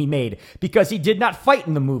Wilson he made because he did not fight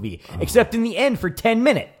in the movie, except in the end for 10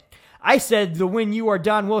 minutes. I said that when you are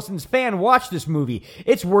Don Wilson's fan, watch this movie.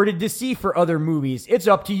 It's worded to see for other movies. It's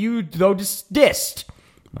up to you, though, dissed.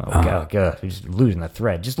 God. We're just losing the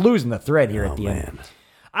thread. Here at the end.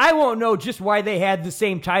 I won't know just why they had the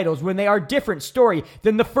same titles when they are different story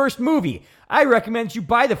than the first movie. I recommend you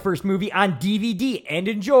buy the first movie on DVD and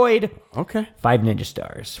enjoyed. Okay. 5 Ninja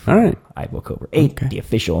Stars. All right. Ivo Cobra 8, the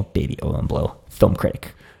official Baby Owen Blow film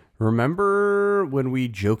critic. Remember when we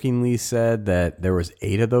jokingly said that there was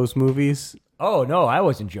 8 of those movies? Oh, no, I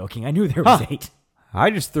wasn't joking. I knew there was 8. I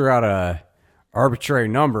just threw out a arbitrary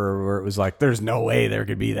number where it was like, there's no way there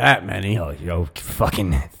could be that many.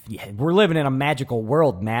 We're living in a magical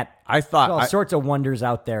world, Matt. I thought There's all sorts of wonders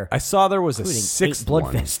out there. I saw there was a 6th Blood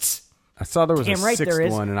one. Fists. I saw there was Damn a right 6th there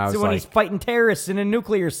is. one, and I was so when like, he's fighting terrorists in a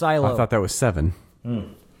nuclear silo. I thought that was 7.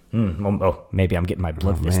 Oh, maybe I'm getting my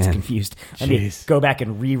Blood Fists confused. Let me go back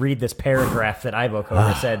and reread this paragraph that Ivo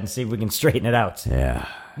Cobra said and see if we can straighten it out. Yeah.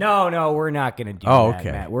 No, we're not going to do that,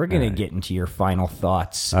 Matt. We're going to get into your final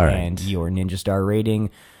thoughts and your Ninja Star rating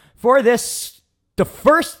for this, the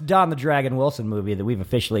first Don the Dragon Wilson movie that we've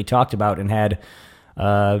officially talked about and had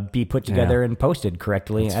be put together and posted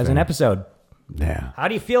correctly as an episode. Yeah. How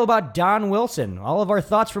do you feel about Don Wilson? All of our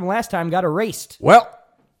thoughts from last time got erased. Well,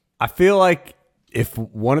 I feel like if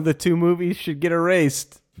one of the 2 movies should get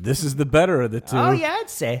erased, this is the better of the 2. Oh, yeah, I'd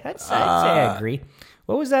say I agree.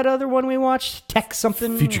 What was that other one we watched? Tech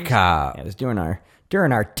something? Future Cop. Yeah, it was during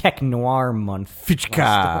our Tech Noir month. Future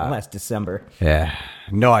Cop. Last December. Yeah.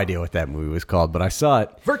 No idea what that movie was called, but I saw it.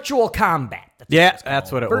 Virtual Combat.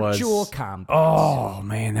 That's what it was. Virtual Combat. Oh,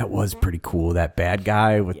 man, that was pretty cool. That bad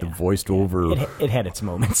guy with the voiced over. It had its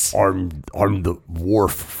moments. I'm the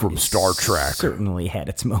Worf from Star Trek. Certainly had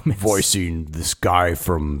its moments. Voicing this guy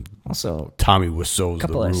from also Tommy Wiseau's The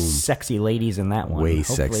couple Room. of sexy ladies in that one.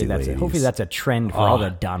 Sexy ladies. Hopefully that's a trend for all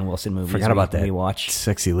the Don Wilson movies. Forgot about that. We watch.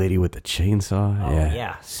 Sexy lady with the chainsaw. Oh,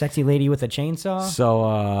 yeah. Sexy lady with a chainsaw. So,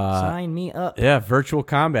 sign me up. Yeah, Virtual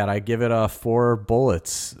Combat. I give it 4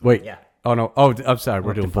 bullets. Wait. Yeah. Oh, no. Oh, I'm sorry.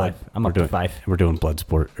 We're doing blood. I'm up to 5. We're doing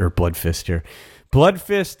Blood Fist here. Blood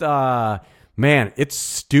Fist, man, it's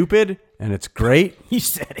stupid and it's great. You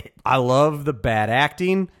said it. I love the bad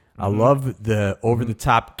acting. I love the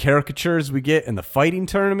over-the-top caricatures we get in the fighting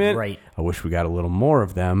tournament. Right. I wish we got a little more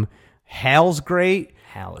of them. Hal's great.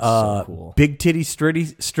 Hal is so cool. Big titty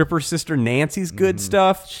stripper sister Nancy's good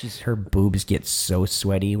stuff. Her boobs get so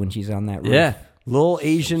sweaty when she's on that roof. Yeah. Little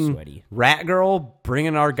Asian rat girl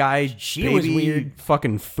bringing our guy She was weird.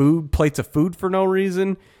 fucking plates of food for no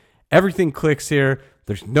reason. Everything clicks here.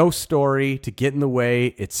 There's no story to get in the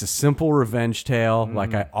way. It's a simple revenge tale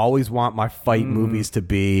like I always want my fight movies to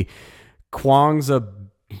be. Kwong's a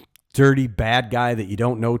dirty bad guy that you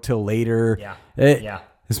don't know till later. Yeah.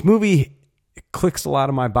 This movie clicks a lot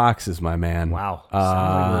of my boxes, my man. Wow.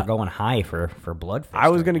 Sounded like we were going high for Blood Fist. I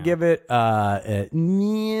was going to give it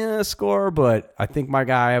a score, but I think my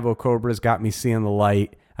guy Ivo Cobra's got me seeing the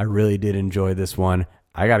light. I really did enjoy this one.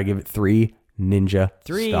 I got to give it 3 ninja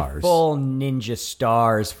 3 stars. full ninja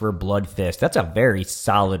stars for Blood Fist. That's a very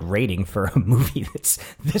solid rating for a movie that's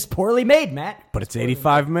this poorly made, Matt. But it's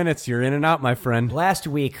 85 minutes. You're in and out, my friend. Last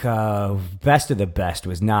week, Best of the Best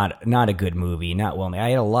was not a good movie. Not well made. I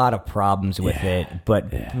had a lot of problems with it,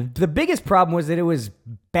 but the biggest problem was that it was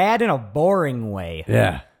bad in a boring way.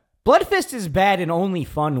 Yeah. Blood Fist is bad in only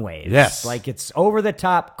fun ways. Yes. Like, it's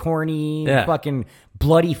over-the-top, corny, Yeah. fucking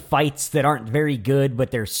bloody fights that aren't very good,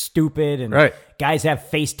 but they're stupid, and Right. guys have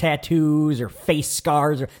face tattoos or face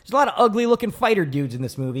scars. There's a lot of ugly-looking fighter dudes in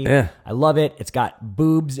this movie. Yeah. I love it. It's got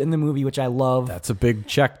boobs in the movie, which I love. That's a big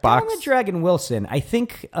checkbox. Donald Dragon Wilson, I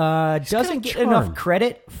think, doesn't get charm. enough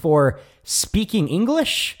credit for speaking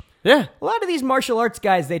English. Yeah. A lot of these martial arts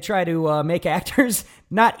guys, they try to make actors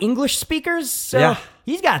not English speakers. So Yeah.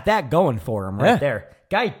 he's got that going for him right Yeah. there.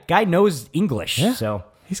 Guy knows English. Yeah. So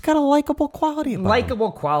He's got a likable quality about him. likable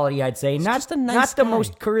quality, I'd say. Not just a nice not the guy.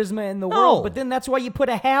 most charisma in the No. world, but then that's why you put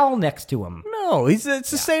a Hal next to him. No, it's the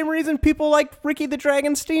same reason people like Ricky the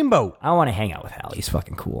Dragon Steamboat. I want to hang out with Hal. He's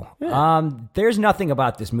fucking cool. There's nothing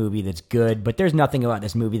about this movie that's good, but there's nothing about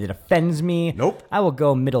this movie that offends me. Nope. I will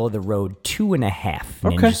go middle of the road, 2.5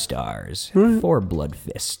 Ninja Okay. Stars for Blood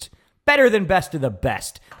Fist. Better than best of the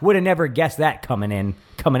best. Would have never guessed that coming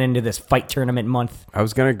into this fight tournament month. I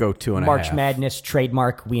was gonna go 2.5. March Madness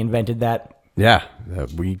trademark. We invented that. Yeah,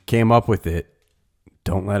 we came up with it.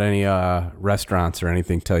 Don't let any restaurants or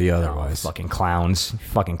anything tell you otherwise. Fucking clowns.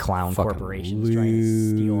 Fucking clown corporations trying to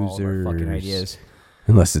steal all of our fucking Losers. ideas.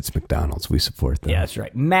 Unless it's McDonald's, we support them. Yeah, that's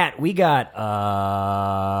right. Matt, we got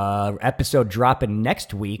episode dropping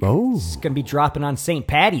next week. Oh. It's going to be dropping on St.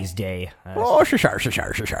 Patty's Day.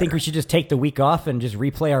 Think we should just take the week off and just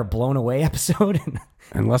replay our Blown Away episode?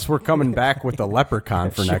 Unless we're coming back with the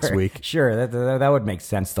Leprechaun for next Sure, week. Sure, that would make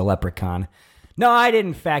sense, the Leprechaun. No, I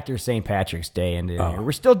didn't factor St. Patrick's Day into it.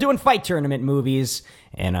 We're still doing fight tournament movies,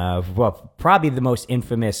 and probably the most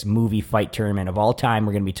infamous movie fight tournament of all time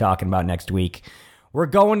we're going to be talking about next week. We're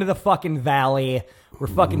going to the fucking Valley. We're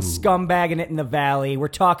fucking scumbagging it in the Valley. We're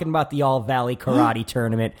talking about the All-Valley Karate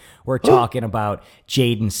Tournament. We're talking about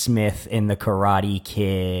Jaden Smith and the Karate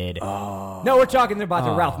Kid. No, we're talking about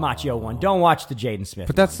the Ralph Macchio one. Don't watch the Jaden Smith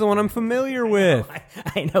But that's the one I'm familiar with.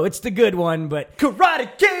 I know it's the good one, but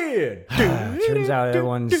Karate Kid! turns out that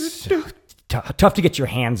one's tough to get your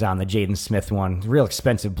hands on, the Jaden Smith one. Real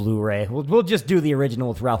expensive Blu-ray. We'll just do the original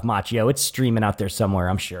with Ralph Macchio. It's streaming out there somewhere,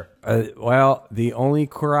 I'm sure. Well, the only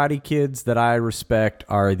Karate Kids that I respect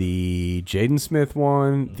are the Jaden Smith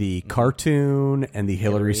one, the cartoon, and the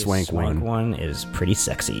Hilary Swank one. one is pretty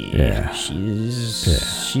sexy. Yeah.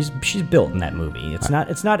 She's built in that movie. It's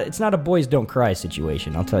not a boys don't cry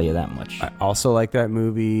situation. I'll tell you that much. I also like that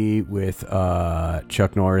movie with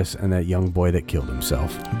Chuck Norris and that young boy that killed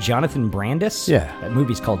himself. Jonathan Brandis. Yeah. That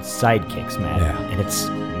movie's called Sidekicks, man. Yeah. And it's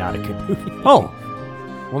not a good movie. Oh,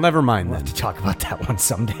 well, never mind We'll then. have to talk about that one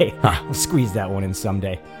someday. We'll squeeze that one in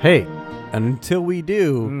someday. Hey, and until we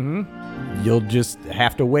do, you'll just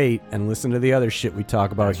have to wait and listen to the other shit we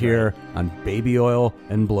talk about here on Baby Oil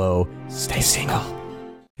and Blow. Stay single.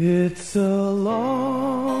 It's a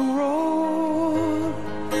long road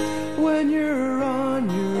when you're on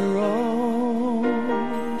your own,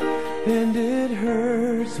 and it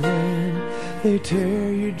hurts when they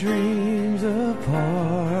tear your dreams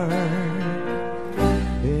apart.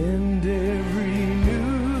 And every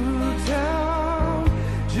new town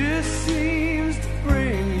just seems to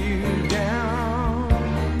bring you down,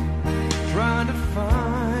 trying to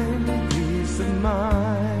find peace of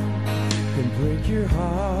mind can break your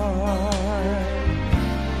heart.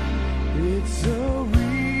 It's so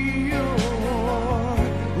real,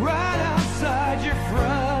 right outside your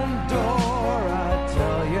front door. I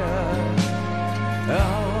tell you,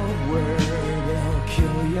 out where they'll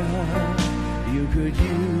kill you, you could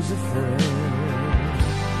use a friend.